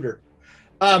not a shooter.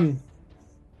 All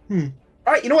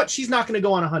right, you know what? She's not going to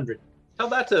go on 100. Tell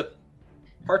that to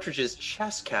Partridge's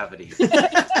chest cavity.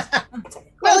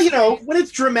 Well, you know, when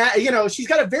it's dramatic, you know, she's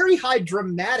got a very high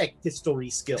dramatic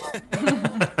pistolry skill.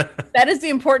 That is the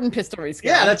important pistolry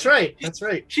skill. Yeah, that's right. That's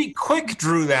right. She quick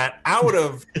drew that out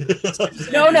of.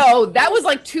 No, that was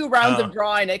like 2 rounds of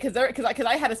drawing it because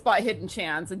I had a spot hidden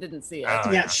chance and didn't see it.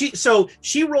 Yeah,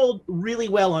 she rolled really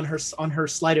well on her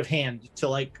sleight of hand to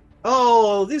like,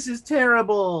 oh, this is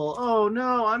terrible. Oh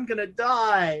no, I'm gonna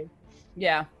die.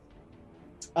 Yeah.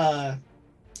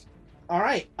 All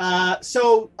right.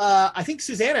 So I think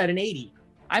Susanna had an 80.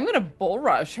 I'm gonna bull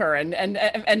rush her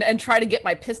and try to get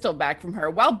my pistol back from her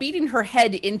while beating her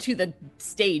head into the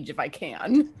stage if I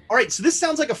can. All right. So this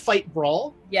sounds like a fight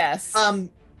brawl. Yes.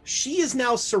 She is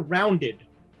now surrounded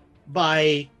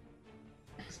by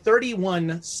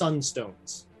 31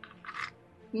 sunstones.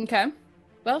 Okay.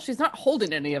 Well, she's not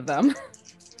holding any of them.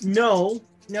 No,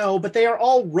 but they are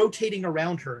all rotating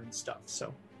around her and stuff.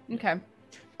 So. Okay.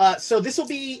 So this will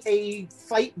be a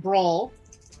fight brawl,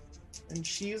 and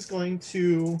she is going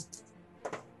to.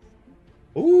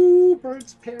 Ooh,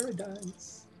 Birds of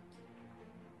Paradise.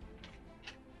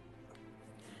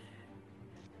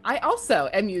 I also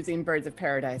am using Birds of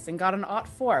Paradise and got an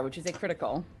 +4, which is a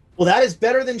critical. Well, that is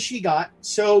better than she got.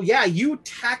 So yeah, you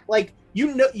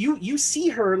you see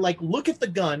her like look at the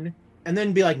gun and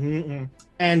then be like, mm-mm.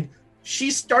 And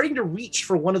she's starting to reach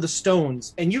for one of the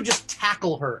stones, and you just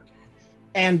tackle her.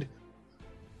 And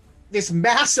this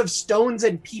mass of stones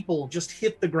and people just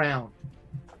hit the ground.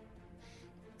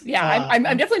 Yeah, I'm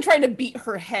definitely trying to beat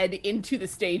her head into the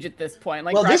stage at this point.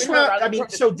 Like, well, this grabbing her round, around I the mean,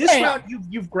 throat, so just this bam! round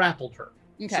you've grappled her.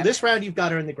 Okay. So this round you've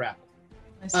got her in the grapple.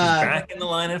 Back in the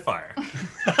line of fire. You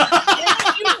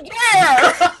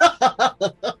dare!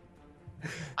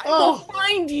 I will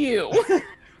find you.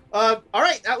 All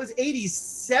right, that was 80s.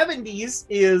 70s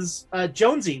is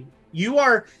Jonesy. You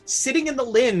are sitting in the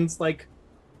lens like,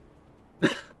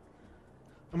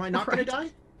 am I not going to die?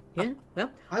 Yeah, well,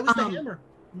 I was the hammer.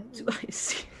 So I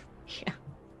see.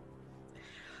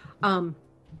 Yeah.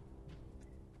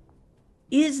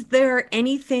 Is there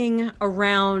anything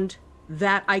around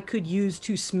that I could use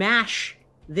to smash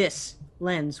this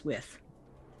lens with?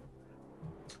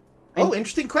 Oh,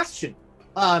 interesting question.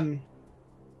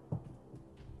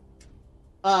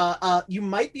 You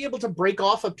might be able to break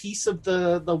off a piece of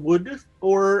the wood,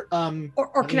 or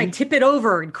can I tip it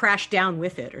over and crash down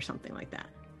with it, or something like that?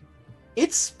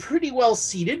 It's pretty well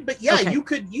seated, but yeah, Okay. you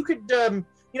could you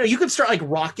could start like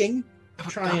rocking,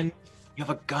 try and. You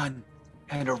have a gun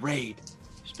and a raid.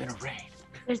 There's been a raid.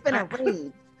 There's been a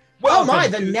raid. Oh my,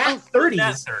 the nat 30s.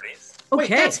 Nat 30s. Wait,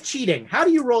 Okay. that's cheating. How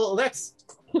do you roll? That's.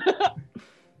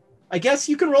 I guess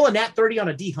you can roll a nat 30 on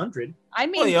a D100. I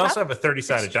mean, Well, you also have a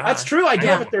 30-sided die. That's true. I do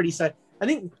Yeah. have a 30 side. I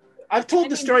think I've told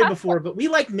the story before, but we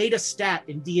made a stat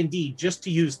in D&D just to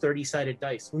use 30-sided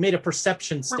dice. We made a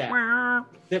perception stat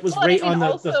that was Well, I right mean, on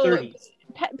the also, 30s,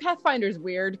 Pathfinder's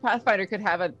weird. Pathfinder could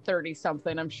have a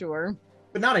 30-something, I'm sure.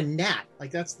 but not a nat. Like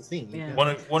that's the thing. Yeah.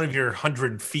 One of your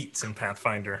 100 feats in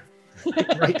Pathfinder.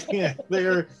 Right? Yeah,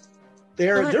 they're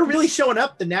really showing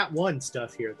up the nat 1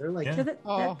 stuff here. They're like,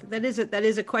 So that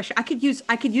is a question. I could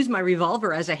use my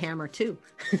revolver as a hammer too.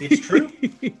 It's true.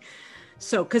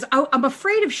 So, because I'm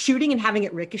afraid of shooting and having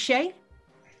it ricochet,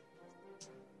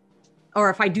 or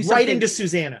if I do something right into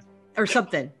Susanna or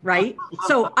something, right?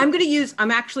 So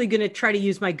I'm actually gonna try to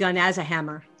use my gun as a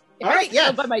hammer. If All I right, get yeah,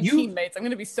 killed by my you- teammates, I'm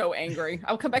going to be so angry.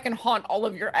 I'll come back and haunt all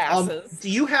of your asses. do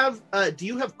you have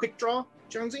quick draw,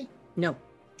 Jonesy? No.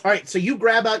 All right, so you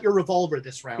grab out your revolver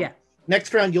this round. Yeah.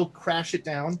 Next round, you'll crash it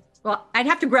down. Well, I'd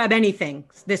have to grab anything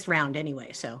this round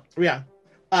anyway. So Yeah.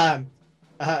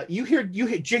 You hear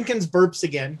Jenkins burps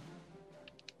again.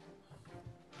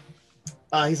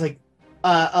 He's like,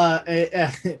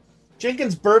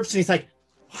 Jenkins burps and he's like,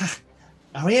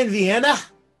 are we in Vienna?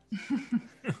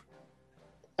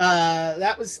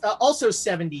 That was also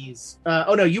 70s.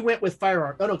 Oh no, you went with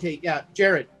firearm. Oh, okay, yeah,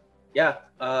 Jared. Yeah.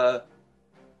 I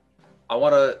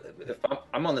want to. If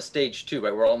I'm on the stage too,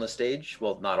 right? We're all on the stage.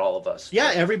 Well, not all of us.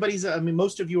 Yeah, everybody's. I mean,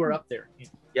 most of you are up there.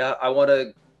 Yeah, I want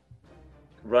to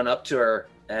run up to her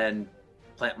and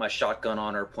plant my shotgun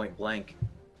on her point blank.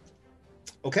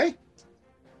 Okay.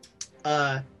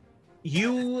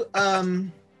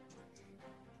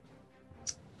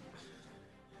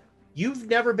 You've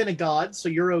never been a god, so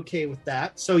you're okay with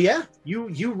that. So yeah,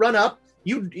 you run up.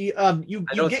 You I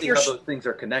don't get see your how those things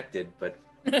are connected, but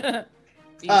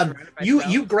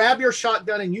you grab your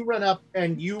shotgun and you run up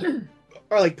and you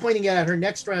are like pointing it at her.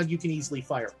 Next round, you can easily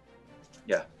fire.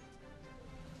 yeah.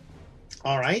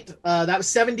 All right. That was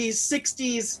 70s,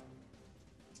 60s.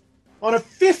 On a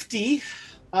 50.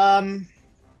 Well,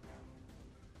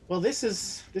 this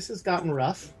has gotten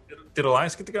rough. Did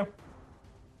Elias get to go?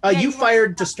 You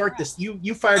fired to start this.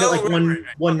 You fired at like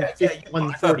 140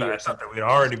 I thought that we'd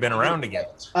already been around again.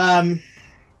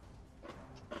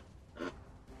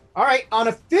 All right, on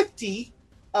a 50,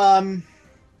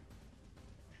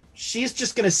 she's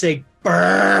just gonna say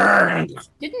burn.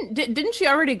 Didn't she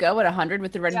already go at 100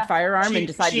 with the ready firearm and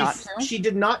decide not to? She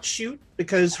did not shoot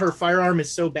because her firearm is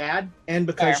so bad, and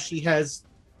because she has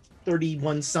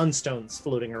 31 sunstones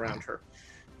floating around her.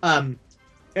 And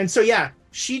so yeah,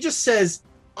 she just says,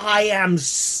 "I am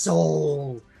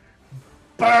soul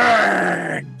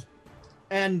burned,"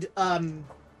 and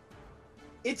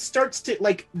it starts to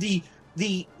like the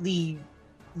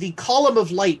column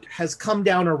of light has come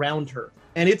down around her,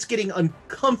 and it's getting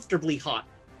uncomfortably hot,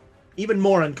 even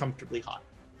more uncomfortably hot.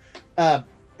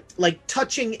 Like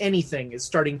touching anything is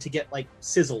starting to get like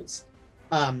sizzles,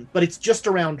 but it's just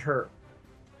around her.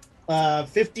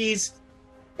 50s.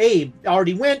 Abe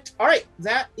already went. All right,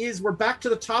 we're back to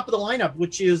the top of the lineup,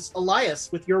 which is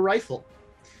Elias with your rifle.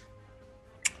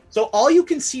 So all you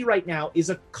can see right now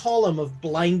is a column of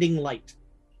blinding light.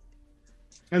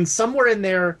 And somewhere in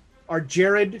there are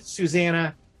Jared,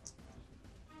 Susanna,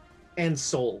 and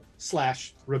Soul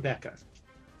 / Rebecca.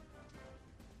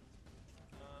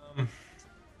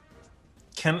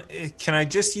 Can I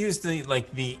just use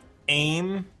the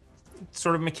aim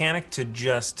sort of mechanic to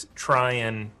just try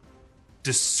and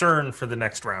discern for the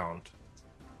next round?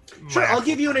 Sure, I'll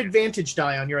give you an advantage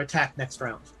die on your attack next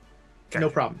round. Okay. No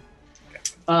problem.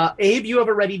 Abe, you have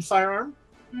a readied firearm?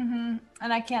 Mm-hmm.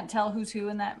 And I can't tell who's who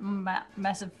in that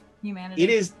mess of humanity.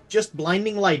 It is just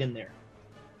blinding light in there.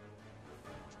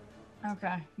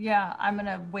 Okay. Yeah, I'm going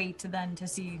to wait to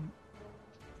see.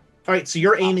 All right, so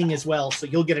you're aiming as well, so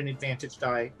you'll get an advantage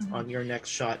die on your next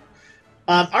shot.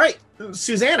 All right,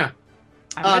 Susanna,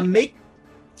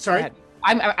 Sorry,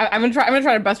 I'm gonna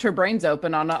try to bust her brains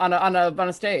open on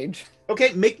a stage.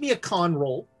 Okay, make me a con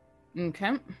roll.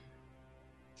 Okay.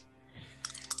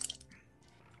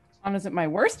 Con isn't my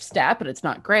worst stat, but it's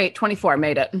not great. 24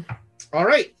 made it. All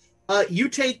right, you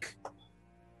take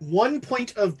 1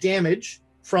 point of damage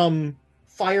from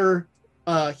fire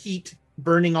heat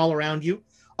burning all around you.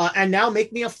 And now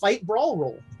make me a fight brawl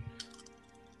roll.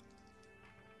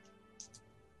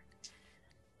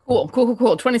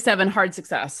 Cool. 27, hard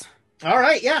success. All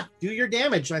right, yeah. Do your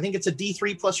damage. I think it's a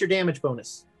D3 plus your damage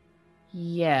bonus.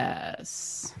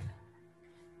 Yes.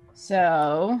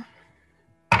 So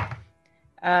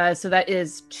that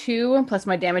is 2 plus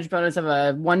my damage bonus of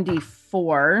a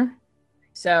 1d4.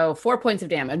 So 4 points of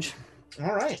damage.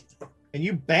 All right. And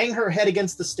you bang her head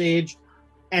against the stage,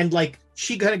 and like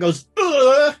she kind of goes,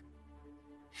 ugh!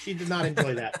 She did not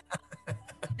enjoy that.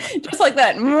 Just like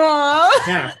that.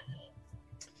 Yeah.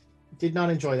 Did not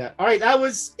enjoy that. All right, that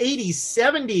was 80s,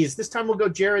 70s. This time we'll go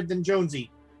Jared, then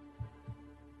Jonesy.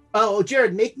 Oh,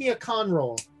 Jared, make me a con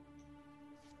roll.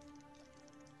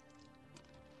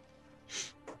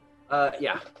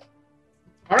 Yeah.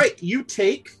 All right, you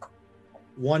take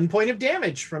 1 point of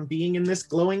damage from being in this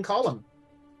glowing column.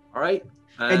 All right.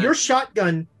 And your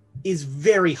shotgun is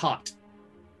very hot.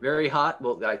 Very hot.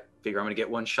 Well, I figure I'm going to get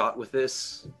one shot with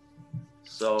this.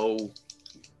 So,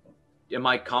 am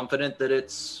I confident that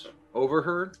it's over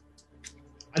her?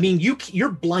 I mean,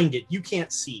 you're blinded. You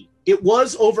can't see. It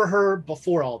was over her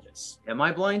before all this. Am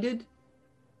I blinded?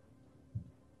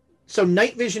 So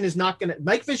night vision is not going to...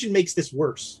 Night vision makes this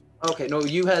worse. Okay, no,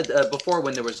 you had before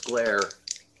when there was glare.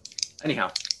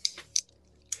 Anyhow.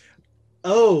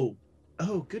 Oh,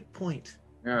 good point.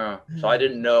 Yeah, so I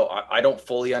didn't know. I don't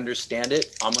fully understand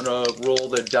it. I'm going to roll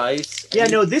the dice. Yeah,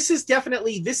 no, this is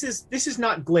definitely... This is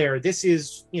not glare. This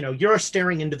is, you're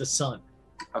staring into the sun.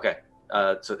 Okay,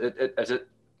 so is it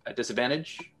a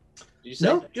disadvantage? Did you say?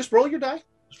 No, just roll your die.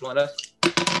 Just roll a dice.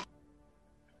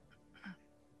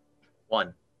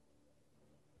 1.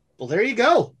 Well, there you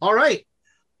go. All right.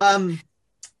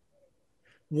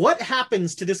 What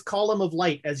happens to this column of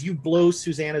light as you blow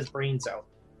Susanna's brains out?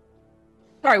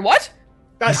 Sorry, what?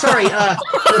 Sorry,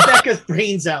 Rebecca's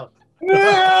brains out. No!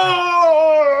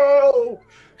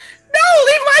 No,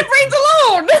 leave my brains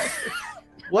alone!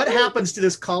 What happens to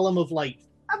this column of light?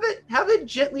 Have it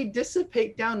gently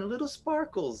dissipate down in little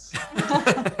sparkles.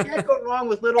 Can't go wrong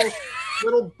with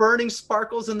little burning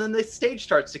sparkles, and then the stage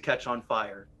starts to catch on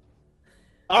fire.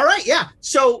 All right, yeah.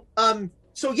 So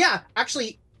yeah,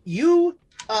 actually, you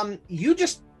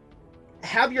just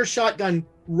have your shotgun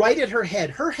right at her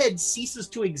head. Her head ceases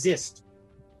to exist.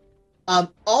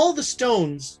 All the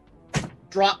stones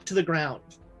drop to the ground,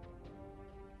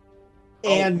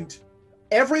 and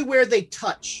everywhere they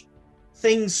touch,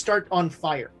 things start on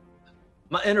fire.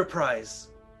 My enterprise.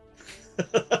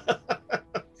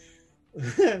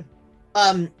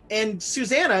 And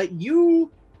Susanna,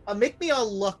 you make me a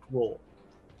luck roll.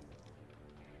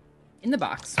 In the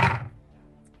box.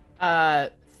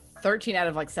 13 out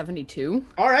of like 72.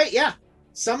 All right, yeah.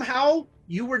 Somehow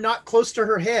you were not close to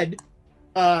her head,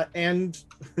 and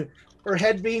her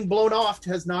head being blown off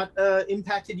has not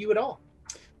impacted you at all.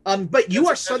 But you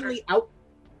are suddenly out.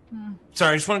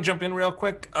 Sorry, I just want to jump in real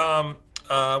quick.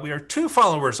 We are 2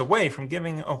 followers away from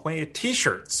giving away a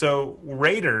T-shirt. So,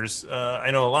 Raiders,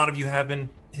 I know a lot of you have been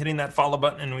hitting that follow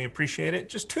button, and we appreciate it.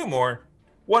 Just 2 more.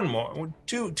 1 more.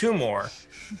 2 more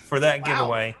for that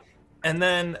giveaway. And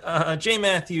then J.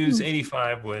 Matthews,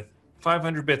 85, with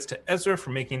 500 bits to Ezra for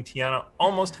making Tiana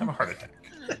almost have a heart attack.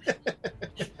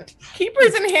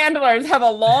 Keepers and handlers have a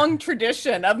long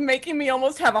tradition of making me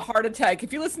almost have a heart attack.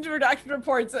 If you listen to Redacted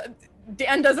Reports,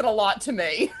 Dan does it a lot to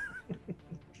me.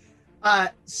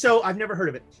 So I've never heard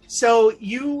of it. So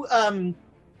you are in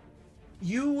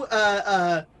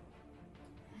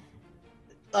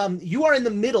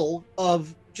the middle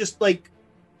of just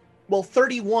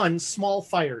 31 small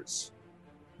fires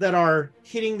that are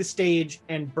hitting the stage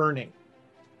and burning.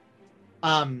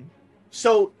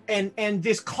 So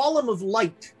this column of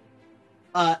light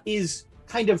is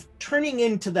kind of turning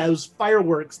into those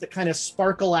fireworks that kind of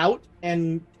sparkle out,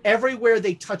 and everywhere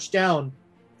they touch down,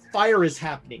 fire is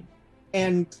happening.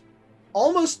 And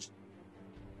almost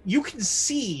you can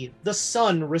see the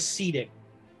sun receding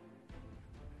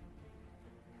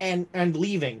and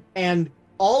leaving. And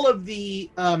all the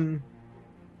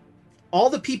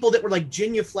people that were like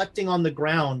genuflecting on the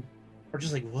ground are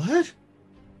just like, what?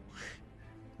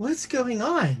 What's going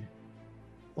on?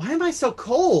 Why am I so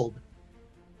cold?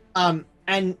 And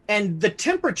the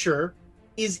temperature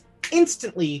is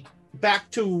instantly back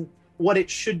to what it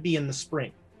should be in the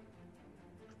spring.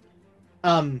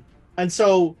 And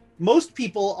so most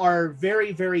people are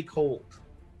very, very cold.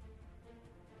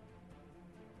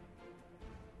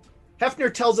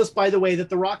 Hefner tells us, by the way, that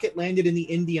the rocket landed in the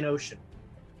Indian Ocean.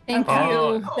 Thank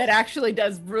you. That actually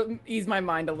does ease my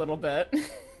mind a little bit.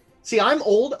 See, I'm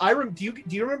old. Do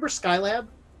you remember Skylab?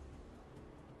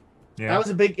 That was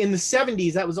a big in the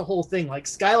 70s. That was a whole thing. Like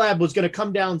Skylab was going to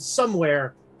come down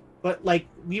somewhere, but like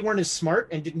we weren't as smart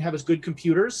and didn't have as good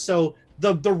computers. So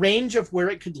the range of where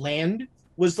it could land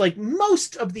was like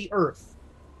most of the Earth.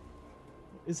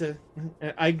 Is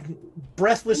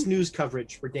breathless news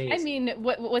coverage for days. I mean,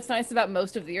 what's nice about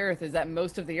most of the Earth is that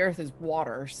most of the Earth is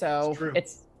water, so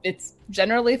it's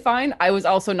generally fine. I was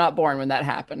also not born when that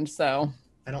happened, so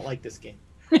I don't like this game.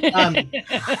 There's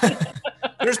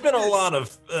been a lot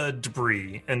of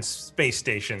debris and space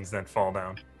stations that fall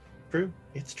down. True,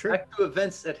 it's true. Back to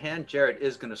events at hand, Jared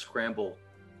is going to scramble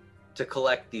to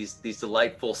collect these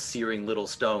delightful, searing little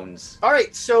stones. All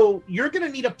right, so you're going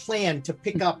to need a plan to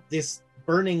pick up this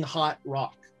burning hot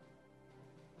rock.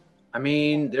 I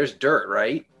mean, there's dirt,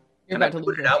 right? Can I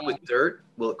put it out with dirt?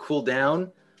 Will it cool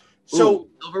down? So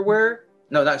silverware?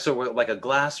 No, not silverware, like a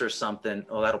glass or something.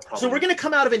 Oh, that'll probably. So we're going to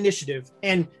come out of initiative,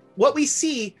 and what we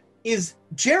see is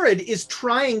Jared is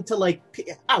trying to like,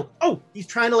 he's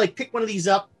trying to like pick one of these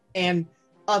up, and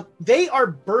they are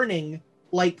burning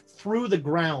like through the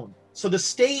ground. So the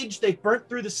stage, they've burnt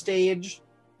through the stage,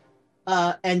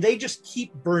 and they just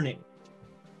keep burning.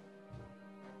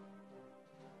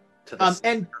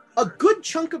 And a good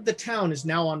chunk of the town is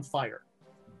now on fire.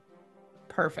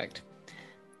 Perfect.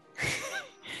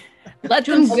 Let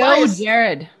them go,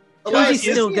 Jared. Elias,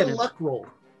 still get a luck roll.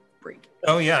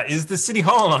 Oh yeah, is the city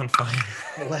hall on fire?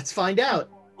 Well, let's find out.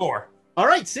 4. All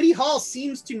right, city hall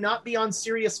seems to not be on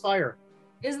serious fire.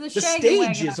 Is the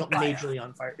stage is majorly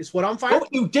on fire? Is what on fire?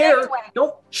 Don't you dare!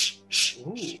 Don't! Shh!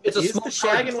 It's the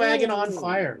Shaggin' Wagon on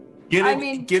fire?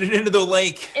 Get it into the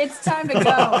lake. It's time to go.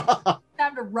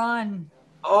 Time to run.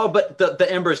 Oh, but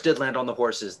the embers did land on the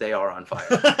horses. They are on fire.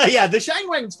 Yeah, the Shaggin'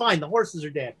 Wagon's fine. The horses are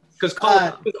dead. Because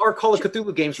with our Call of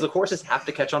Cthulhu games, the horses have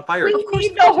to catch on fire. We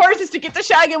need the horses to get the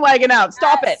Shaggin' Wagon out.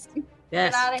 Stop it.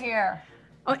 Yes. Get out of here.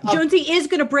 Oh, Jonesy is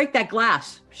going to break that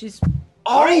glass. She's.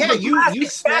 Oh yeah, you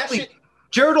smash it.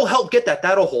 Jared will help get that.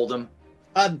 That'll hold him.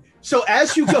 So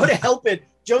as you go to help it,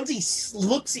 Jonesy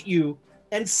looks at you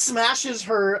and smashes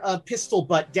her pistol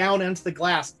butt down onto the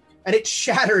glass, and it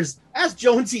shatters as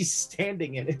Jonesy's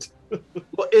standing in it.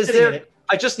 Well,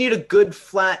 I just need a good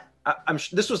flat. I'm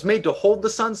sure this was made to hold the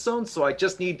sunstone, so I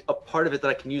just need a part of it that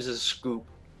I can use as a scoop.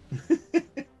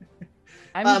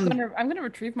 I'm gonna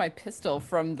retrieve my pistol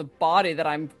from the body that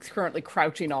I'm currently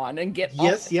crouching on and get.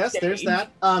 Yes, there's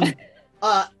that.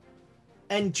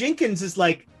 And Jenkins is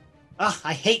like,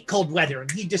 I hate cold weather, and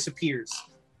he disappears.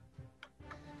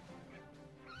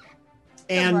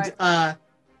 And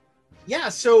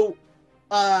so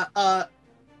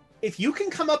if you can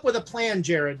come up with a plan,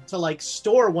 Jared, to like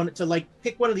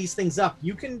pick one of these things up,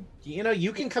 you can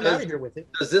come out of here with it.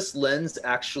 Does this lens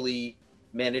actually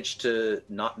manage to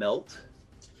not melt?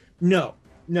 No,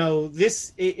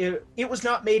 this it was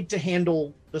not made to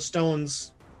handle the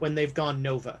stones when they've gone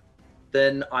nova.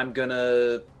 Then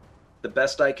the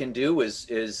best I can do is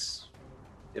if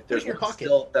there's one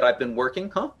still that I've been working,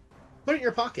 Put it in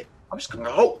your pocket. I'm just gonna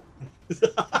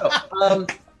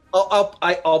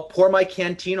I'll pour my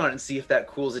canteen on it and see if that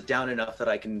cools it down enough that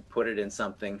I can put it in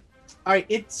something. All right,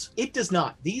 it does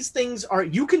not. These things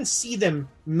you can see them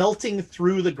melting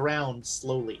through the ground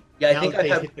slowly. Yeah, I think I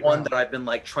have one that I've been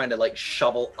like trying to like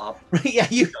shovel up. Yeah,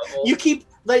 you keep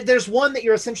like there's one that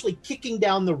you're essentially kicking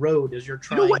down the road as you're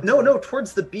trying. You know what? No,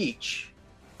 towards the beach.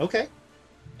 Okay.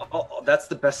 Oh, that's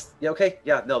the best. Yeah, okay.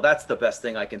 Yeah, no, that's the best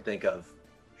thing I can think of.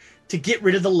 To get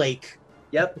rid of the lake.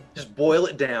 Yep, just boil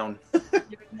it down. You're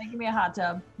making me a hot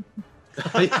tub.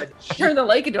 Turn the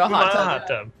lake into a hot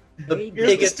tub. The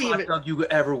biggest hot tub you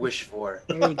could ever wish for.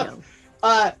 There you go.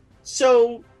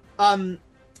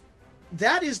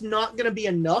 That is not going to be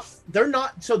enough. They're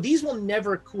not. So these will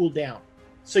never cool down.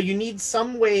 So you need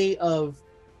some way of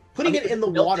putting it in the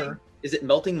water. Is it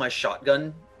melting my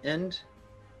shotgun end?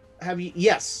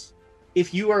 Yes,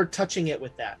 if you are touching it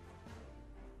with that.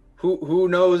 Who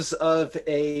knows of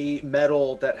a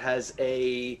metal that has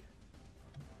a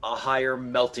higher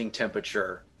melting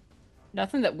temperature?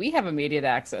 Nothing that we have immediate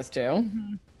access to.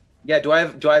 Mm-hmm. Yeah, do I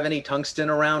have any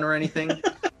tungsten around or anything?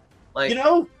 Like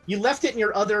you left it in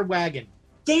your other wagon.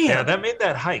 Damn. Yeah, that made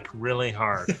that hike really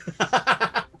hard.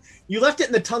 You left it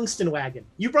in the tungsten wagon.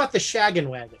 You brought the Shaggin'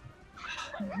 Wagon.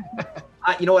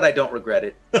 You know what? I don't regret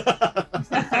it.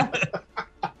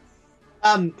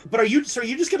 But are you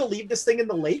just gonna leave this thing in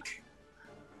the lake?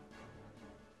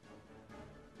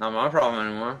 Not my problem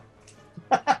anymore.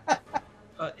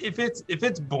 If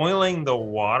it's boiling the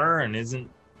water and isn't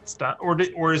stop,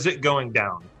 or is it going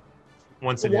down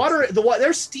once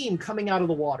there's steam coming out of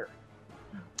the water.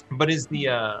 But is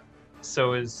the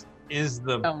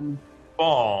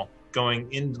ball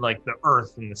going into like the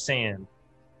earth and the sand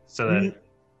So that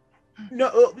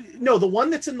No, the one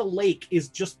that's in the lake is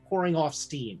just pouring off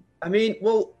steam. I mean,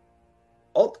 well,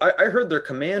 I heard their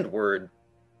command word.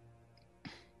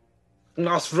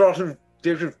 Nosferatu.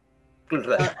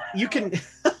 You can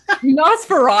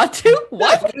Nosferatu?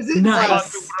 What? is it?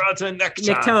 Nosferatu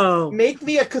Nectar. Make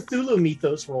me a Cthulhu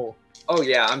Mythos roll. Oh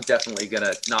yeah, I'm definitely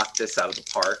gonna knock this out of the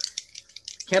park.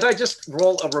 Can't I just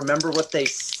roll a remember what they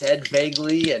said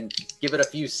vaguely and give it a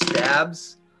few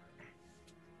stabs?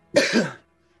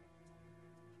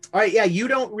 All right, yeah, you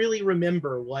don't really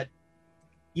remember what.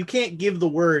 You can't give the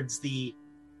words the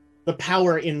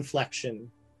power inflection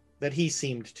that he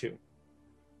seemed to.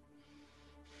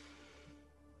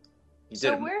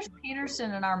 So where's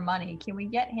Peterson and our money? Can we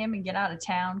get him and get out of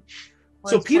town?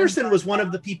 So Peterson was one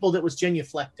of the people that was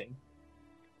genuflecting.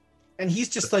 And he's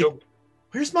just like,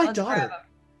 where's my daughter?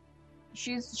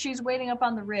 She's waiting up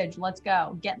on the ridge. Let's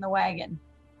go. Get in the wagon.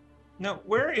 No,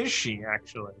 where is she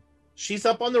actually? She's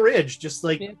up on the ridge, just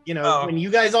like, when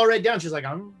you guys all read down, she's like,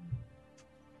 I'm...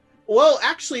 Well,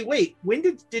 actually, wait. When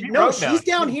did no, she's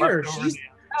down here.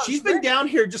 She's been down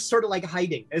here just sort of like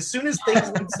hiding. As soon as things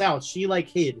went south, she like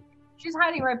hid. She's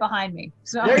hiding right behind me.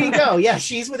 So there you go. Yeah,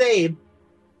 she's with Abe.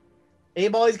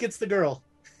 Abe always gets the girl.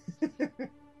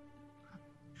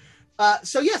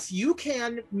 So yes, you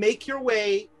can make your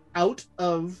way out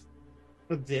of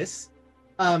this.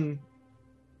 Are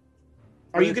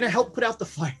you going to help put out the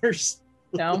fires?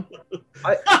 No.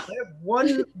 I have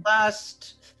one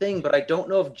last thing, but I don't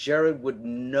know if Jared would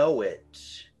know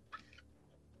it.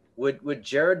 Would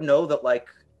Jared know that like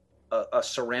a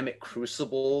ceramic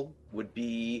crucible would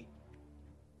be?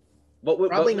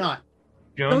 Probably not.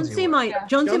 Jonesy might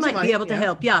be able to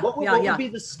help. Yeah, What would be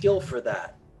the skill for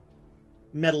that?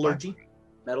 Metallurgy.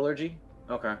 Metallurgy.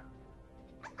 Okay.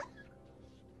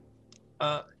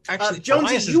 Actually,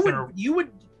 Jonesy, you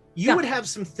would have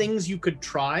some things you could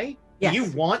try. Yes. Do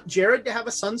you want Jared to have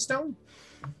a sunstone?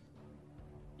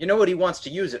 You know what he wants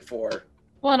to use it for.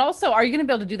 Well, and also, are you going to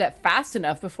be able to do that fast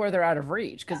enough before they're out of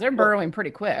reach? Because they're burrowing pretty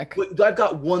quick. I've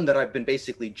got one that I've been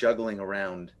basically juggling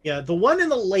around. Yeah, the one in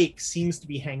the lake seems to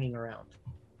be hanging around.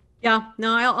 Yeah,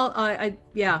 no,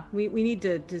 we need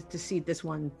to see this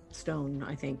one stone,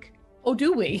 I think. Oh,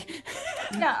 do we?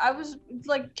 Yeah, I was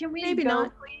like, can we Maybe go,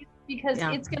 not. please? Because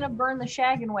it's going to burn the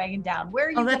shaggin' wagon down. Where are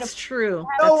you going to... that's true.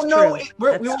 No, we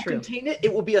That's will true. contain it.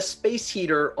 It will be a space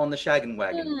heater on the shaggin'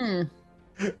 wagon.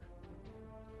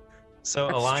 So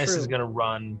That's Elias true. is going to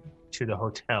run to the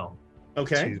hotel.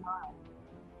 Okay. To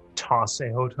toss a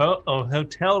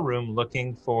hotel room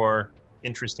looking for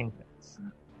interesting things.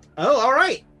 Oh, all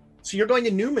right. So you're going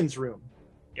to Newman's room.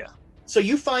 Yeah. So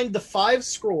you find the 5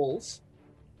 scrolls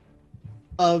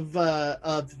of the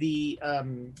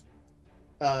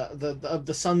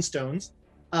Sunstones,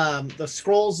 the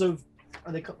scrolls of,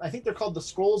 I think they're called the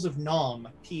Scrolls of Nom,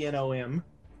 Pnom.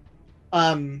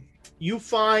 You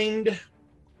find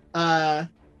a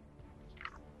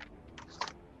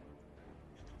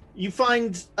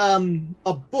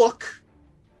book.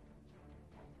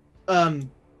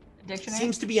 Dictionary?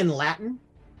 Seems to be in Latin.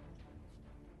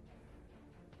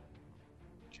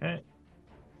 Okay.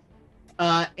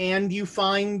 And you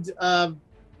find an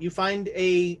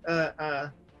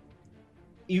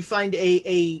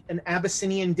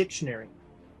Abyssinian dictionary.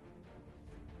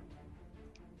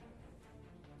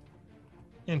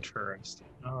 Interesting.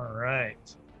 All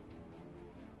right.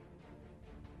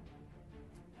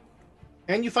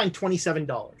 And you find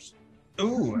 $27.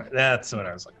 Ooh, that's what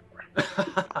I was looking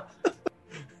for.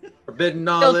 Forbidden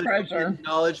knowledge,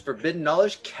 forbidden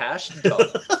knowledge, cash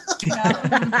dollars.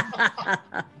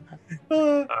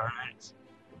 All right.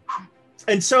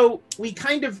 And so we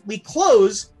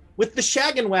close with the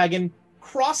Shaggin' Wagon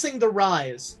crossing the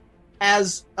rise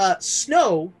as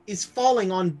snow is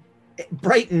falling on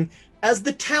Brighton as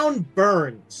the town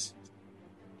burns.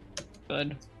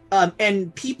 Good.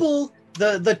 And people,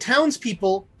 the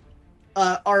townspeople,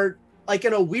 are like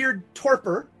in a weird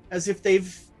torpor, as if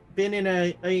they've been in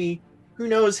a who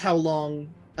knows how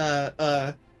long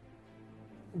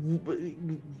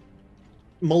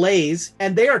malaise,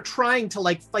 and they are trying to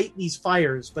like fight these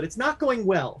fires, but it's not going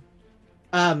well.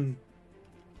 The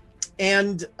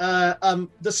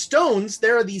stones,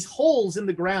 there are these holes in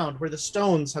the ground where the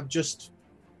stones have just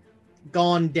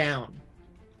gone down.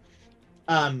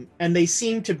 And they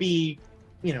seem to be,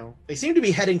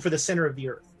 heading for the center of the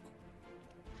earth.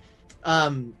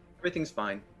 Everything's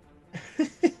fine.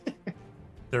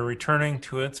 They're returning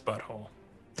to its butthole.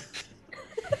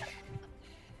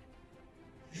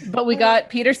 But we got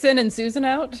Peterson and Susan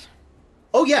out?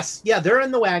 Oh, yes. Yeah, they're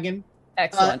in the wagon.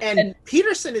 Excellent. And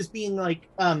Peterson is being like,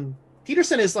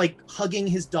 Peterson is like hugging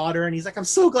his daughter, and he's like, "I'm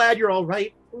so glad you're all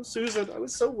right. Oh, Susan, I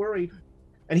was so worried."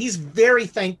 And he's very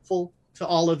thankful to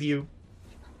all of you.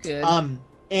 Good.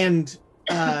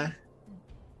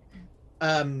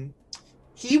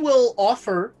 He will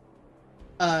offer.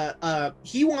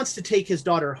 He wants to take his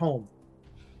daughter home,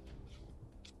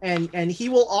 and he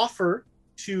will offer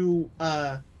to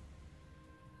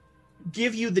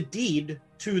give you the deed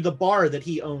to the bar that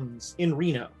he owns in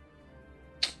Reno.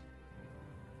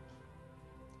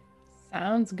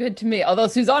 Sounds good to me. Although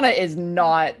Susanna is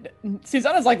not.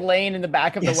 Susanna's like laying in the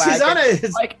back of the wagon. Susanna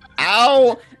is like,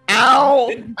 ow,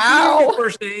 ow, ow.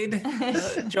 First aid.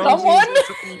 Someone.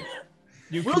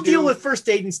 We'll deal with first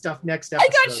aid and stuff next episode.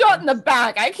 I got shot in the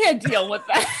back. I can't deal with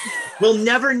that. We'll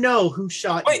never know who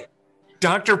shot you.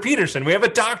 Dr. Peterson. We have a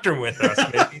doctor with us.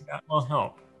 Maybe that will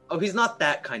help. Oh, he's not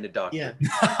that kind of doctor. Yeah.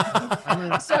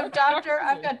 So, doctor,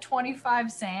 I've got 25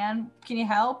 sand. Can you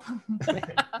help?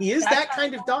 He is that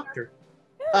kind of doctor.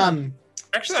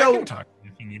 Actually, I can talk to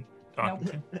you if you need talking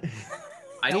to.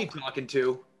 I need talking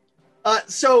to.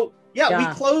 We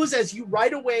close as you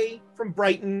ride away from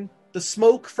Brighton, the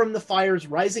smoke from the fires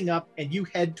rising up, and you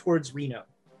head towards Reno.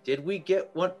 Did we get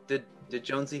one? Did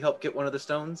Jonesy help get one of the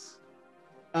stones?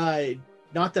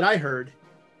 Not that I heard.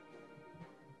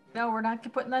 No, we're not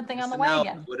putting that thing on the No,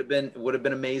 wagon. would have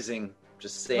been amazing.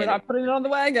 Just saying. We're not putting it on the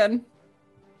wagon.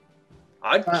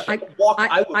 I got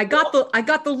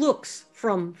the looks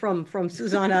from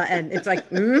Susanna, and it's like,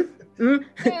 Well,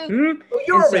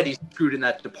 you're already screwed in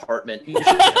that department. You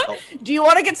should help. Do you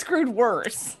want to get screwed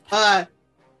worse? Yeah.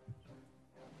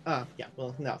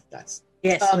 Well, no, that's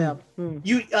yes.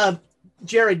 You,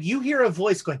 Jared, you hear a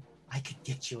voice going, "I could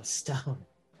get you a stone.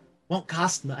 Won't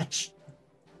cost much."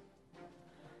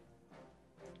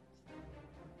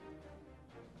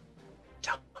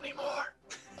 Tell me more.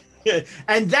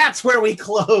 And that's where we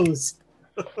close.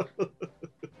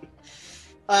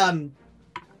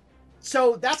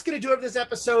 So that's going to do it for this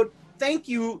episode. Thank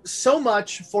you so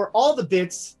much for all the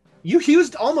bits. I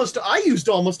used almost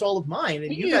all of mine, and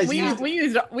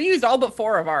We used all but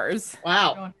 4 of ours.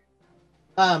 Wow.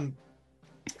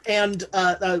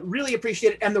 Really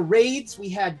appreciate it. And the raids, we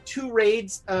had 2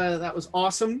 raids. That was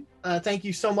awesome. Thank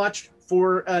you so much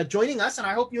for joining us, and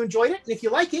I hope you enjoyed it. And if you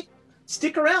like it,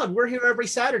 stick around. We're here every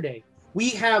Saturday.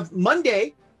 We have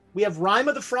Monday. We have Rime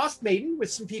of the Frost Maiden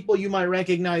with some people you might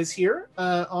recognize here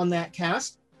on that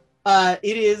cast.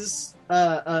 It is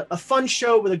a fun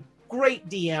show with a great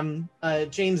DM,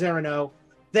 James Aronow.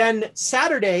 Then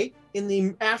Saturday in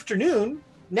the afternoon,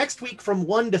 next week from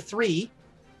 1 to 3,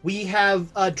 we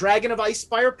have Dragon of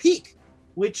Icespire Peak,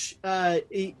 which other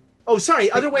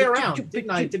way around.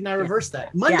 Didn't I reverse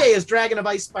that? Monday is Dragon of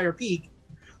Icespire Peak.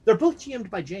 They're both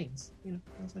GM'd by James.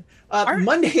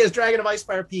 Monday is Dragon of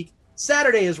Icespire Peak.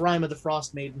 Saturday is Rime of the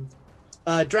Frost Maiden.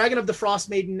 Dragon of the Frost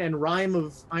Maiden and Rime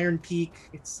of Iron Peak.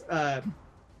 It's 1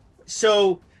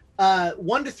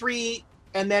 to 3,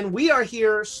 and then we are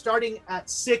here starting at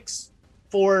 6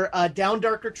 for Down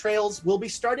Darker Trails. We'll be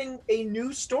starting a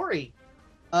new story,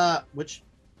 which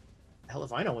hell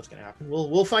if I know what's going to happen.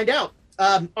 We'll find out.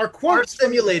 Our quote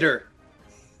simulator.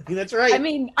 That's right. I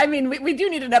mean, we do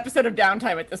need an episode of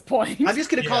downtime at this point. I'm just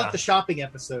going to call it the shopping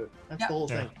episode. That's the whole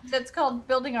thing. That's called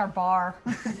building our bar.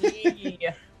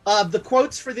 The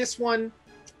quotes for this one: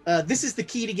 "This is the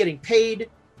key to getting paid.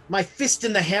 My fist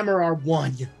and the hammer are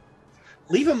one.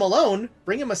 Leave him alone.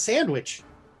 Bring him a sandwich.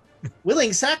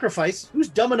 Willing sacrifice. Who's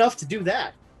dumb enough to do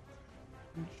that?"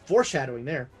 Foreshadowing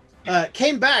there.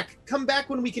 Come back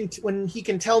when he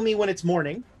can tell me when it's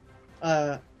morning.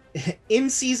 In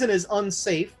season is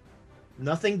unsafe.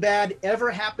 Nothing bad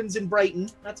ever happens in Brighton.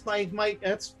 That's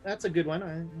that's a good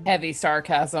one. Heavy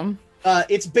sarcasm.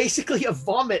 It's basically a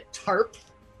vomit tarp.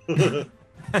 I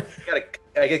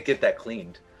gotta get that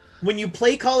cleaned. When you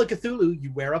play Call of Cthulhu,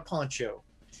 you wear a poncho.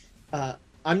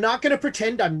 I'm not going to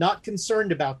pretend I'm not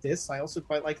concerned about this. I also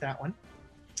quite like that one.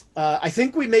 I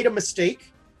think we made a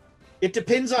mistake. It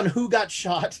depends on who got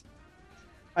shot.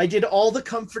 I did all the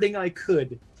comforting I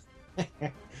could.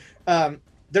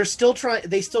 They still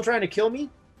trying to kill me.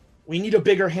 We need a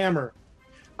bigger hammer.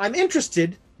 I'm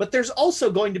interested, but there's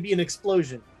also going to be an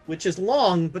explosion, which is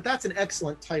long, but that's an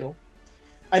excellent title.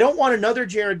 I don't want another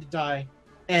Jared to die,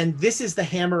 and this is the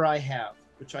hammer I have,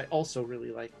 which I also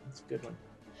really like. That's a good one.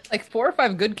 Like 4 or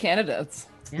 5 good candidates.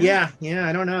 Yeah,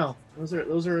 I don't know. Those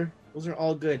are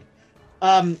all good.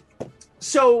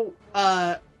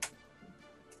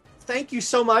 Thank you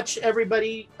so much,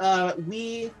 everybody.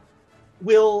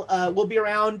 We'll be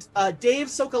around. Dave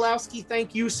Sokolowski,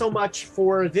 thank you so much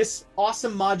for this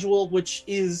awesome module, which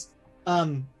is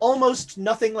almost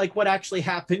nothing like what actually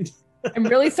happened. I'm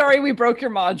really sorry we broke your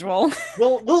module.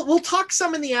 We'll talk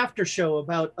some in the after show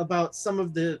about some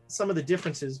of the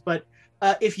differences. But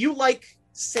if you like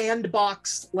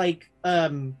sandbox, like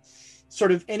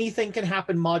sort of anything can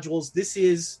happen modules, this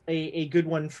is a good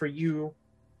one for you.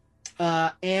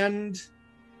 And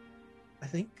I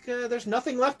think there's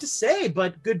nothing left to say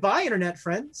but goodbye, internet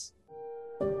friends.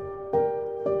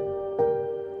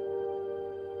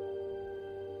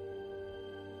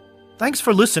 Thanks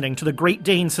for listening to the Great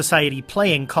Dane Society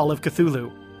playing Call of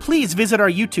Cthulhu. Please visit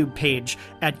our YouTube page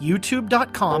at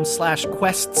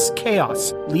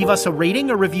youtube.com/questschaos. Leave us a rating,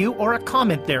 a review, or a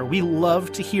comment there. We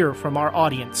love to hear from our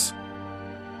audience.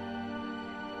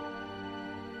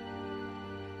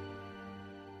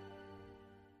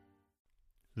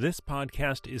 This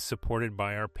podcast is supported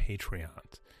by our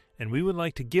Patreons, and we would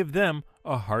like to give them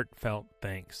a heartfelt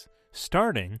thanks,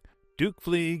 starting Duke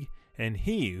Fleeg and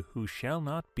He Who Shall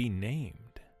Not Be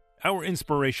Named. Our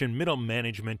inspiration, Middle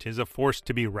Management, is a force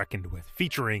to be reckoned with,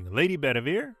 featuring Lady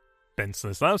Bedivere, Ben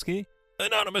Slislawski,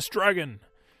 Anonymous Dragon,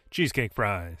 Cheesecake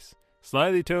Fries,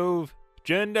 Slyly Tove,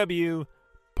 Jen W.,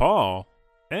 Paul,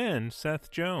 and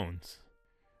Seth Jones.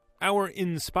 Our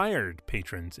inspired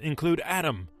patrons include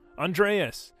Adam,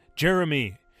 Andreas,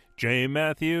 Jeremy, Jay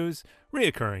Matthews,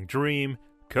 Reoccurring Dream,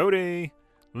 Cody,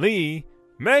 Lee,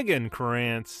 Megan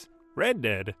Krantz, Red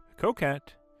Dead,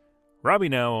 Coquette, Robbie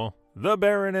Nowell, the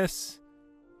Baroness,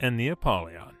 and the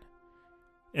Apollyon.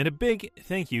 And a big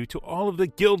thank you to all of the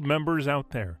guild members out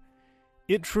there.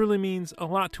 It truly means a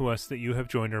lot to us that you have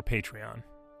joined our Patreon.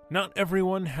 Not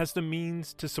everyone has the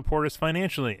means to support us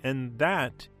financially, and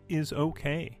that is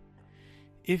okay.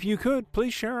 If you could,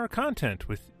 please share our content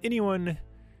with anyone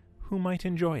who might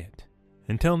enjoy it.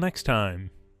 Until next time,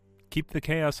 keep the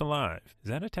chaos alive. Is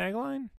that a tagline?